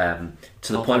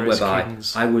 To the point whereby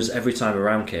I was, every time a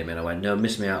round came in, I went, no,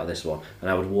 miss me out of this one, and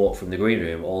I would walk from the Green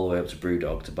Room all the way up to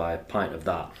Brewdog to buy a pint of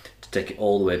that, to take it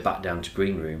all the way back down to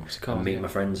Green Room and meet my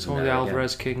friends. It's one of the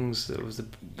Alvarez Kings. That was the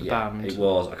band. It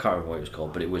was. I can't remember what it was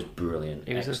called, but it was brilliant.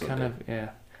 It was a kind of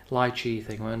lychee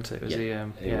thing, wasn't it? It was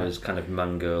was kind of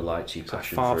mango lychee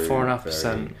passion fruit.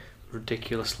 4.5%,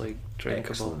 ridiculously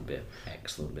drinkable.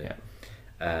 Excellent beer.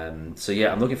 So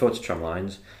I'm looking forward to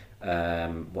Tramlines.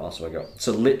 What else have I got?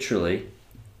 So literally,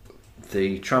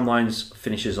 the Tramlines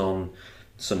finishes on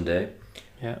Sunday.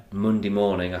 Yeah. Monday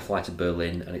morning I fly to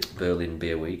Berlin, and it's Berlin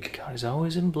Beer Week. God, he's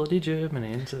always in bloody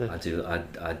Germany, isn't it? I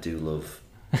do love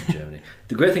Germany.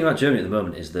 The great thing about Germany at the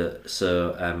moment is that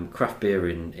craft beer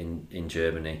in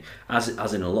Germany, as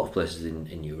in a lot of places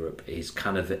in Europe, is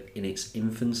kind of in its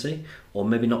infancy, or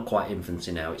maybe not quite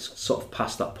infancy now. It's sort of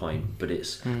past that point, but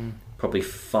it's probably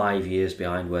 5 years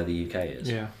behind where the UK is.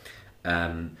 Yeah.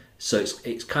 So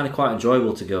it's kind of quite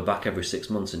enjoyable to go back every 6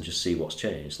 months and just see what's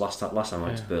changed. Last time I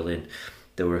went to Berlin,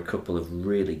 there were a couple of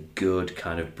really good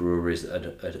kind of breweries that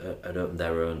had opened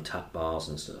their own tap bars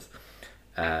and stuff,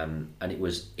 and it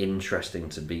was interesting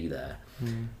to be there.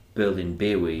 Berlin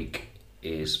Beer Week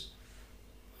is,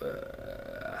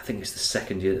 I think it's the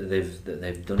second year that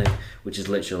they've done it, which is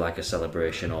literally like a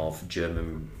celebration of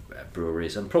German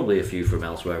breweries and probably a few from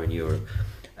elsewhere in Europe.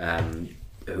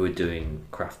 Who are doing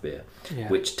craft beer,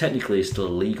 which technically is still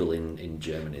illegal in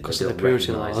Germany. Because of the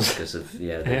purity laws. Because of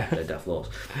their daft laws.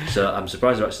 So I'm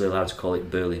surprised they're actually allowed to call it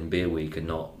Berlin Beer Week and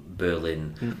not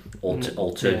Berlin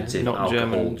Alternative Alcohol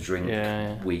German.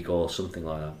 Drink Week or something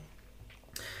like that.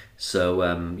 So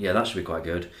that should be quite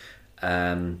good.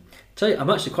 Tell you,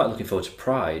 I'm actually quite looking forward to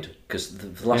Pride, because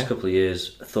the last couple of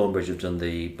years Thornbridge have done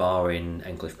the bar in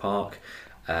Endcliffe Park.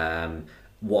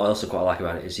 What I also quite like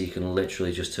about it is you can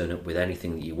literally just turn up with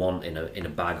anything that you want in a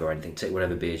bag or anything. Take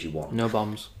whatever beers you want. No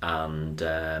bombs. And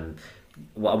I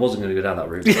wasn't going to go down that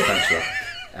route. But thanks for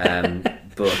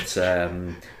that.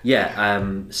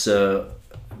 So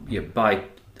you buy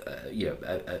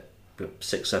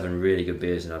 6-7 really good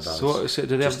beers in advance. So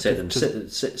do they just take them,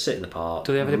 sit in the park.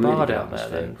 Do they have any bar down there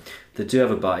then? They do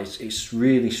have a bar. It's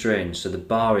really strange. So the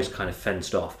bar is kind of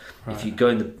fenced off. Right. If you go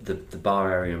in the bar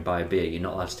area and buy a beer, you're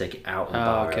not allowed to take it out of the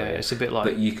bar area. It's a bit like...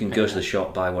 But you can go to the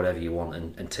shop, buy whatever you want,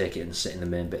 and take it and sit in the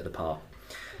main bit of the park.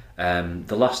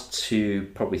 The last 2,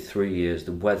 probably 3 years,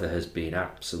 the weather has been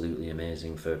absolutely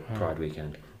amazing for Pride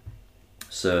weekend.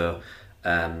 So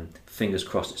fingers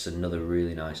crossed it's another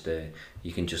really nice day.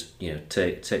 You can just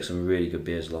take some really good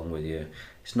beers along with you.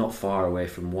 It's not far away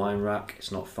from Wine Rack.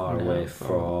 It's not far away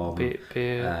from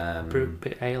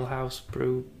Ale House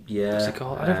Brew. Yeah, what's it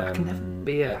called? I can never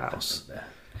Beer House.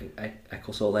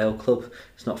 Ecclesall Ale Club.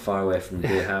 It's not far away from the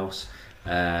Beer House.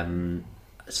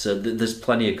 So there's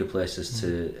plenty of good places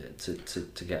to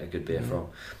get a good beer from.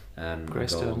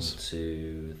 Greystones.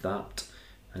 To that.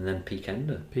 and then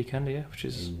Peakender Peakender, yeah, which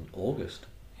is in August.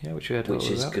 Yeah, which we had.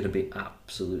 Which is going to be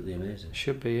absolutely amazing.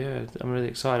 Should be, yeah. I'm really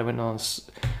excited.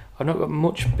 I've not got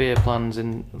much beer plans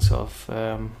in sort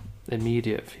of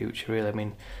immediate future, really. I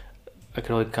mean, I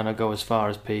can only kind of go as far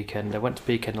as Peakender. I went to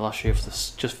Peakender last year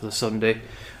just for the Sunday.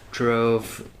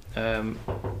 Drove.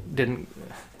 Didn't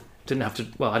have to.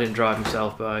 Well, I didn't drive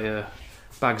myself, but I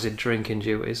bags in drinking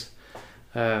duties.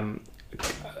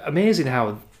 Amazing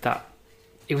how that.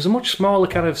 It was a much smaller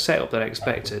kind of setup than I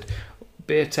expected.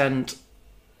 Beer tent.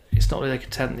 It's not really like a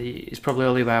tent. It's probably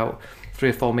only about 3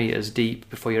 or 4 meters deep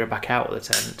before you're back out of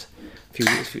the tent.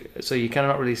 So you're kind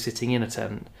of not really sitting in a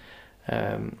tent.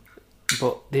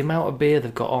 But the amount of beer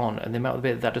they've got on and the amount of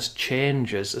beer that just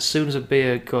changes as soon as a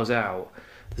beer goes out.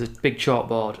 There's a big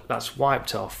chalkboard that's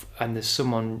wiped off, and there's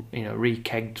someone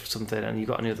re-kegged something, and you've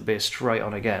got another beer straight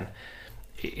on again.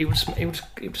 It was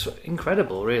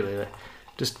incredible, really.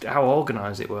 Just how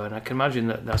organised it were, and I can imagine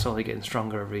that's only getting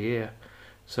stronger every year.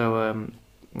 So.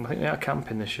 I think we are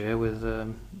camping this year with,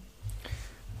 and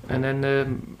then.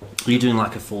 Are you doing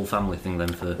like a full family thing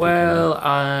then for? Well,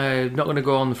 I'm not going to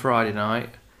go on the Friday night.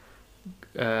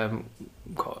 Got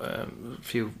a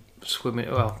few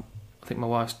swimming. Well, I think my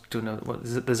wife's doing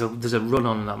there's a run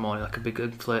on that morning, like a big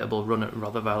inflatable run at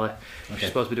Rother Valley. Okay. She's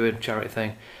supposed to be doing a charity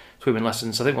thing, swimming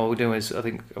lessons. So I think what we're doing is I've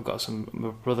got my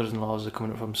brothers-in-laws are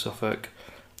coming up from Suffolk.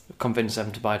 I've convinced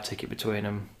them to buy a ticket between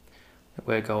them.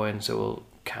 We're going, so we'll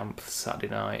camp Saturday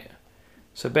night.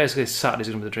 So basically Saturday's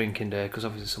going to be the drinking day, because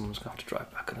obviously someone's going to have to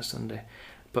drive back on a Sunday.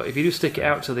 But if you do stick it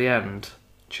out to the end,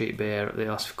 cheap beer, they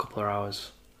last for a couple of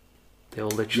hours. They'll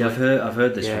literally... Yeah, I've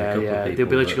heard this from a couple of people. They'll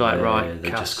be literally like, they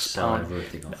casks just sell on.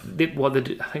 everything off.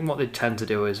 I think what they tend to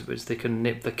do is they can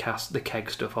nip the keg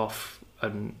stuff off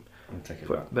and take it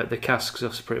back. But the cask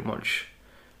stuff's pretty much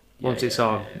once it's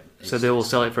on. Yeah. So they will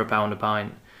sell it for £1 a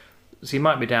pint. So you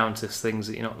might be down to things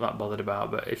that you're not that bothered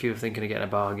about, but if you're thinking of getting a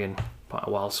bargain, buy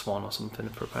a Wild Swan or something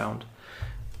for £1,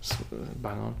 so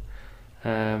bang on.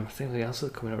 I think the else is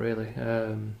coming up really.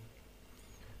 Don't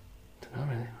know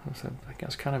really. I think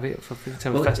that's kind of it for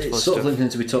festival it's stuff. sort of linked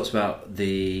into, we talked about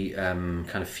the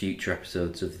kind of future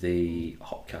episodes of the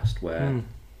Hopcast where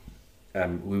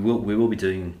we will be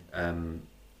doing an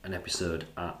episode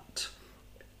at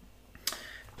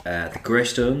the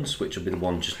Greystones, which will be the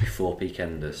one just before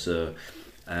Peakender. So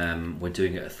we're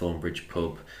doing it at Thornbridge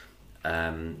Pub,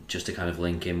 just to kind of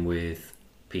link in with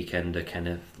Peakender, kind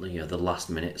of the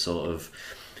last minute sort of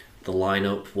the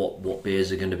lineup, what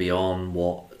beers are going to be on,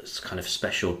 what kind of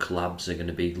special collabs are going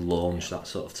to be launched, that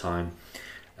sort of time.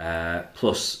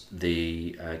 Plus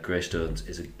the Greystones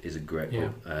is a great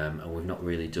pub, and we've not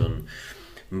really done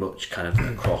much kind of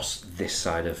across this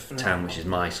side of town, which is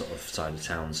my sort of side of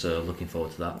town, so looking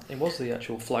forward to that. It was the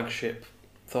actual flagship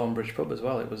Thornbridge Pub as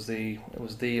well. It was the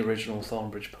original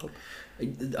Thornbridge Pub.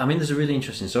 I mean, there's a really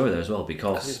interesting story there as well,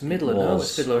 because it's Midland.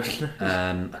 It's Midland.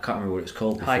 I can't remember what it was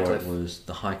called before. Highcliffe. It was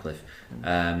the Highcliffe,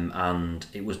 and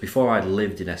it was before I'd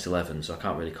lived in S11, so I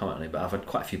can't really comment on it. But I've had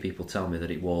quite a few people tell me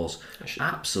that it was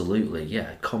absolutely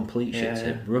complete shit.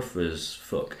 Yeah. Rough as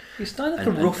fuck. It's not like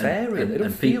a rough area. They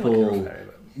don't feel people, like a rough area.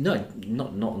 No,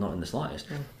 not in the slightest.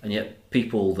 And yet,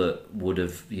 people that would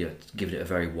have given it a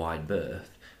very wide berth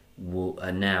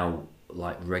are now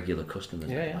like regular customers.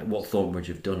 Like what Thornbridge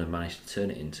have done and managed to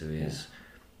turn it into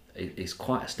is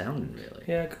quite astounding, really.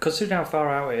 Yeah, considering how far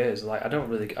out it is, like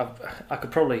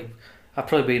I've probably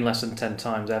been less than 10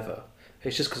 times ever.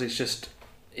 It's just because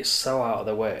it's so out of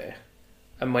the way.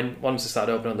 And once they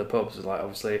started opening the pubs, like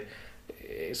obviously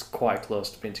it's quite close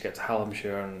to being to get to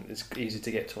Hallamshire, and it's easy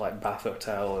to get to like Bath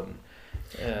Hotel and.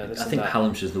 I think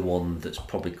Hallamshire's the one that's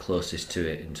probably closest to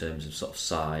it in terms of sort of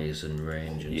size and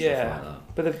range and stuff like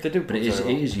that. But they do. But it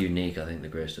is unique, I think, the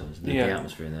Greystones. The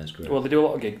atmosphere in there is great. Well, they do a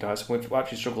lot of gig nights, and we've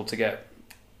actually struggled to get.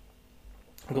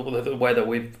 The way that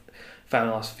we've found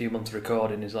the last few months of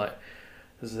recording is like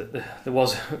there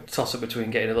was a toss up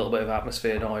between getting a little bit of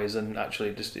atmosphere noise and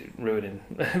actually just ruining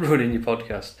your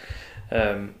podcast.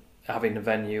 Having a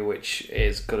venue which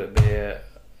is good at beer,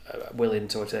 willing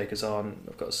to take us on,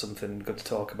 I've got something good to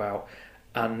talk about,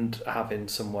 and having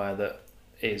somewhere that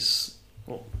is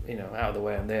out of the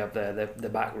way, and they have their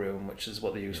back room, which is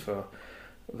what they use for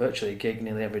virtually a gig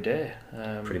nearly every day.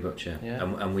 Pretty much, yeah.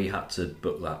 And we had to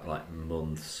book that like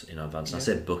months in advance. I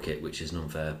said book it, which is an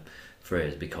unfair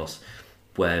phrase, because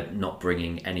we're not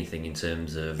bringing anything in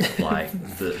terms of like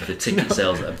the ticket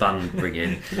sales that a band bring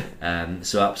in.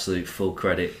 So absolute full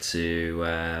credit to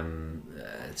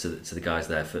the guys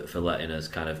there for letting us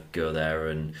kind of go there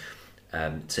and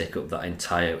take up that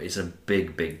entire. It's a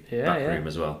big back room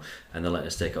as well, and they're letting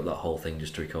us take up that whole thing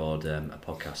just to record a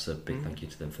podcast. So big thank you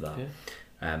to them for that.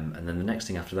 And then the next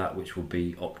thing after that, which will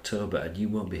be October, and you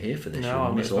won't be here for this. No, You'll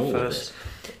I'll miss miss my all of first.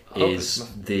 this. Is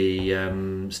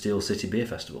the Steel City Beer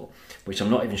Festival, which I'm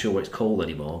not even sure what it's called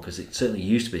anymore, because it certainly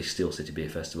used to be Steel City Beer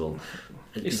Festival.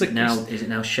 Is it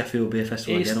now Sheffield Beer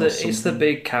Festival again? It's the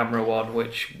big camera one,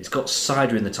 which it's got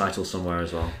cider in the title somewhere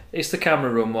as well. It's the camera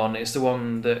room one. It's the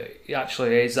one that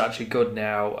is actually good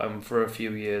now, and for a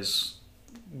few years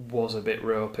was a bit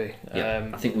ropey. Yeah,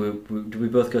 I think did we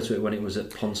both go to it when it was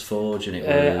at Ponce Forge, and it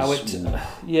was. I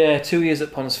went 2 years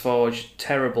at Ponce Forge.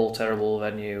 Terrible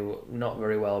venue. Not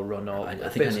very well run up. I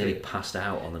think I nearly passed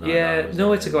out on the night. Yeah, no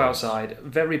way to go outside.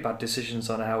 Very bad decisions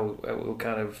on how it were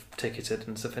kind of ticketed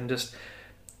and stuff, and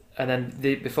then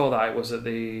before that it was at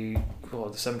the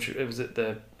cemetery. It was at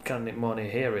the kind of more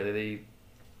near here really.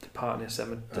 The part near the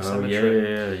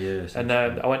cemetery. Yeah. And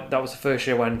I went. That was the first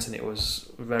year I went, and it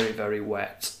was very, very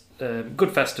wet.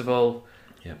 Good festival,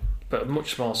 but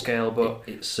much small scale. But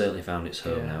it certainly found its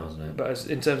home now, hasn't it? But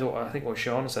in terms of what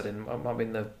Sean said might be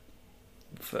in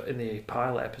the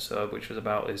pilot episode, which was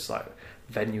about his like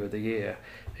venue of the year,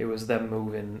 it was them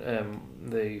moving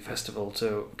the festival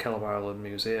to Kellam Island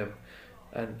Museum,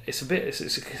 and it's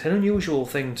an unusual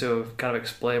thing to kind of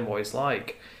explain what it's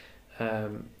like.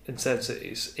 In sense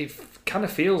it kind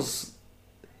of feels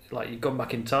like you've gone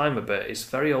back in time a bit. It's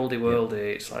very oldie worldy.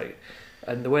 Yeah. It's like,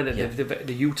 and the way that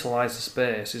they utilise the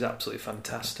space is absolutely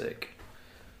fantastic.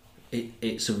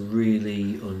 It's a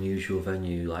really unusual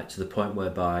venue, like to the point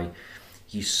whereby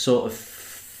you sort of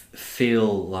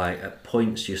feel like at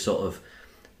points you're sort of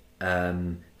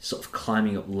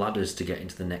climbing up ladders to get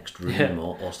into the next room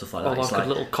or stuff like that. Or it's like a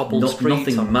little cobbled street.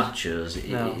 Nothing matches.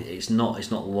 No. It's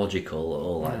not logical at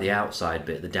all. Like the outside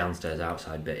bit, the downstairs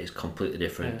outside bit is completely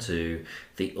different to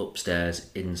the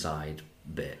upstairs inside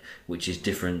bit, which is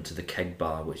different to the keg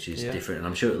bar, which is different. And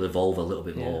I'm sure it'll evolve a little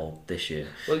bit more this year.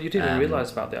 Well, you didn't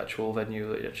realise about the actual venue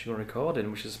that you're actually going to record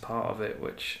in, which is part of it,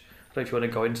 which... I don't know if you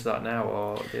want to go into that now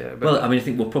or... Well, I mean, I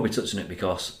think we'll probably touch on it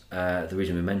because the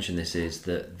reason we mention this is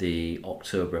that the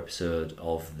October episode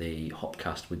of the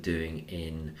Hopcast we're doing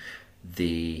in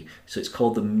the... So it's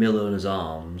called the Mill Owners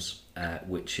Arms,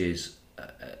 which is...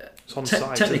 It's on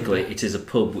site, technically, it is a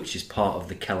pub which is part of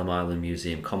the Kellam Island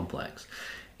Museum complex.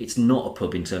 It's not a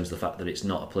pub in terms of the fact that it's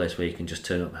not a place where you can just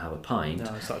turn up and have a pint.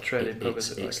 No, it's not a trading pub,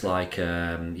 is it? It's like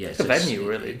it's a venue,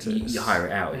 really. You hire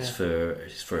it out. It's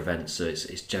for events, so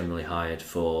it's generally hired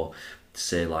for,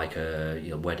 say, like a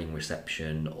wedding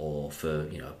reception or for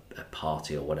a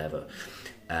party or whatever.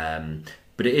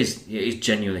 But it is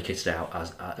genuinely kitted out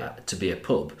as to be a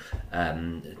pub,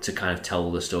 to kind of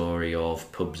tell the story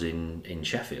of pubs in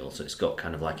Sheffield. So it's got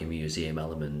kind of like a museum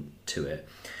element to it.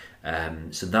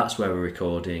 So that's where we're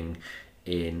recording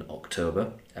in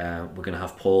October. We're going to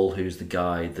have Paul, who's the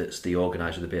guy that's the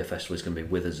organiser of the beer festival, is going to be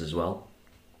with us as well.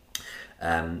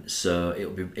 So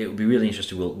it'll be really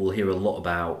interesting. We'll hear a lot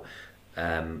about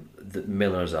the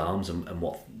Miller's Arms and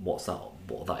what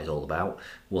that is all about.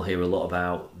 We'll hear a lot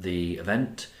about the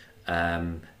event.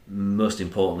 Most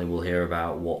importantly, we'll hear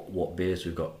about what beers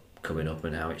we've got coming up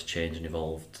and how it's changed and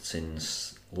evolved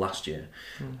since last year.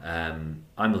 I'm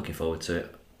looking forward to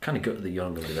it. Kind of good that you're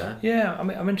not going to be there. Yeah, I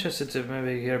mean, I'm interested to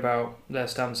maybe hear about their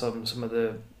stance on some of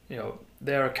the,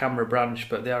 they're a camera branch,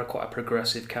 but they are quite a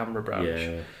progressive camera branch.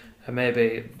 Yeah. And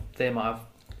maybe they might have,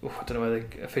 I don't know whether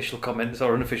official comments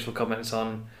or unofficial comments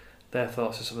on their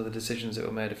thoughts of some of the decisions that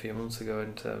were made a few months ago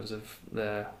in terms of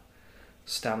their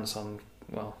stance on,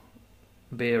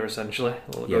 beer essentially.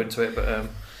 We'll go into it, but...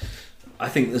 I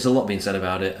think there's a lot being said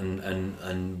about it,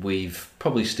 and we've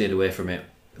probably steered away from it.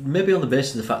 Maybe on the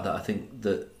basis of the fact that I think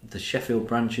that the Sheffield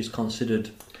branch is considered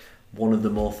one of the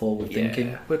more forward-thinking.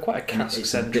 Yeah, we're quite a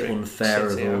cask-centric. It's a bit unfair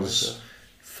of us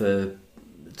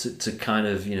to kind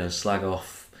of slag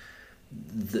off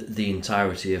the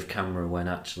entirety of Camera when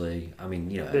actually, I mean,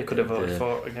 they could have voted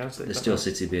for against it. The Steel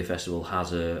City Beer Festival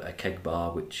has a keg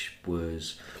bar which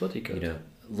was bloody good.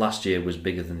 Last year was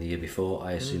bigger than the year before.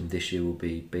 I assume this year will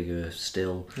be bigger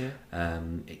still. Yeah.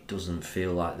 It doesn't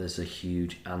feel like there's a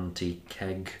huge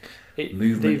anti-keg They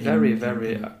movement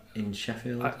very in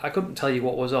Sheffield. I couldn't tell you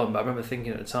what was on, but I remember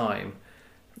thinking at the time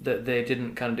that they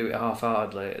didn't kind of do it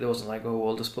half-heartedly. It wasn't like,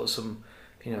 we'll just put some,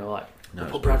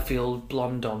 put Bradfield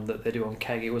Blonde on that they do on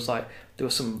keg. It was like there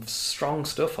was some strong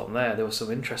stuff on there. There was some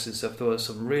interesting stuff. There was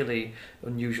some really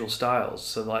unusual styles.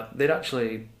 So like they'd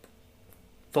actually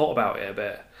thought about it a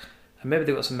bit, and maybe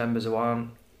they've got some members who aren't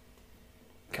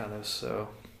kind of so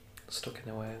stuck in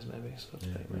their ways, maybe. So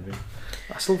maybe.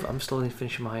 I'm still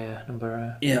finishing my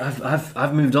number. Yeah,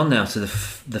 I've moved on now to the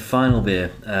final beer,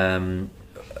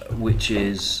 which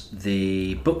is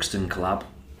the Buxton collab,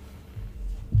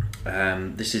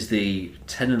 This is the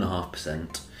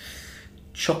 10.5%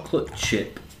 chocolate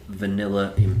chip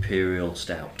vanilla imperial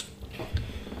stout.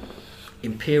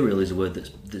 Imperial is a word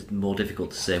that's more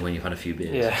difficult to say when you've had a few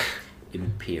beers. Yeah.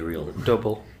 Imperial.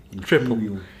 Double.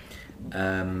 Imperial.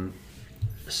 Triple.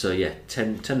 So yeah,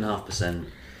 10.5%.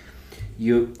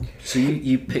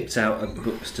 You picked out a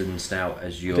Buxton Stout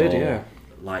as your Did, yeah.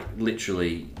 like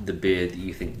literally the beer that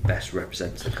you think best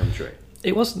represents the country.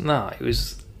 It wasn't that.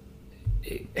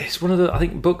 It's one of the. I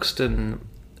think Buxton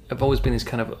have always been this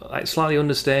kind of like slightly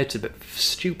understated but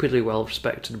stupidly well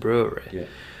respected brewery. Yeah.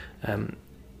 And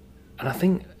I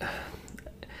think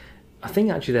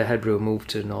actually their head brewer moved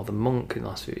to Northern Monk in the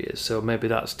last few years, so maybe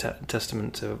that's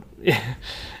testament to, you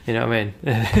know what I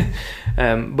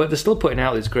mean. But they're still putting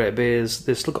out these great beers.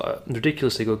 They've still got a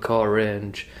ridiculously good core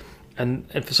range, and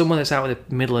for someone that's out in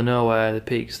the middle of nowhere, the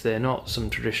Peaks, they're not some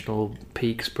traditional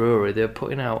Peaks brewery. They're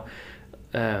putting out.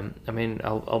 I mean,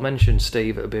 I'll mention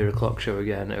Steve at the Beer O'Clock Show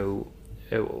again, who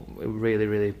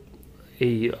really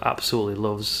he absolutely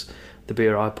loves the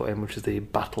beer I put in, which is the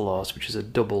Battle Horse, which is a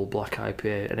double black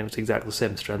IPA, and it was exactly the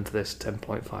same strength of this,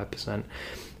 10.5%.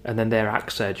 And then their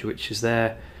Axe Edge, which is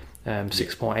their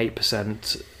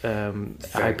 6.8%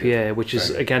 IPA, which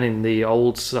is again in the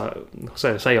old, so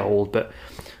I say old, but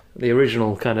the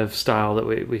original kind of style that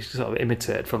we sort of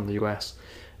imitated from the US.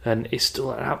 And it's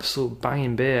still an absolute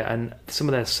banging beer. And some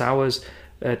of their sours,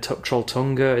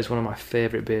 Trolltunga is one of my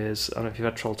favourite beers. I don't know if you've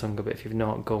had Trolltunga, but if you've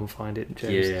not, go and find it,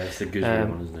 James. Yeah, it's the gooseberry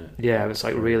one, isn't it? Yeah, it's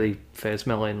like really fierce,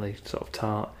 mellowingly sort of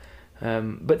tart.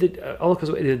 But all because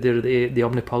the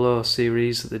Omnipollo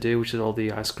series that they do, which is all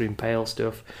the ice cream pale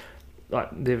stuff, like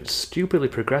they're stupidly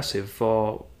progressive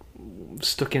for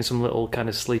stuck in some little kind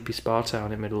of sleepy spa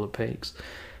town in the middle of Peaks.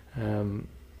 And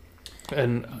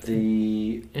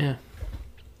the yeah.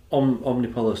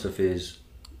 Omnipollo stuff is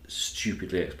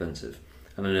stupidly expensive,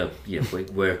 and I know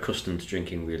we're accustomed to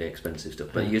drinking really expensive stuff,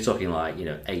 but you're talking like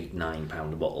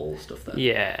 £8-9 a bottle stuff there.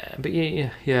 Yeah, but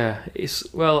yeah.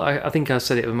 It's I think I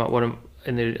said it in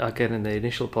the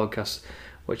initial podcast,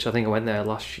 which I think I went there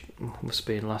last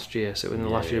year. So in the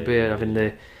last year beer, I've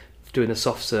been doing the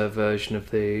soft serve version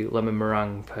of the lemon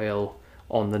meringue pale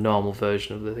on the normal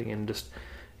version of the thing, and just.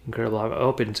 Incredible. I'm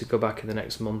hoping to go back in the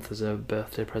next month as a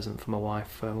birthday present for my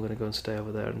wife. We're going to go and stay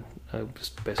over there and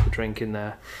just basically drink in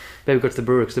there. Maybe go to the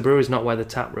brewery, because the brewery's not where the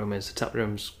tap room is. The tap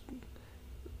room's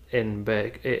in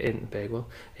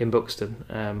Buxton.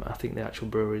 I think the actual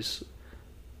brewery's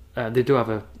they do have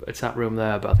a tap room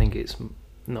there, but I think it's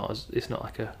not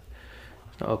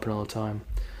open all the time.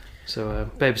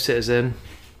 So babysitter's in.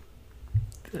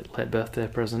 Late birthday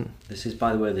present. This is,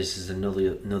 by the way,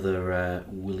 another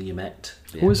Williamette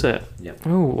beer. Oh, is it? Yeah.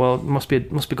 Oh, well, it must be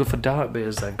good for dark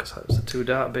beers then, because that's the 2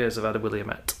 dark beers I've had a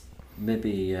Williamette.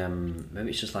 Maybe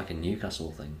it's just like a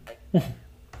Newcastle thing. The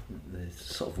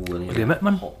sort of Williamette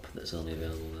hop that's only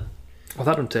available there. Well,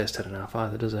 that doesn't taste 10.5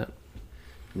 either, does it?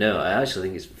 No, I actually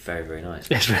think it's very, very nice.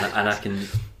 It's really and I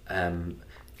can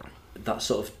that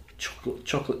sort of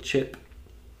chocolate chip.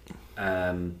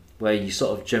 Where you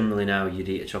sort of generally now you'd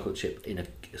eat a chocolate chip in a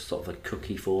sort of a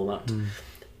cookie format,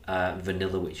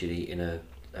 vanilla which you'd eat in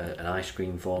an ice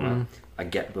cream format. I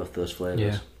get both those flavours.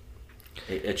 Yeah.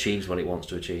 It achieves what it wants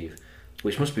to achieve,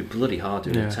 which must be bloody hard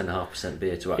doing a 10.5%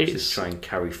 beer to actually try and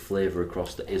carry flavour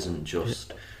across that isn't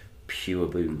just pure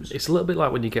booze. It's a little bit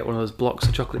like when you get one of those blocks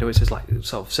of chocolate, which is like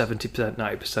sort of 70%,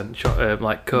 90%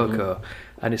 like cocoa,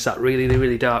 and it's that really,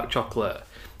 really dark chocolate.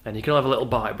 And you can have a little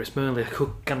bite, but it's mainly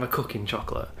kind of a cooking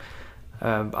chocolate.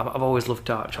 I've always loved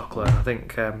dark chocolate. I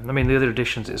think, the other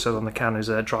additions it says on the can is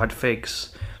dried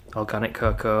figs, organic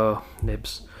cocoa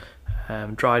nibs,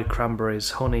 dried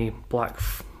cranberries, honey, black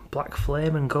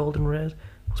flame, and golden raisins.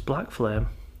 What's black flame?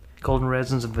 Golden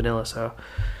raisins and vanilla. So,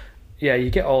 yeah, you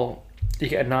get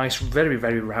a nice, very,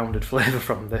 very rounded flavour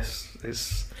from this.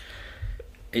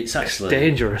 It's actually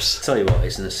dangerous. I tell you what,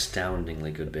 it's an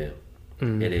astoundingly good beer.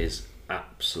 It is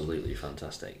absolutely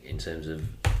fantastic in terms of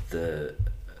the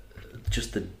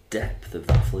depth of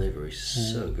that flavour is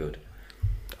so good.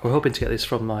 We're hoping to get this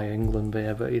from my England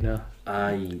beer, but you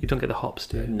don't get the hops,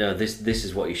 do you? No, this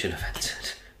is what you should have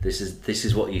entered. This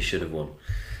is what you should have won.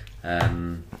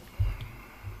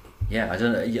 Yeah, I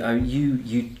don't know.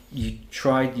 You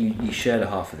tried. You shared a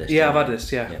half of this. Yeah, I've had this.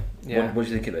 Yeah. What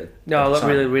do you think of it? No, I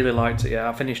really liked it. Yeah,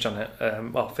 I finished on it.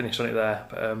 Finished on it there,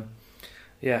 but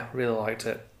yeah, really liked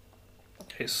it.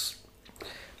 It's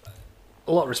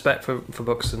a lot of respect for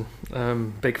Buxton.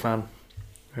 Big fan.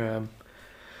 I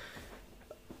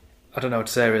don't know what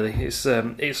to say really.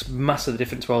 It's massively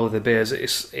different to all of the beers.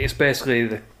 It's basically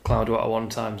the Cloudwater one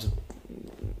times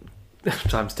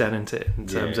 10, isn't it? In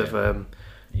terms of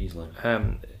easily.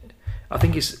 I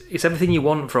think it's everything you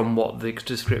want from what the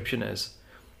description is,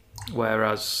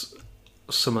 whereas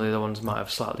some of the other ones might have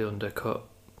slightly undercut.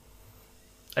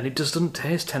 And it just doesn't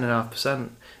taste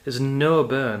 10.5%. There's no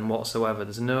burn whatsoever.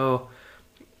 There's no.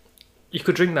 You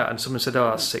could drink that and someone said, "Oh,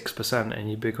 that's 6%," and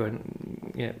you'd be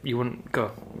going, "Yeah," you wouldn't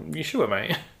go, "You sure,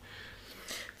 mate?"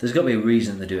 There's got to be a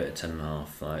reason they do it at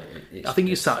 10.5. Like, I think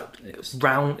it's that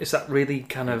round. It's that really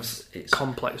kind of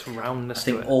complex roundness. I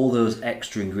think to it. all those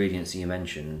extra ingredients that you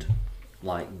mentioned,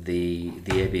 like the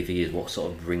ABV, is what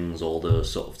sort of brings all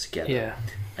those sort of together. Yeah.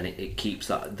 And it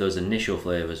keeps those initial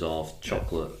flavours of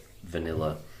chocolate,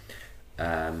 vanilla,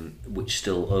 which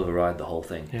still override the whole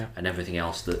thing, and everything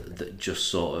else that just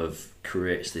sort of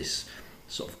creates this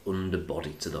sort of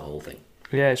underbody to the whole thing.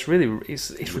 Yeah, it's really it's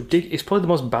ridiculous. It's probably the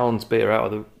most balanced beer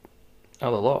out of the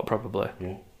lot, probably.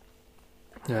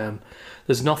 Yeah.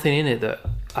 There's nothing in it that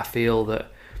I feel that,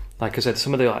 like I said,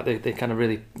 some of the they kind of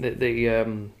really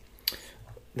the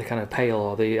kind of pale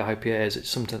or the IPAs. It's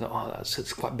something that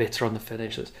it's quite bitter on the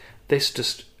finish. This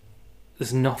just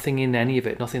there's nothing in any of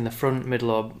it. Nothing in the front, middle,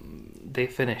 or the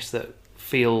finish that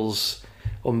feels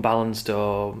unbalanced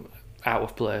or out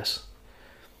of place.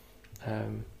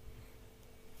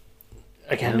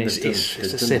 Again, it's a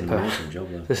sipper.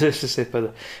 It's a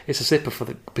sipper. It's a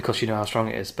sipper because you know how strong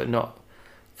it is, but not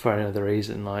for any other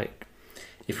reason. Like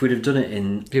if we'd have done it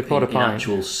in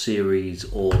actual series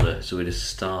order, so we'd have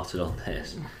started on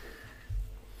this.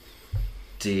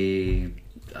 I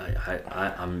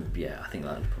think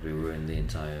that would probably ruin the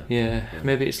entire. Yeah,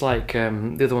 maybe it's like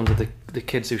the other ones are the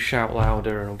kids who shout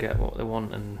louder and will get what they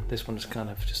want, and this one's kind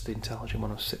of just the intelligent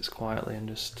one who sits quietly and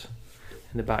just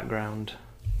in the background.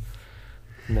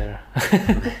 There,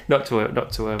 not to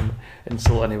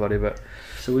insult anybody, but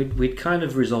so we'd kind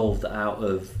of resolved that out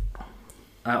of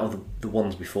the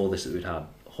ones before this that we'd had,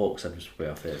 Hawkshead was probably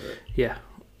our favourite. Yeah,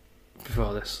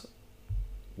 before this.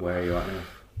 Where are you at now?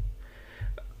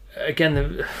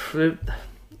 Again, they're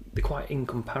quite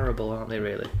incomparable, aren't they?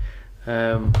 Really.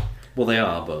 Well, they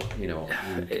are, but you know,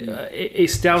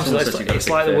 it's down to it's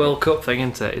like the World Cup thing,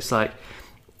 isn't it? It's like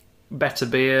better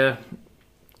beer.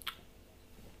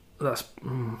 That's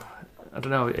I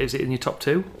don't know. Is it in your top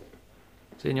two?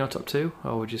 Is it in your top two,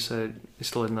 or would you say it's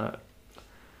still in that?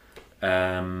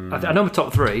 I know my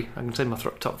top three. I can say my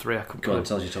top three. I could go on.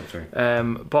 Tell us your top three.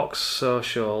 Box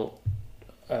Social,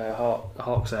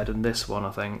 Hawkshead, and this one.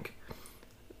 I think.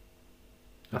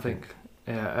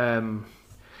 Yeah.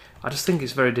 I just think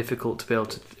it's very difficult to be able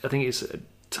to. I think it's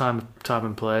time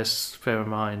and place, frame of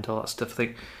mind, all that stuff. I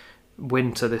think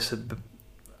winter. This.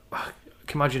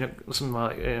 Can you imagine something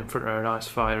like in front of a nice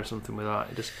fire or something with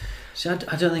that. It just. See, I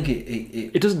don't think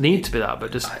it doesn't need to be that,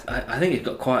 but just. I think it's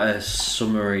got quite a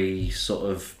summery sort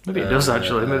of. Maybe it does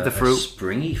actually. Maybe the fruit.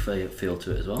 Springy feel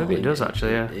to it as well. Maybe it does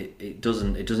actually. Yeah. It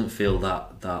doesn't feel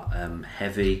that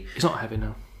heavy. It's not heavy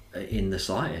now. In the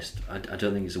slightest. I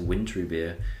don't think it's a wintry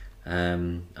beer.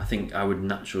 I think I would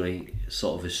naturally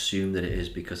sort of assume that it is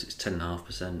because it's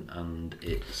 10.5% and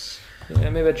it's.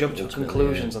 Yeah, maybe I jumped to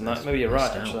conclusions on that. Maybe you're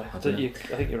right, actually. I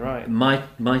think you're right.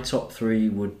 My top three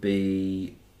would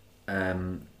be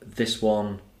this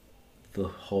one, the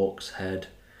Hawkshead.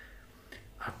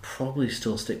 I'd probably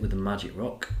still stick with the Magic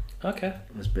Rock. Okay.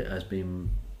 As being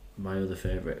my other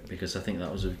favourite because I think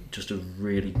that was just a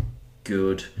really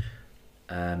good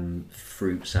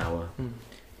fruit sour.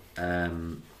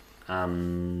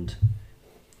 And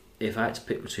if I had to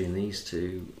pick between these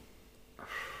two.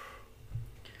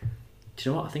 Do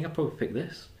you know what? I think I'd probably pick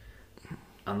this.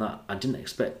 And that I didn't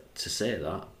expect to say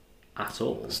that at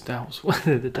all. Stouts,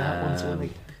 the dark ones, I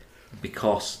think.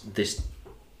 Because this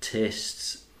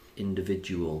tastes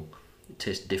individual. It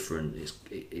tastes different.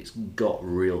 It's got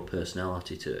real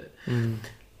personality to it.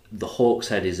 The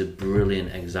Hawkshead is a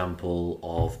brilliant example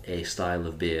of a style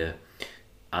of beer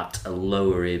at a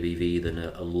lower ABV than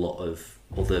a lot of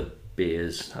other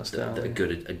beers that are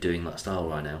good at doing that style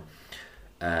right now.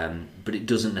 But it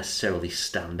doesn't necessarily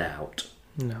stand out.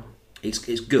 No, it's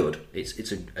good.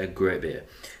 It's a great beer.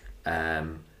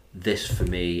 This for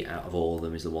me, out of all of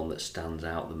them, is the one that stands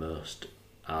out the most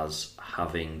as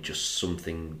having just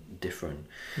something different.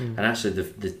 And actually,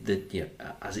 the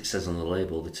as it says on the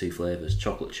label, the two flavors,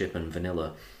 chocolate chip and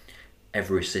vanilla.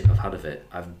 Every sip I've had of it,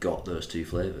 I've got those two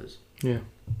flavors. Yeah.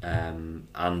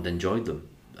 And enjoyed them.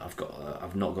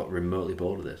 I've not got remotely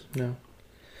bored of this. No.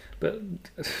 But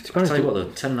I'll tell you what though,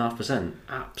 10.5%,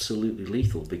 absolutely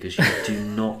lethal because you do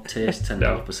not taste 10.5%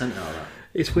 out of that.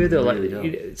 It's weird though,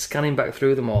 like scanning back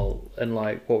through them all and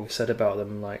like what we've said about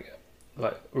them, like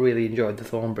really enjoyed the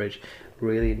Thornbridge,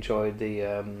 really enjoyed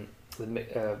the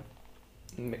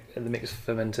mixed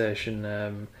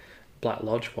fermentation Black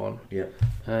Lodge one. Yeah.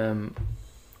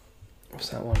 What's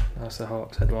that one? That's the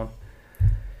Hawkshead one.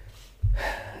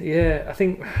 Yeah, I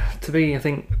think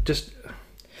just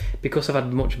because I've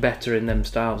had much better in them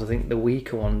styles, I think the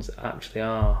weaker ones actually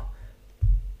are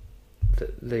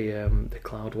the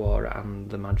Cloud War and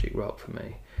the Magic Rock for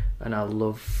me. And I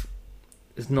love.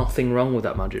 There's nothing wrong with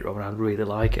that Magic Rock, and I really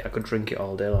like it. I could drink it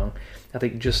all day long. I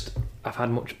think just I've had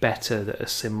much better that are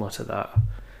similar to that.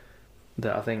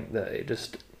 That I think that it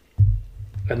just,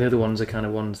 and the other ones are kind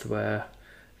of ones where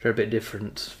they're a bit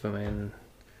different for me. And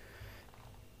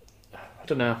I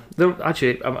don't know.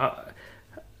 Actually, I'm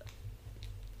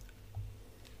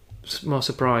more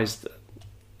surprised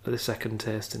at the second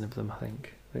tasting of them. I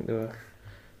think they were.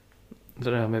 I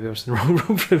don't know, maybe I was in the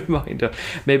wrong frame of mind.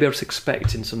 Maybe I was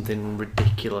expecting something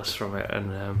ridiculous from it,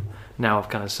 and now I've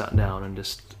kind of sat down and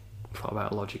just thought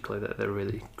about it logically that they're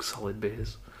really solid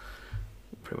beers.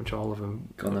 Pretty much all of them.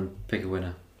 Go on then, pick a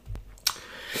winner.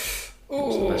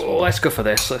 Oh, let's go for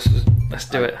this. Let's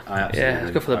do it. I absolutely yeah,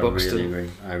 let's go for the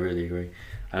Buxton. I really agree.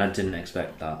 And I didn't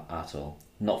expect that at all.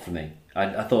 Not for me.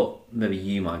 I thought maybe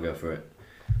you might go for it.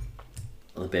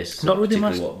 On the basis not really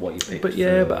much what you picked. But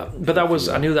yeah, but that was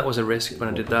I knew that was a risk when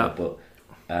I did that. But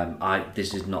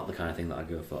this is not the kind of thing that I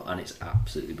go for, and it's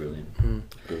absolutely brilliant.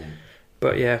 Brilliant.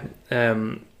 But yeah,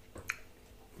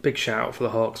 big shout out for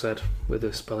the Hawkshead with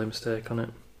a spelling mistake on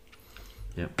it.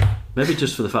 Yeah, maybe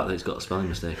just for the fact that it's got a spelling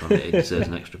mistake on it, it deserves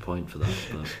an extra point for that.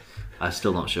 But I'm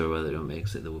still not sure whether it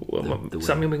makes it the does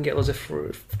that mean we can get loads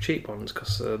of cheap ones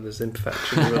because there's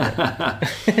imperfections on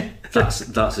it?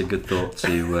 That's a good thought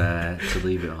to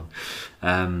leave it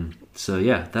on. So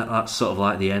yeah, that's sort of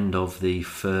like the end of the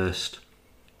first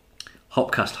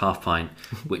Hopcast half pint,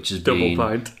 which has been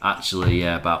pint. Actually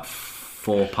about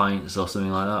 4 pints or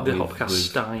something like that. The Hopcast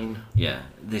Stein. Yeah,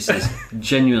 this is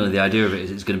genuinely the idea of it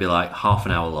is it's going to be like half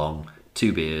an hour long,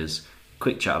 2 beers,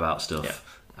 quick chat about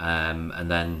stuff,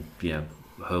 and then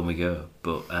home we go.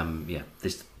 But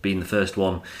this being the first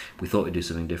one, we thought we'd do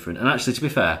something different. And actually, to be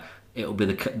fair, it'll be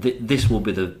this will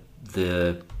be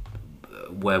the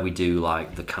where we do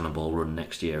like the Cannonball Run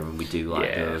next year, and we do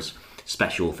like those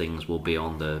special things will be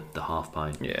on the half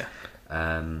pint. Yeah.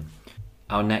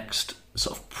 Our next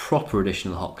sort of proper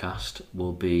edition of the Hopcast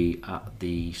will be at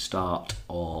the start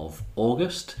of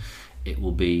August. It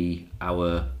will be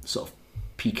our sort of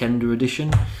Peakender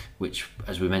edition, which,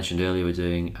 as we mentioned earlier, we're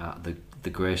doing at the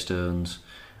Greystones.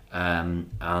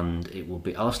 And it will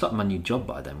be. I'll have started my new job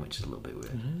by then, which is a little bit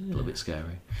weird, a little bit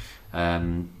scary.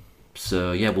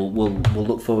 So yeah, we'll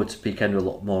look forward to Peakender a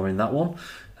lot more in that one.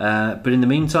 But in the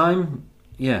meantime,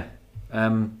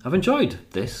 I've enjoyed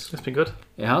this. It's been good.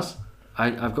 It has.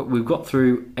 We've got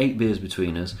through 8 beers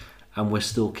between us, and we're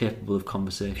still capable of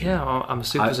conversation. Yeah, I'm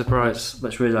super surprised.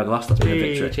 Let's raise our glass. That's been a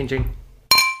victory. Ching ching.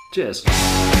 Cheers.